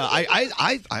 But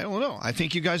I don't know. I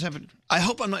think you guys haven't. I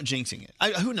hope I'm not jinxing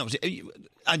it. Who knows?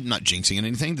 I'm not jinxing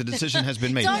anything. The decision has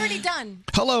been made. It's already done.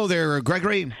 Hello there,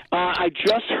 Gregory. I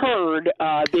just heard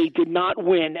they did not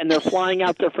win, and they're flying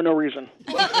out there for no reason.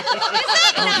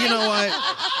 Oh, you know what?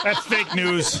 That's fake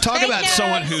news. Talk about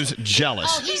someone who's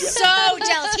jealous. Oh, he's so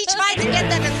jealous. He tried to get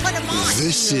them and put him on.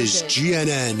 This is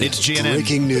GNN. It's GNN.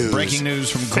 Breaking news. Breaking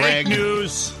news from Fake Greg.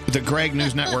 news. The Greg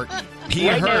News Network. He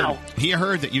Right heard. now. He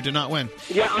heard that you did not win.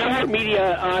 Yeah,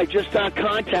 iHeartMedia just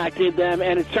contacted them,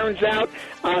 and it turns out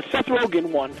Seth Rogen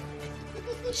won.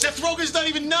 Seth Rogen's not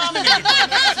even nominated.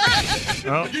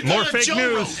 More fake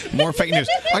news. More fake news.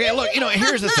 Okay, look,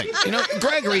 here's the thing.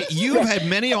 Gregory, you've had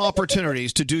many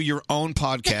opportunities to do your own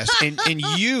podcast, and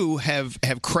you have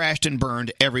crashed and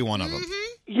burned every one of them.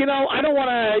 I don't want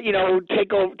to,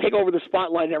 take over the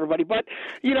spotlight and everybody, but,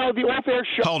 the off-air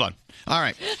show. Hold on. All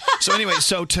right. So anyway,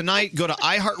 tonight, go to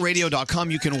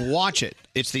iHeartRadio.com. You can watch it.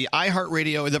 It's the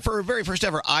iHeartRadio, the very first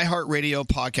ever iHeartRadio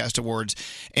Podcast Awards,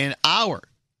 and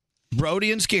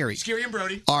Brody and Scary and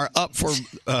Brody are up for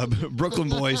Brooklyn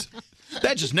Boys.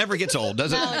 That just never gets old,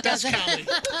 does it? No, it doesn't.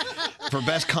 For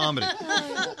best comedy.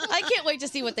 I can't wait to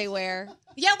see what they wear.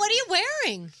 Yeah, what are you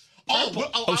wearing? Well,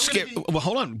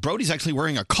 hold on. Brody's actually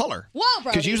wearing a color. Whoa,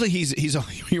 Brody. Because usually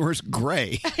he wears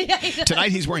gray.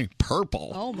 Tonight he's wearing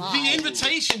purple. Oh my! The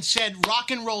invitation said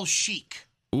rock and roll chic.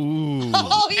 Ooh.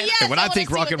 Oh yes. And when I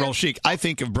think rock and roll chic, I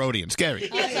think of Brody and Scary.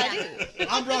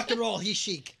 I'm rock and roll. He's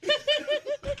chic.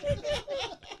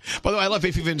 By the way, I love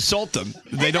if you insult them,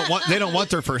 they don't want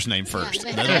their first name first.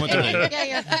 They don't want their name.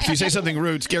 If you say something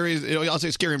rude, Scary, I'll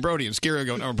say Scary and Brody, and Scary will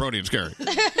go, no, Brody and Scary.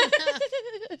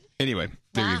 Anyway,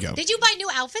 there you go. Did you buy new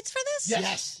outfits for this?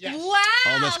 Yes. Wow.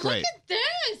 Oh, that's great. Look at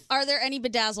this. Are there any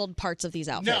bedazzled parts of these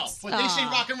No, outfits? but they say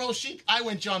rock and roll chic. I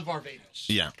went John Varvatos.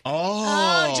 Yeah.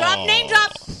 Oh, drop name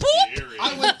drop. Boop.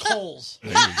 I went Coles.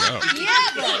 There you go. Yeah,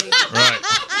 buddy. Right.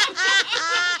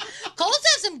 Kohl's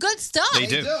has some good stuff. They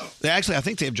do. They actually, I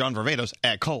think they have John Varvatos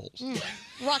at Kohl's.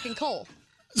 Rock and Cole.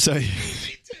 So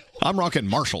I'm rocking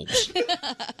Marshalls.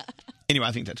 Anyway,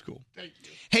 I think that's cool.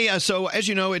 Hey, so as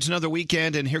you know, it's another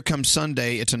weekend, and here comes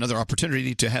Sunday. It's another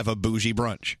opportunity to have a bougie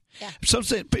brunch. Yeah. Some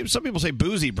people say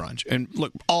boozy brunch, and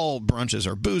look, all brunches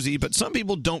are boozy, but some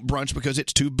people don't brunch because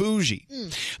it's too bougie.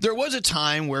 There was a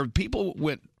time where people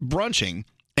went brunching,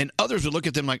 and others would look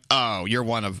at them like, oh, you're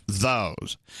one of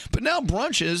those. But now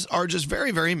brunches are just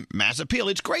very, very mass appeal.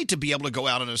 It's great to be able to go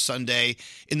out on a Sunday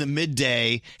in the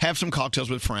midday, have some cocktails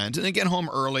with friends, and then get home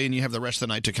early, and you have the rest of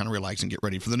the night to kind of relax and get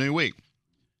ready for the new week.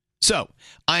 So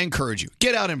I encourage you,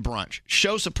 get out and brunch.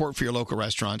 Show support for your local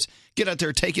restaurants. Get out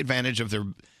there, take advantage of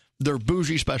their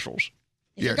bougie specials.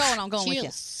 If you're going, I'm going with you.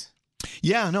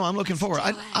 Yeah, no, I'm looking forward.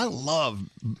 I love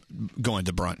going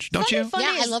to brunch. Don't you? Sunday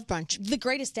I is love brunch. The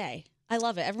greatest day. I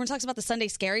love it. Everyone talks about the Sunday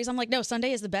scaries. I'm like, no,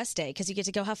 Sunday is the best day because you get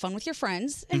to go have fun with your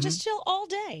friends and just chill all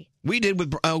day. We did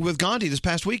with Gandhi this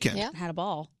past weekend. Yeah, had a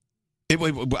ball.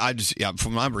 From what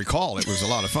I recall, it was a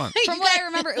lot of fun. From what I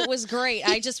remember, it was great.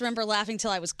 I just remember laughing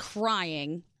till I was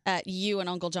crying at you and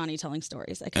Uncle Johnny telling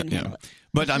stories. I couldn't handle it.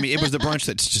 But I mean, it was the brunch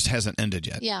that just hasn't ended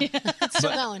yet. Yeah, it's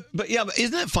still going. But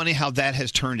isn't it funny how that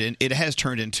has turned in? It has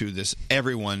turned into this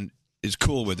everyone is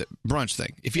cool with it brunch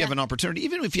thing. If you have an opportunity,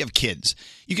 even if you have kids,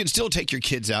 you can still take your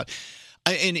kids out.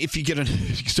 And if you get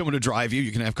someone to drive you,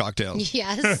 you can have cocktails.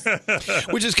 Yes.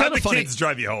 Which is kind of funny. Let the kids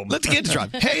drive you home. Let the kids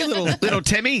drive. Hey, little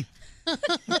Timmy.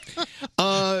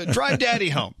 Drive Daddy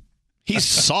home. He's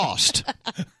sauced.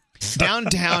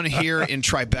 Downtown here in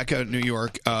Tribeca, New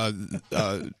York,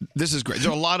 this is great.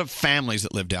 There are a lot of families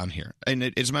that live down here.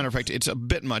 And as a matter of fact, it's a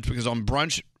bit much because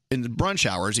in the brunch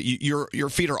hours, your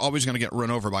feet are always going to get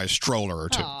run over by a stroller or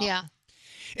two. Yeah.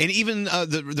 And even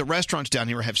the restaurants down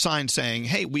here have signs saying,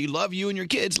 hey, we love you and your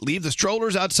kids. Leave the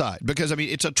strollers outside. Because, I mean,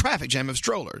 it's a traffic jam of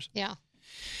strollers. Yeah.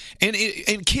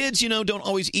 And kids, don't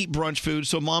always eat brunch food,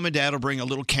 so mom and dad will bring a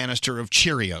little canister of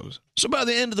Cheerios. So by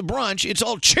the end of the brunch, it's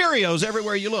all Cheerios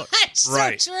everywhere you look. That's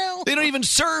so true. They don't even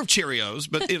serve Cheerios,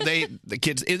 but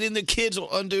the kids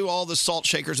will undo all the salt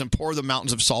shakers and pour the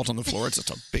mountains of salt on the floor. It's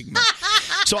just a big mess.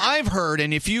 So I've heard,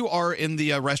 and if you are in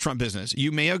the restaurant business,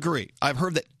 you may agree. I've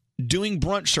heard that doing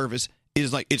brunch service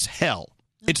is like it's hell.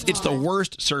 It's the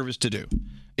worst service to do.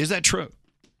 Is that true?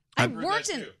 I've worked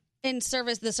in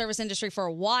the service industry for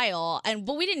a while,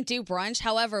 but we didn't do brunch.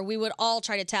 However, we would all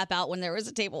try to tap out when there was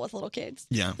a table with little kids.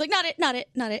 Yeah. Like, not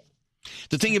it.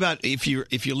 The thing about if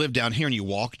you live down here and you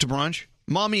walk to brunch,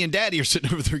 mommy and daddy are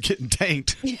sitting over there getting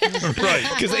tanked. Right.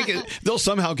 Because they'll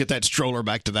somehow get that stroller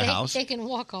back to the house. They can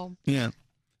walk home. Yeah.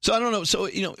 So I don't know. So,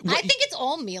 I think it's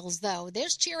all meals, though.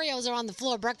 There's Cheerios are on the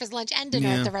floor, breakfast, lunch, and dinner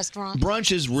at the restaurant.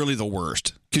 Brunch is really the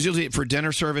worst. Because usually for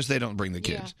dinner service, they don't bring the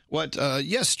kids. Yeah. What?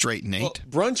 Yes, straight Nate. Well,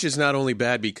 brunch is not only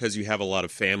bad because you have a lot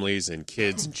of families and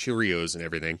kids and Cheerios and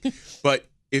everything, but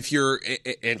if you're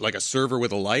like a server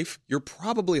with a life, you're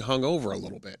probably hungover a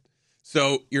little bit.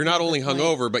 So you're not only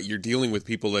hungover, but you're dealing with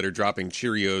people that are dropping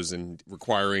Cheerios and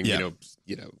requiring,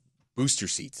 booster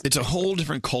seats. It's a whole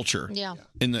different culture. Yeah.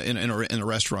 In the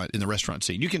restaurant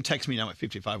scene. You can text me now at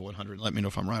 55100 and let me know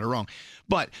if I'm right or wrong.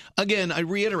 But again, I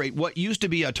reiterate what used to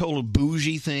be a total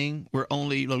bougie thing where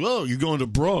only like, oh, you're going to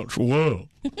brunch. Well,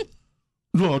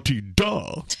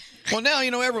 la-ti-da. Well, now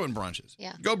everyone brunches.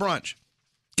 Yeah. Go brunch.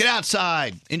 Get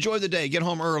outside. Enjoy the day. Get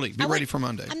home early. Be ready for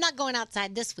Monday. I'm not going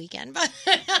outside this weekend, but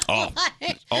all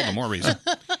the more reason.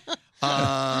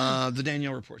 The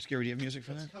Danielle Report. Scary, do you have music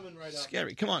for that? It's coming right up.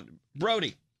 Scary, come on.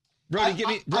 Brody, give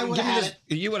me this.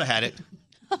 You would have had it.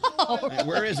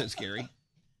 Where is it, Scary?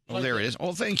 Oh, there it is.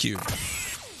 Oh, thank you.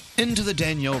 Into the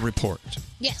Danielle Report.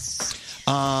 Yes.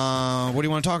 What do you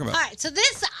want to talk about? All right, so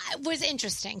this was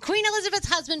interesting. Queen Elizabeth's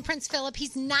husband, Prince Philip,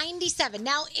 he's 97.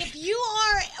 Now, if you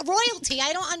are royalty,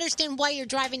 I don't understand why you're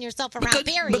driving yourself around,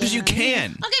 period. Because you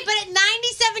can. Okay, but at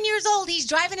 97 years old, he's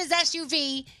driving his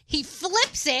SUV. He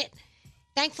flips it.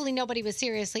 Thankfully, nobody was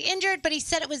seriously injured, but he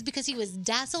said it was because he was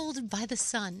dazzled by the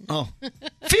sun. Oh.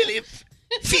 Philip,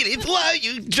 why are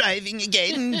you driving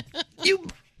again? You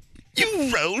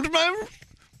rolled my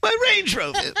Range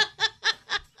Rover.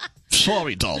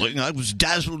 Sorry, darling, I was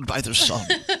dazzled by the sun.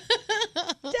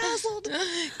 Dazzled.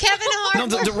 Kevin Hart.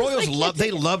 No, the Royals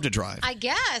love to drive. I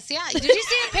guess, yeah. Did you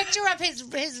see a picture of his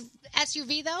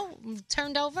SUV, though,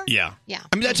 turned over? Yeah. Yeah.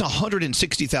 I mean, that's a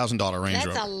 $160,000 Range Rover.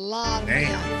 That's a lot of money.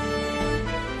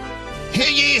 Hear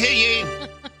ye.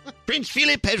 Prince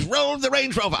Philip has rolled the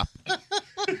Range Rover.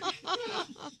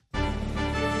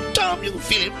 Damn you,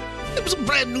 Philip. It was a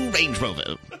brand new Range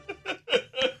Rover.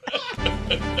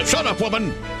 Shut up,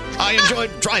 woman. I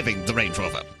enjoyed driving the Range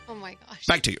Rover. Oh, my gosh.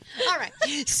 Back to you. All right.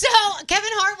 So Kevin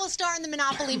Hart will star in the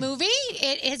Monopoly movie.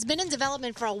 It has been in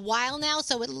development for a while now,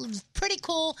 so it's pretty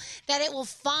cool that it will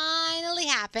finally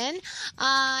happen.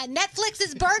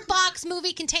 Netflix's Bird Box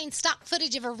movie contains stock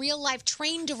footage of a real-life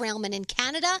train derailment in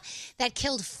Canada that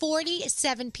killed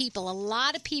 47 people. A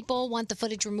lot of people want the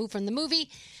footage removed from the movie,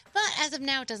 but as of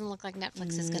now, it doesn't look like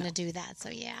Netflix is going to do that. So,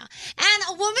 yeah. And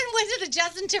a woman went to the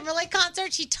Justin Timberlake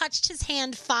concert. She touched his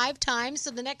hand 5 times.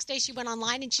 So the next day she went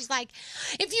online and she's like,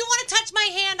 if you want to touch my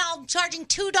hand, I'm charging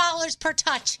 $2 per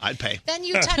touch. I'd pay. Then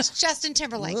you touched Justin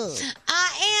Timberlake.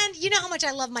 And you know how much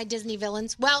I love my Disney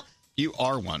villains. Well, You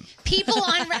are one. people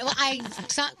on... I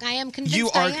am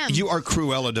convinced I am. You are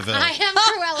Cruella de Vil. I am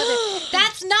Cruella de Vil.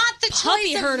 That's not the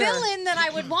Puppy choice of herder. villain that I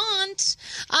would want.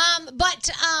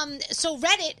 So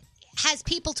Reddit has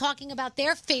people talking about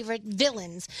their favorite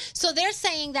villains. So they're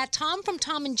saying that Tom from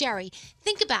Tom and Jerry,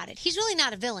 think about it. He's really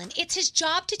not a villain. It's his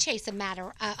job to chase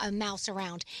a mouse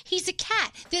around. He's a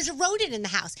cat. There's a rodent in the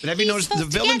house. But have you He's noticed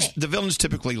supposed to get it. the villains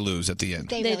typically lose at the end?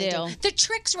 They really do. The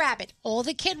Trix Rabbit. All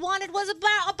the kid wanted was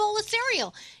a bowl of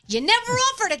cereal. You never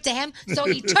offered it to him, so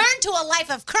he turned to a life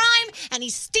of crime and he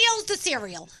steals the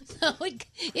cereal. So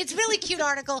it's a really cute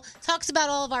article. Talks about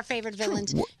all of our favorite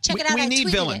villains. Check it out. We I need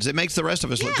tweeted villains. It makes the rest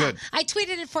of us look good. I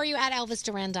tweeted it for you at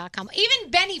ElvisDuran.com. Even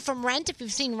Benny from Rent, if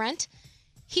you've seen Rent,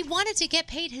 he wanted to get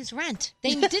paid his rent.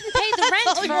 They didn't pay the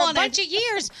rent for a bunch of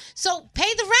years. So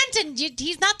pay the rent, and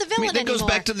he's not the villain that anymore. goes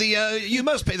back to the you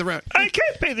must pay the rent. I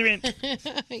can't pay the rent.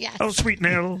 Yes. Oh, sweet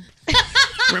Nell.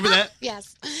 Remember that?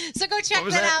 Yes. So go check What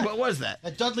was that that? out. What was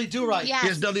that? Dudley Do-Right. Yes.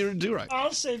 Yes, Dudley Do-Right.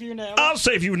 I'll save you now. I'll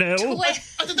save you now. I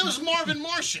thought that was Marvin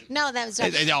Martian. No, that was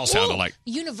They all sound alike.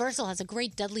 Universal has a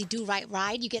great Dudley Do-Right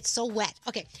ride. You get so wet.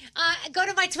 Okay. Go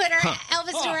to my Twitter,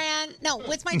 Elvis Duran. No,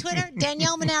 what's my Twitter?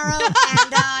 Danielle Monaro.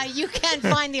 And you can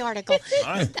find the article.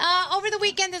 Over the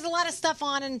weekend, there's a lot of stuff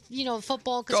on, and,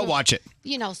 football. Go watch it.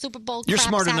 Super Bowl. You're crap's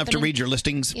smart enough to happening. read your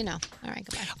listings. All right,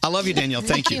 goodbye. I love you, Danielle.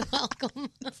 Thank you. You're welcome.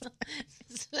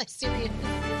 Serious.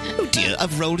 Oh, dear.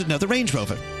 I've rolled another Range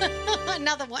Rover.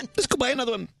 Another one. Let's go buy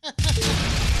another one.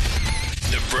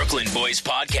 The Brooklyn Boys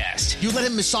Podcast. You let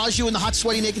him massage you in the hot,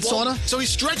 sweaty, naked sauna? So he's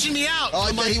stretching me out. Oh,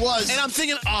 I bet he was. And I'm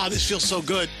thinking, this feels so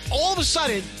good. All of a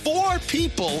sudden, 4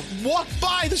 people walked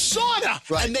by the sauna.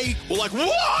 Right. And they were like,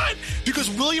 what? Because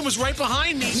William was right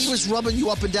behind me. He was rubbing you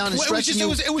up and down and Well, stretching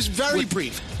you. it was very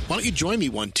brief. Why don't you join me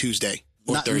one Tuesday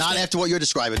or Thursday? Not after what you're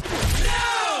describing.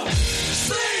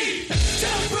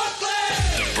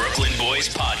 The Brooklyn Boys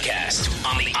Podcast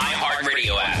on the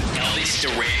iHeartRadio app. Elvis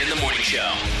Duran in the Morning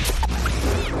Show.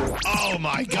 Oh,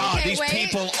 my God. Okay, These wait.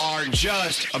 people are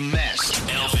just a mess.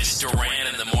 Elvis Duran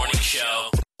in the Morning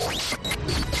Show.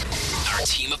 Our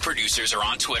team of producers are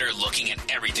on Twitter looking at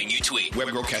everything you tweet. Web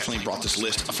girl Kathleen brought this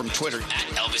list from Twitter. At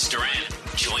Elvis Duran.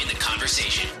 Join the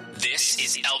conversation. This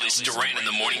is Elvis Duran in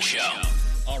the Morning Show.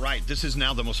 All right. This is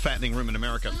now the most fattening room in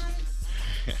America.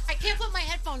 I can't put my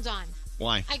headphones on.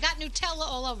 Why? I got Nutella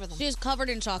all over them. She's covered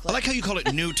in chocolate. I like how you call it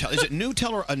Nutella. Is it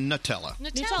Nutella or a Nutella?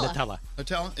 Nutella.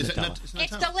 Nutella? Is it Nutella.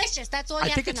 It's delicious. That's all you I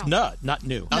have think to it's know. not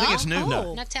new. I think it's new.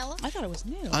 No. Nutella? I thought it was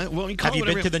new. Well, you call Have you it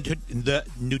been whatever to the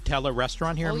Nutella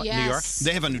restaurant here Oh, in New York? yes.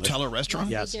 They have a Nutella restaurant?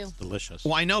 Yes, They do. it's delicious.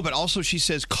 Well, I know, but also she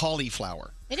says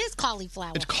cauliflower. It is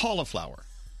cauliflower. It's cauliflower,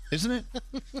 isn't it?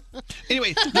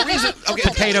 Anyway, the reason... Okay,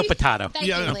 Potato. Thank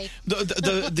Yeah, you, no.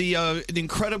 Lee. The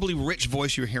incredibly rich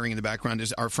voice you're hearing in the background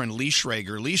is our friend Lee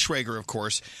Schrager. Lee Schrager, of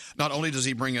course, not only does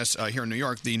he bring us here in New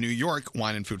York, the New York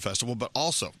Wine and Food Festival, but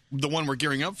also the one we're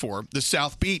gearing up for, the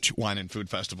South Beach Wine and Food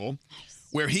Festival,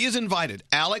 where he has invited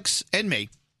Alex and me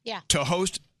to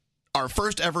host our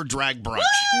first ever drag brunch.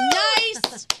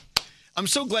 Nice. I'm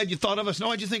so glad you thought of us. No,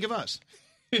 why'd you think of us?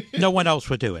 No one else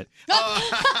would do it.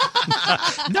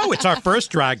 No, it's our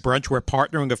first drag brunch. We're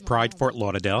partnering with Pride Fort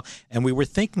Lauderdale, and we were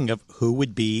thinking of who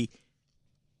would be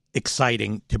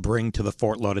exciting to bring to the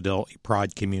Fort Lauderdale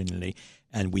Pride community.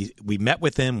 And we met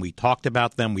with them. We talked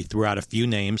about them. We threw out a few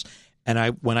names.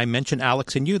 And when I mentioned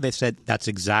Alex and you, they said that's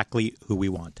exactly who we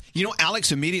want. You know,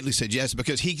 Alex immediately said yes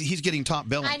because he's getting top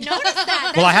billing. I noticed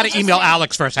that. Well, I had to email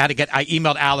Alex first. I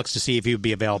emailed Alex to see if he would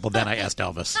be available. Then I asked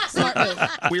Elvis.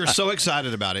 We are so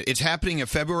excited about it. It's happening on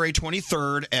February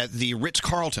 23rd at the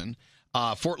Ritz-Carlton,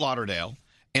 Fort Lauderdale.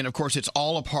 And, of course, it's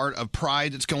all a part of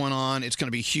Pride that's going on. It's going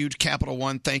to be huge. Capital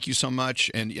One, thank you so much.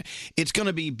 And it's going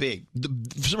to be big.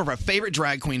 Some of our favorite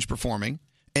drag queens performing.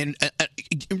 And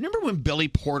remember when Billy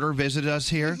Porter visited us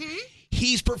here? Mm-hmm.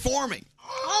 He's performing.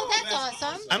 Oh, that's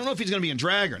awesome. I don't know if he's going to be in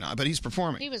drag or not, but he's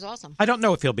performing. He was awesome. I don't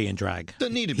know if he'll be in drag.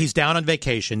 Doesn't need to be. He's down on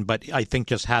vacation, but I think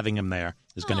just having him there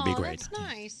is going to be great. That's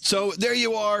nice. So there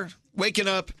you are, waking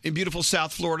up in beautiful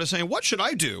South Florida saying, what should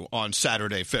I do on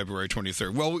Saturday, February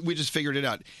 23rd? Well, we just figured it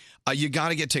out. You got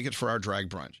to get tickets for our drag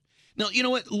brunch. Now, you know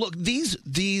what? Look, these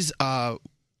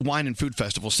wine and food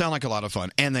festivals sound like a lot of fun,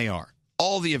 and they are.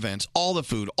 All the events, all the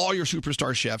food, all your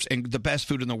superstar chefs, and the best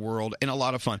food in the world, and a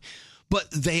lot of fun.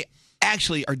 But they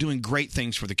actually are doing great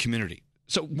things for the community.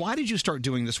 So why did you start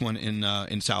doing this one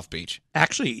in South Beach?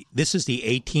 Actually, this is the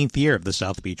 18th year of the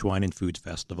South Beach Wine and Food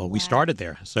Festival. We started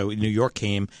there. So New York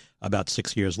came about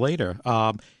 6 years later.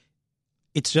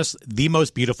 It's just the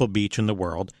most beautiful beach in the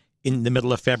world in the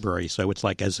middle of February. So it's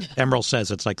like, as Emerald says,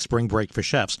 it's like spring break for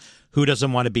chefs. Who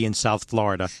doesn't want to be in South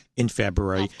Florida in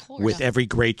February with every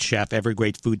great chef, every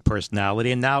great food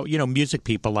personality? And now, music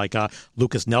people like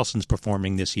Lucas Nelson's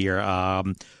performing this year,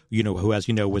 who, as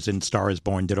you know, was in Star is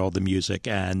Born, did all the music.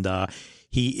 And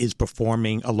he is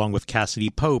performing along with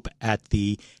Cassidy Pope at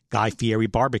the Guy Fieri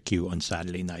barbecue on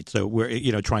Saturday night. So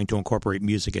we're, trying to incorporate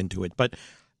music into it. But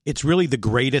it's really the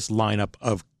greatest lineup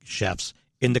of chefs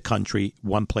in the country,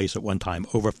 one place at one time.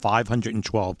 Over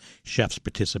 512 chefs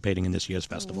participating in this year's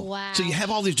festival. Wow. So you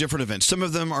have all these different events. Some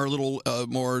of them are a little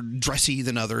more dressy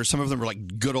than others. Some of them are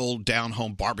like good old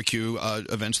down-home barbecue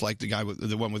events like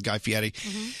the one with Guy Fieri.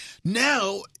 Mm-hmm.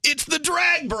 Now it's the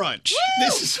drag brunch.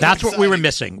 This is so That's exciting. what we were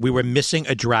missing. We were missing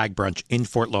a drag brunch in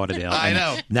Fort Lauderdale. I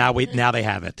know. Now they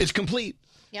have it. It's complete.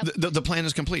 Yep. The plan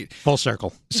is complete. Full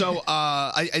circle. So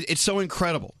it's so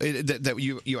incredible that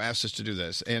you asked us to do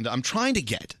this. And I'm trying to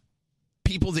get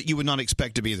people that you would not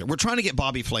expect to be there. We're trying to get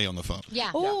Bobby Flay on the phone.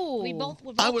 Yeah. Ooh. We're both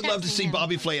I would love to texting see him.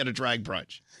 Bobby Flay at a drag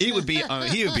brunch. He would be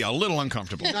a little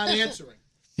uncomfortable. Not answering.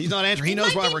 He's not answering. He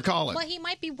knows why we're calling. Well, he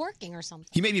might be working or something.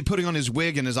 He may be putting on his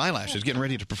wig and his eyelashes, getting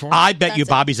ready to perform. I bet you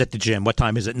Bobby's at the gym. What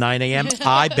time is it? 9 a.m.?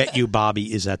 I bet you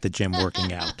Bobby is at the gym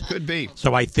working out. Could be.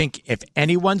 So I think if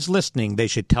anyone's listening, they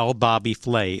should tell Bobby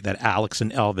Flay that Alex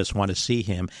and Elvis want to see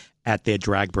him at their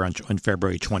drag brunch on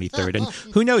February 23rd. And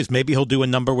who knows, maybe he'll do a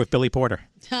number with Billy Porter.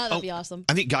 That'd be awesome.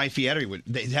 I think Guy Fieri would.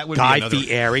 That would Guy be another.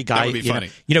 Fieri. That would be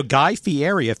funny. Guy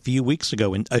Fieri, a few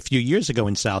years ago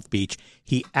in South Beach,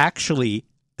 he actually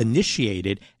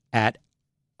initiated at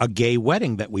a gay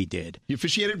wedding that we did. You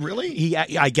officiated, really?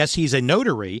 I guess he's a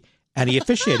notary, and he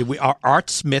officiated. Art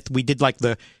Smith, we did like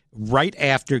right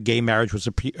after gay marriage was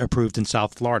approved in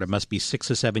South Florida, must be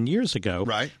 6 or 7 years ago.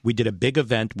 Right. We did a big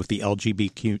event with the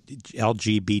LGBTQ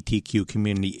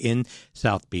community in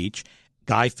South Beach.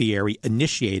 Guy Fieri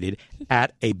initiated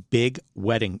at a big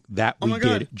wedding that we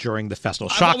did during the festival.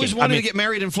 Shocking. I've always wanted to get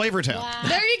married in Flavortown. Wow.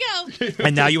 There you go.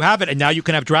 And now you have it. And now you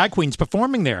can have drag queens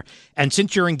performing there. And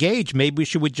since you're engaged, maybe we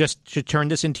should turn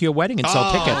this into your wedding and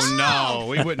sell tickets. Oh, no.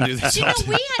 We wouldn't do that.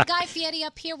 We had Guy Fieri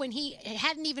up here when he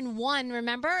hadn't even won,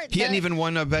 remember? He hadn't even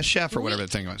won a Best Chef or whatever the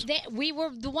thing was. We were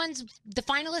the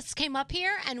finalists came up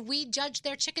here, and we judged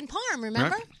their chicken parm,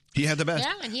 remember? Right. He had the best.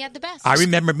 Yeah, and he had the best. I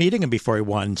remember meeting him before he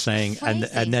won, saying, and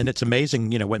then it's amazing,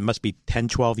 what must be 10,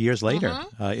 12 years later.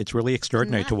 It's really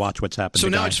extraordinary to watch what's happened. So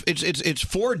to now Guy. it's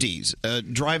 4 Ds: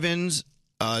 drive-ins,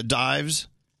 dives,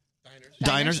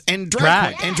 diners, and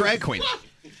Drag. drag queen.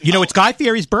 It's Guy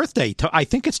Fieri's birthday. I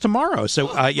think it's tomorrow. So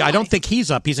I don't think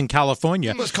he's up. He's in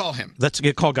California. Let's call him. Let's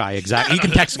call Guy. Exactly. You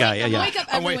can text Guy. Yeah. Wake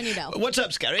up everyone you know. What's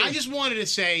up, Scary? I just wanted to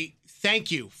say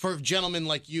thank you for gentlemen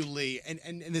like you, Lee,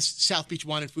 and this South Beach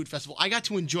Wine and Food Festival. I got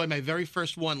to enjoy my very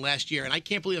first one last year, and I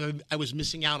can't believe I was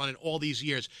missing out on it all these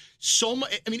years. So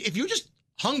much. I mean, if you're just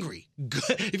hungry,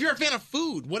 if you're a fan of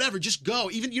food, whatever, just go.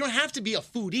 Even you don't have to be a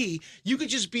foodie. You could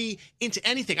just be into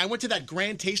anything. I went to that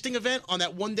grand tasting event on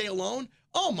that one day alone.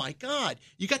 Oh my God!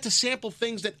 You got to sample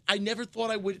things that I never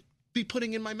thought I would be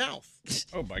putting in my mouth.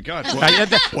 Oh my God!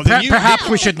 Perhaps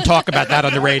we shouldn't talk about that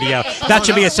on the radio. That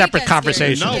should be a separate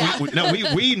conversation. No,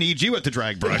 we need you at the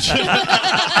drag brunch.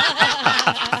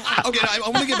 Okay, I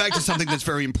want to get back to something that's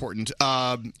very important.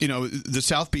 The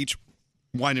South Beach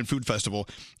Wine and Food Festival.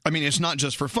 I mean, it's not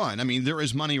just for fun. I mean, there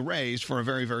is money raised for a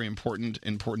very, very important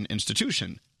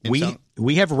institution.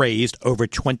 We have raised over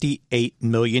 $28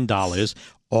 million.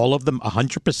 All of them,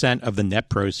 100% of the net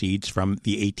proceeds from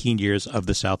the 18 years of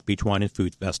the South Beach Wine and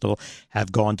Food Festival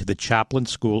have gone to the Chaplin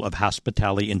School of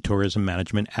Hospitality and Tourism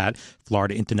Management at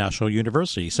Florida International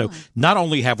University. So not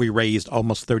only have we raised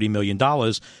almost $30 million,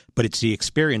 but it's the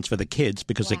experience for the kids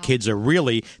because the kids are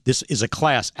this is a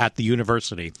class at the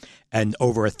university. And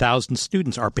over 1,000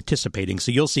 students are participating. So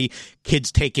you'll see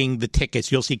kids taking the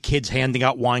tickets. You'll see kids handing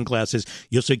out wine glasses.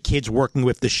 You'll see kids working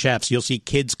with the chefs. You'll see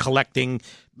kids collecting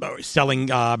selling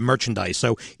merchandise.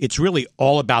 So it's really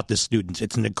all about the students.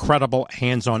 It's an incredible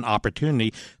hands-on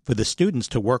opportunity for the students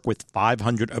to work with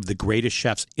 500 of the greatest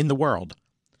chefs in the world.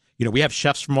 You know, we have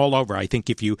chefs from all over. I think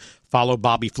if you follow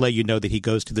Bobby Flay, you know that he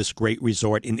goes to this great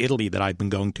resort in Italy that I've been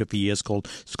going to for years called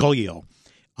Scoglio.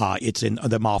 It's in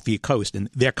the Amalfi Coast, and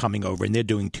they're coming over, and they're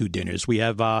doing 2 dinners. We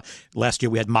have, last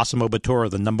year we had Massimo Bottura,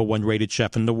 the #1 rated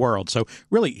chef in the world. So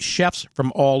really, chefs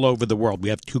from all over the world. We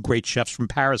have 2 great chefs from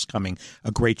Paris coming,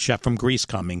 a great chef from Greece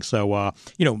coming. So,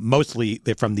 mostly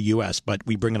they're from the U.S., but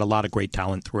we bring in a lot of great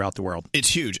talent throughout the world.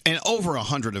 It's huge. And over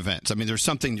 100 events. I mean, there's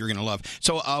something you're going to love.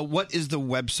 So what is the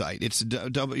website? It's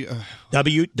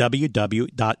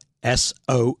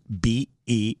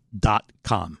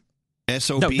www.sobe.com.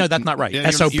 S-O-B? No, that's not right. Yeah,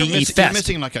 SOBE Fest. You're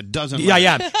missing like a dozen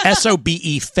Yeah. letters.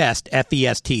 SOBE Fest,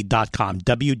 FEST.com.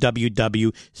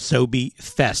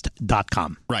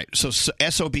 www.sobefest.com. Right. So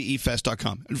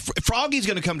SOBEfest.com. Froggy's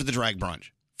going to come to the drag brunch.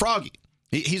 Froggy.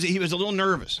 He was a little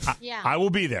nervous. I will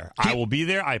be there. I will be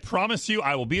there. I promise you,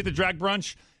 I will be at the drag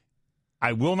brunch.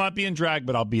 I will not be in drag,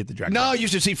 but I'll be at the drag. No, you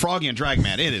should see Froggy in drag,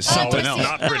 man. It is something else.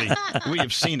 Not pretty. We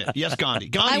have seen it. Yes, Gandhi.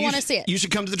 I want to see it. You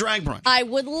should come to the drag brunch. I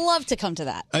would love to come to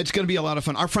that. It's going to be a lot of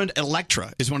fun. Our friend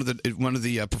Electra is one of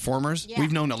the performers. Yeah.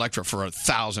 We've known Electra for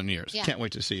 1,000 years. Yeah. Can't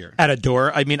wait to see her. At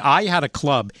Adore, I mean, I had a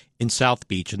club in South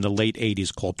Beach in the late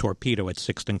 80s called Torpedo at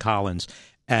Sixth and Collins.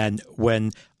 And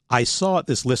when I saw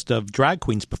this list of drag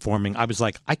queens performing, I was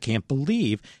like, I can't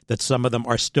believe that some of them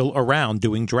are still around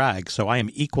doing drag. So I am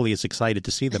equally as excited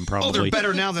to see them probably. Oh, they're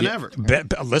better now than ever.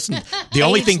 Listen, the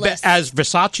only thing, as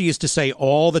Versace used to say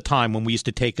all the time when we used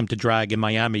to take him to drag in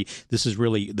Miami, this is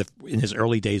really in his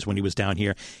early days when he was down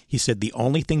here, he said the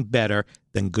only thing better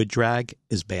than good drag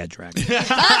is bad drag. That's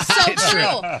so It's true.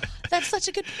 true. That's such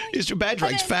a good point. It's bad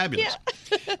drag's fabulous.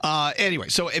 Anyway,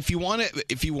 so if you want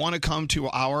to come to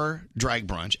our drag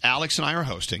brunch, Alex and I are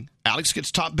hosting. Alex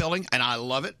gets top billing, and I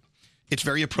love it. It's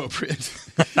very appropriate.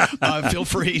 Feel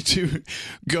free to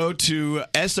go to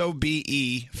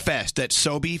SOBE Fest. That's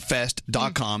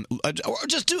sobefest.com. Or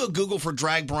just do a Google for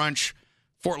drag brunch,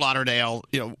 Fort Lauderdale,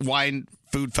 wine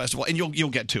food festival, and you'll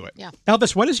get to it. Yeah.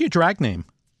 Elvis, what is your drag name?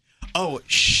 Oh,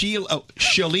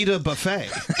 Shalita Buffet.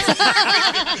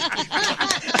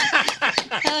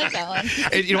 I like that one.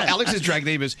 And, Alex's drag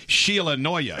name is Sheila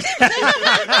Noya.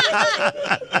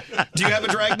 Do you have a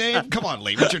drag name? Come on,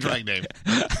 Lee. What's your drag name?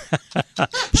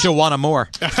 She'll want more.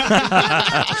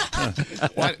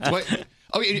 What?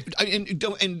 Oh,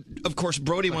 and of course,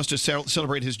 Brody wants to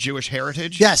celebrate his Jewish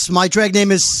heritage. Yes, my drag name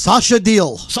is Sasha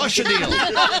Deal. Sasha Deal.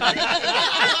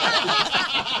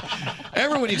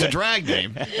 Everyone needs a drag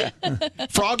name.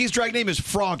 Froggy's drag name is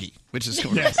Froggy, which is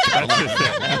cool. Yes,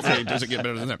 It doesn't get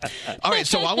better than that. All right,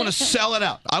 so I want to sell it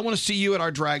out. I want to see you at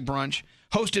our drag brunch,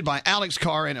 hosted by Alex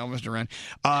Carr and Elvis Duran.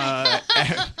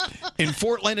 In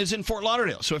Fort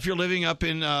Lauderdale. So if you're living up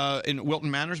in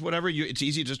Wilton Manors, whatever, it's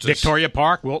easy just to Victoria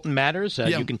Park, Wilton Manors. Yeah.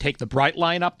 You can take the Bright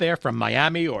Line up there from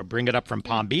Miami or bring it up from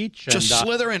Palm Beach. Just and,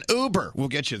 slither and Uber. We'll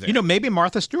get you there. Maybe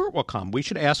Martha Stewart will come. We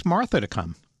should ask Martha to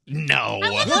come. No.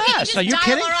 Yes. Are you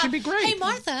kidding? She'd be great. Hey,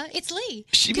 Martha, it's Lee.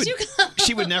 She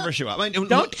would never show up.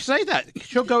 Don't say that.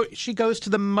 She goes to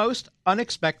the most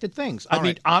unexpected things. I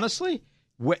mean, honestly,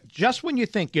 just when you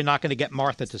think you're not going to get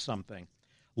Martha to something.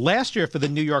 Last year for the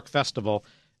New York Festival,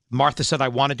 Martha said, I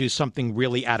want to do something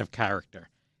really out of character.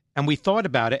 And we thought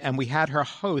about it, and we had her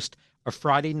host a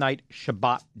Friday night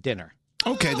Shabbat dinner.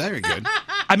 Okay, very good.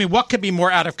 I mean, what could be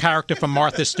more out of character for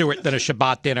Martha Stewart than a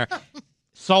Shabbat dinner?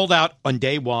 Sold out on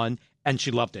day one, and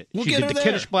she loved it. We'll she get did her the there.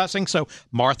 Kiddush blessing. So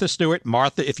Martha Stewart,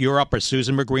 if you're up, or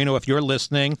Susan Magrino, if you're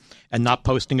listening and not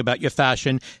posting about your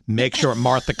fashion, make sure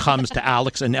Martha comes to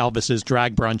Alex and Elvis's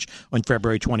drag brunch on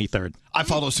February 23rd. I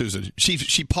follow Susan.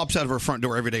 She pops out of her front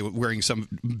door every day wearing some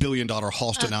 $1 billion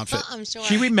Halston outfit. I'm sure.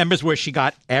 She remembers where she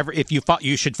got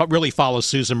you should really follow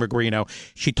Susan Magrino.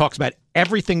 She talks about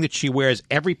everything that she wears,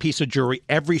 every piece of jewelry,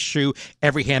 every shoe,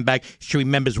 every handbag. She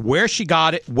remembers where she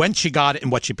got it, when she got it, and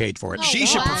what she paid for it. She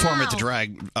should perform at the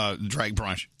drag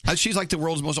brunch. She's like the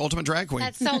world's most ultimate drag queen.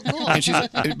 That's so cool.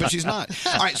 But she's not.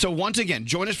 All right, so once again,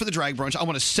 join us for the drag brunch. I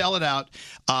want to sell it out.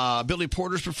 Billy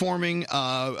Porter's performing.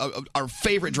 Our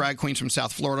favorite drag queens from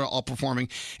South Florida all performing.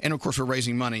 And, of course, we're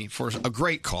raising money for a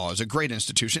great cause, a great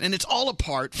institution. And it's all a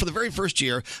part for the very first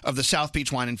year of the South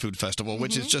Beach Wine and Food Festival,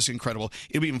 which is just incredible.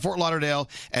 It'll be in Fort Lauderdale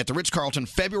at the Ritz-Carlton,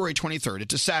 February 23rd.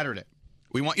 It's a Saturday.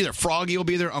 We want either Froggy will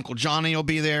be there, Uncle Johnny will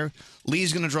be there,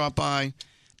 Lee's going to drop by.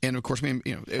 And, of course,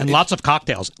 and lots of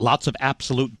cocktails, lots of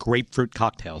absolute grapefruit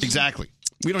cocktails. Exactly.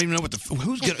 We don't even know what there's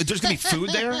going to be food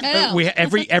there?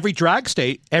 Every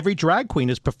drag queen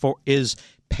is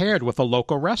paired with a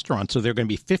local restaurant. So there are going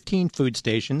to be 15 food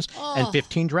stations and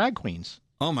 15 drag queens.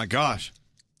 Oh, my gosh.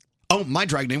 Oh, my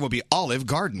drag name will be Olive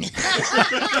Garden.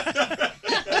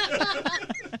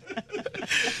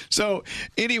 So,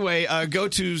 anyway, go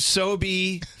to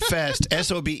Sobe Fest,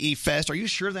 S-O-B-E Fest. Are you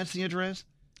sure that's the address?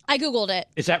 I Googled it.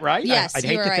 Is that right? Yes, I'd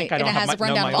hate you're to right. think I don't and it has have a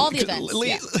rundown of all the events.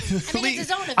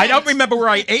 I don't remember where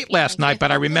I ate last night, but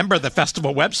I remember the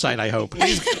festival website, I hope.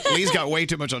 Lee's got way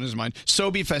too much on his mind.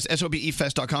 SobeFest,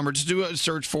 SOBEFest.com, or just do a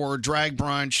search for Drag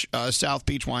Brunch, South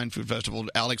Beach Wine Food Festival,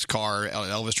 Alex Carr,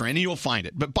 Elvis Duran, and you'll find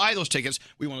it. But buy those tickets.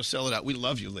 We want to sell it out. We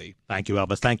love you, Lee. Thank you,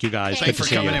 Elvis. Thank you, guys. Thanks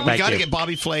for coming in. We've got to you. get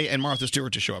Bobby Flay and Martha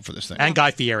Stewart to show up for this thing. And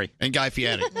Guy Fieri. And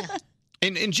Giada.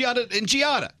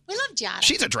 We love Giada.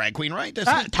 She's a drag queen, right?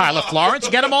 Tyler Florence.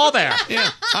 Get them all there.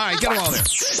 Yeah. All right, get them all there.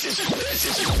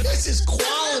 This is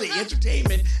quality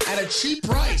entertainment at a cheap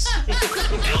price.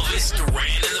 Elvis Duran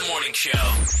in the Morning Show.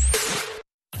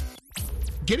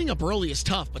 Getting up early is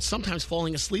tough, but sometimes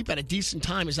falling asleep at a decent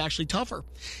time is actually tougher.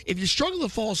 If you struggle to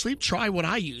fall asleep, try what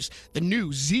I use, the new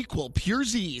ZzzQuil Pure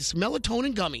Z's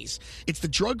Melatonin Gummies. It's the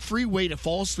drug-free way to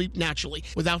fall asleep naturally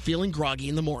without feeling groggy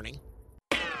in the morning.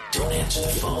 Don't answer the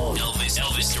phone.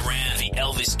 Elvis Duran, the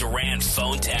Elvis Duran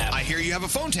phone tap. I hear you have a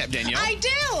phone tap, Danielle. I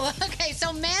do. Okay,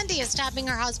 so Mandy is tapping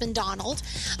her husband, Donald.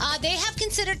 They have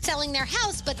considered selling their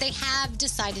house, but they have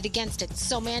decided against it.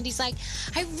 So Mandy's like,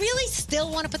 I really still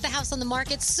want to put the house on the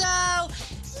market, so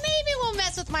maybe we'll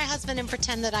mess with my husband and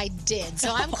pretend that I did.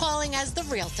 So I'm calling as the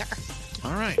realtor.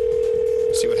 All right.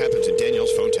 Let's see what happens at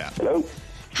Danielle's phone tap. Hello?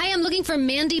 Hi, I'm looking for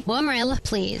Mandy Bomerl,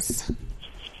 please.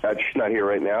 She's not here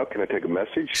right now. Can I take a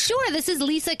message? Sure, this is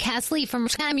Lisa Casley from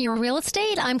Cameo Real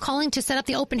Estate. I'm calling to set up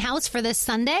the open house for this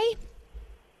Sunday.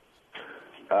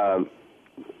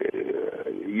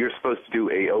 You're supposed to do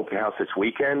a open house this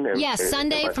weekend? Yes,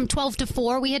 Sunday from 12 to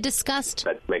 4 we had discussed.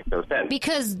 That makes no sense.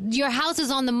 Because your house is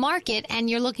on the market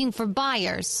and you're looking for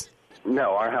buyers.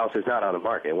 No, our house is not on the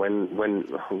market. What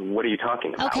are you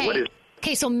talking about? Okay.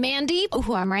 Okay, so Mandy,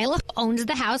 who Amarillo owns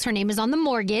the house. Her name is on the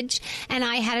mortgage. And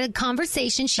I had a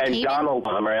conversation. And Donald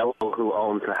Amarillo, who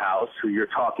owns the house, who you're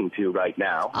talking to right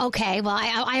now. Okay, well,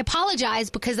 I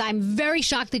apologize because I'm very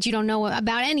shocked that you don't know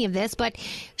about any of this. But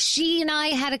she and I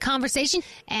had a conversation,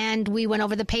 and we went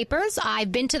over the papers.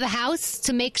 I've been to the house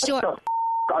to make sure... What the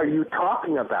are you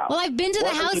talking about? Well, I've been to the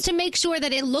house to make sure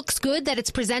that it looks good, that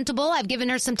it's presentable. I've given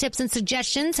her some tips and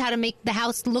suggestions how to make the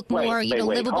house look more,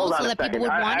 livable so that people would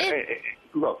want it.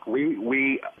 Look,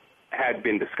 we had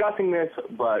been discussing this,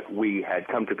 but we had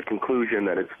come to the conclusion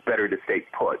that it's better to stay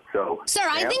put. So, sir,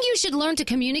 I think you should learn to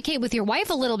communicate with your wife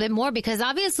a little bit more because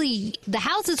obviously the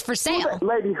house is for sale.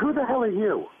 Lady, who the hell are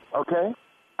you? Okay?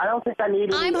 I don't think I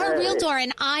need. I'm her realtor,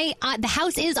 and the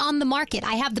house is on the market.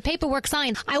 I have the paperwork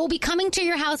signed. I will be coming to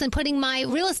your house and putting my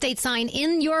real estate sign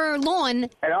in your lawn.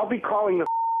 And I'll be calling the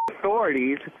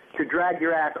authorities to drag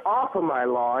your ass off of my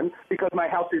lawn because my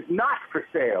house is not for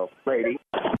sale, lady.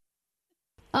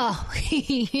 Oh,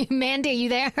 Mandy, are you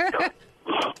there?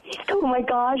 Oh my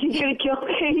gosh, he's gonna kill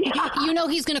me. You know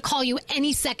he's gonna call you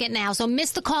any second now, so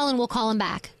miss the call and we'll call him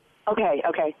back. Okay.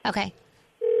 Okay.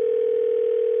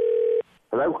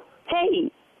 Hello? Hey.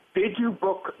 Did you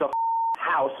book the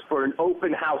house for an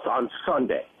open house on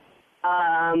Sunday?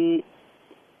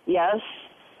 Yes.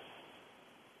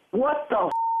 What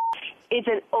the It's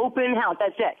an open house.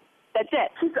 That's it.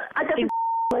 I got the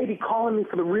lady calling me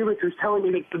for the realtors telling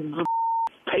me that the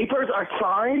papers are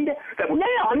signed? No,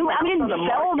 I didn't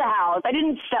sell the house. I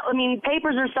didn't sell. I mean,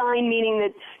 papers are signed, meaning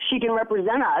that she can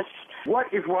represent us. What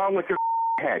is wrong with your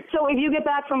head? So if you get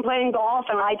back from playing golf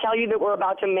and I tell you that we're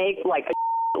about to make like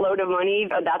a load of money,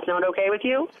 that's not okay with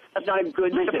you? That's not a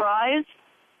good surprise?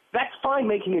 That's fine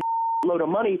making a load of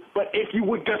money, but if you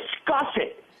would discuss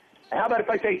it. How about if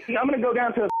I say, I'm going to go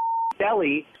down to the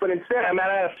deli, but instead I'm at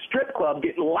a strip club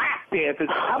getting lap dances.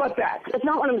 How about that? That's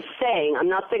not what I'm saying. I'm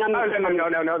not saying I'm...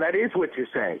 No, that is what you're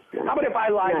saying. How about if I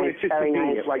lie when it's just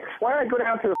convenient? Nice. Like, why don't I go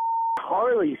down to the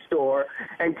Harley store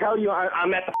and tell you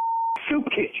I'm at the soup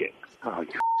kitchen? Oh,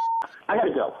 I got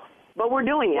to go. But we're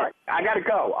doing it. I got to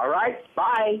go, all right?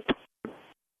 Bye.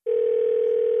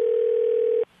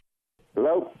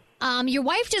 Hello? Your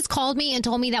wife just called me and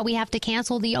told me that we have to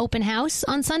cancel the open house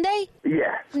on Sunday?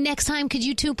 Yeah. Next time, could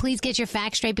you two please get your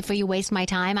facts straight before you waste my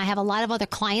time? I have a lot of other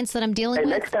clients that I'm dealing with.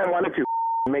 Next time, why don't you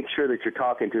make sure that you're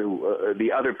talking to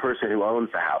the other person who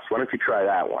owns the house? Why don't you try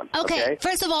that one? Okay.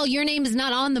 First of all, your name is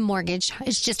not on the mortgage.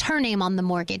 It's just her name on the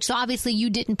mortgage. So obviously you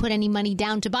didn't put any money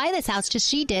down to buy this house, just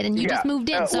she did, and you just moved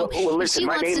in. So well, listen,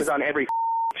 my name is on every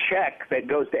check that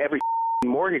goes to every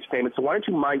mortgage payment, so why don't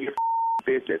you mind your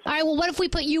business. All right, well, what if we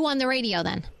put you on the radio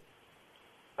then?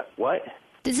 What?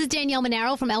 This is Danielle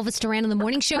Monaro from Elvis Duran on the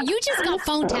Morning Show. You just got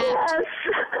phone tapped. Yes.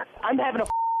 I'm having a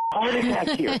heart attack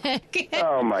here.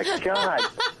 Oh, my God.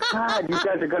 God, you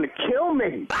guys are going to kill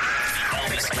me.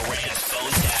 Elvis Duran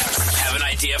phone tap. Have an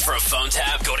idea for a phone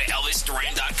tap? Go to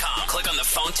ElvisDuran.com. Click on the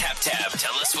phone tap tab.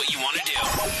 Tell us what you want to do.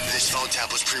 This phone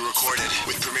tap was pre-recorded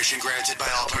with permission granted by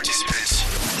all participants.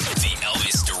 The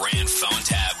Elvis Duran phone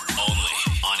tap only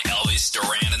on Elvis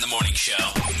Duran in the Morning Show.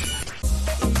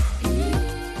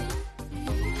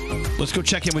 Let's go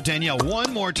check in with Danielle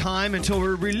one more time until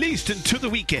we're released into the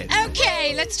weekend.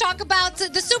 Okay, let's talk about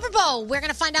the Super Bowl. We're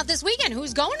going to find out this weekend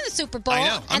who's going to the Super Bowl. I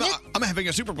know. And I'm having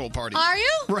a Super Bowl party. Are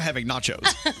you? We're having nachos.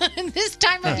 this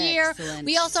time of year, Excellent.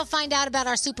 we also find out about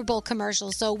our Super Bowl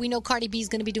commercials. So we know Cardi B's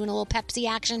going to be doing a little Pepsi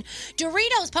action.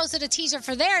 Doritos posted a teaser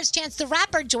for theirs. Chance the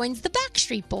Rapper joins the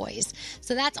Backstreet Boys.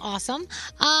 So that's awesome.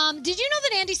 Did you know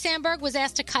that Andy Samberg was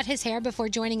asked to cut his hair before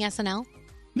joining SNL?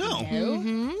 No.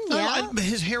 Mm-hmm, yeah.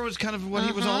 His hair was kind of what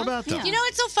he was all about, though. You know,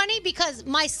 it's so funny because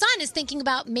my son is thinking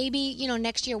about maybe,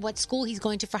 next year what school he's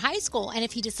going to for high school. And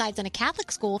if he decides on a Catholic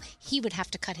school, he would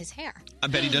have to cut his hair. I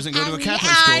bet he doesn't go to a And-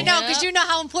 Catholic school. I know, because you know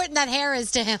how important that hair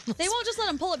is to him. They won't just let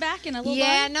him pull it back in a little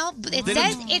bun? No, but it They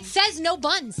says don't- it says no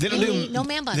buns. They don't do no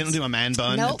man buns. They don't do a man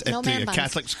bun Nope, at no the man buns.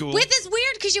 Catholic school. Which is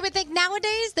weird because you would think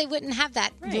nowadays they wouldn't have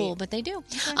that rule, but they do.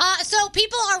 So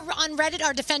people on Reddit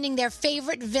are defending their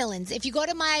favorite villains. If you go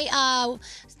to my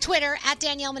Twitter at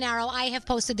Danielle Monaro, I have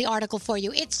posted the article for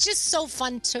you. It's just so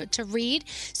fun to read.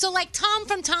 So like Tom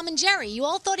from Tom and Jerry, you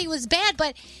all thought he was bad,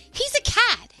 but he's a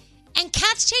cat. And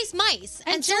cats chase mice.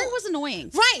 And Jerry was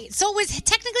annoying. Right. So it was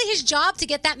technically his job to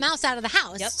get that mouse out of the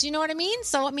house. Do you know what I mean?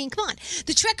 So, come on.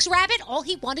 The Trex Rabbit, all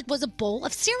he wanted was a bowl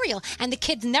of cereal. And the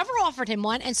kids never offered him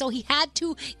one. And so he had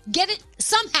to get it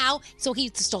somehow. So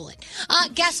he stole it.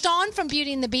 Gaston from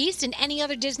Beauty and the Beast in any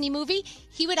other Disney movie,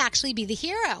 he would actually be the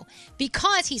hero.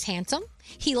 Because he's handsome.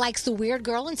 He likes the weird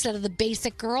girl instead of the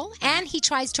basic girl. And he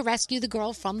tries to rescue the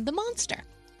girl from the monster.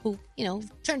 Who,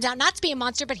 turns out not to be a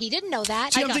monster, but he didn't know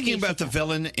that. See, I'm thinking about the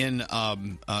villain in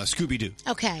Scooby-Doo.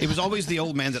 Okay. It was always the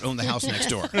old man that owned the house next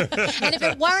door. And if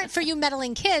it weren't for you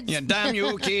meddling kids. Yeah, damn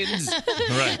you, kids.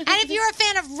 Right. And if you're a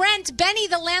fan of Rent, Benny,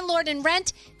 the landlord in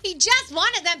Rent, he just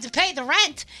wanted them to pay the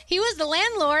rent. He was the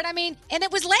landlord. And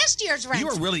it was last year's rent. You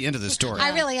are really into this story.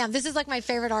 I really am. This is like my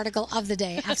favorite article of the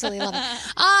day. Absolutely love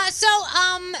it. So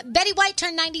Betty White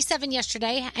turned 97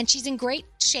 yesterday, and she's in great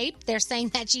shape. They're saying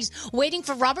that she's waiting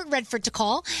for Robert Redford to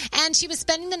call, and she was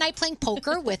spending the night playing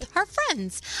poker with her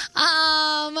friends.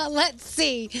 Let's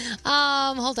see.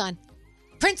 Hold on.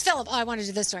 Prince Philip. Oh, I want to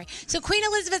do this story. So Queen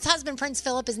Elizabeth's husband, Prince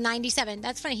Philip, is 97.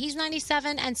 That's funny. He's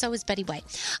 97, and so is Betty White.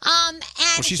 And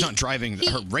Well, she's not driving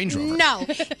her Range Rover. No.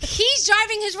 He's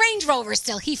driving his Range Rover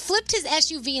still. He flipped his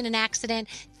SUV in an accident.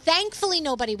 Thankfully,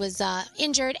 nobody was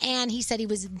injured, and he said he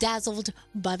was dazzled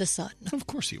by the sun. Of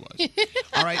course he was.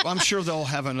 All right, well, I'm sure they'll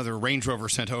have another Range Rover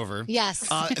sent over. Yes.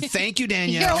 Thank you,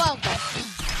 Danielle. You're welcome.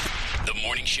 The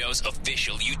Morning Show's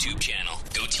official YouTube channel.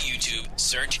 Go to YouTube,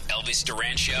 search Elvis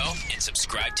Duran Show, and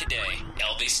subscribe today.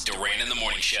 Elvis Duran in the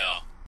Morning Show.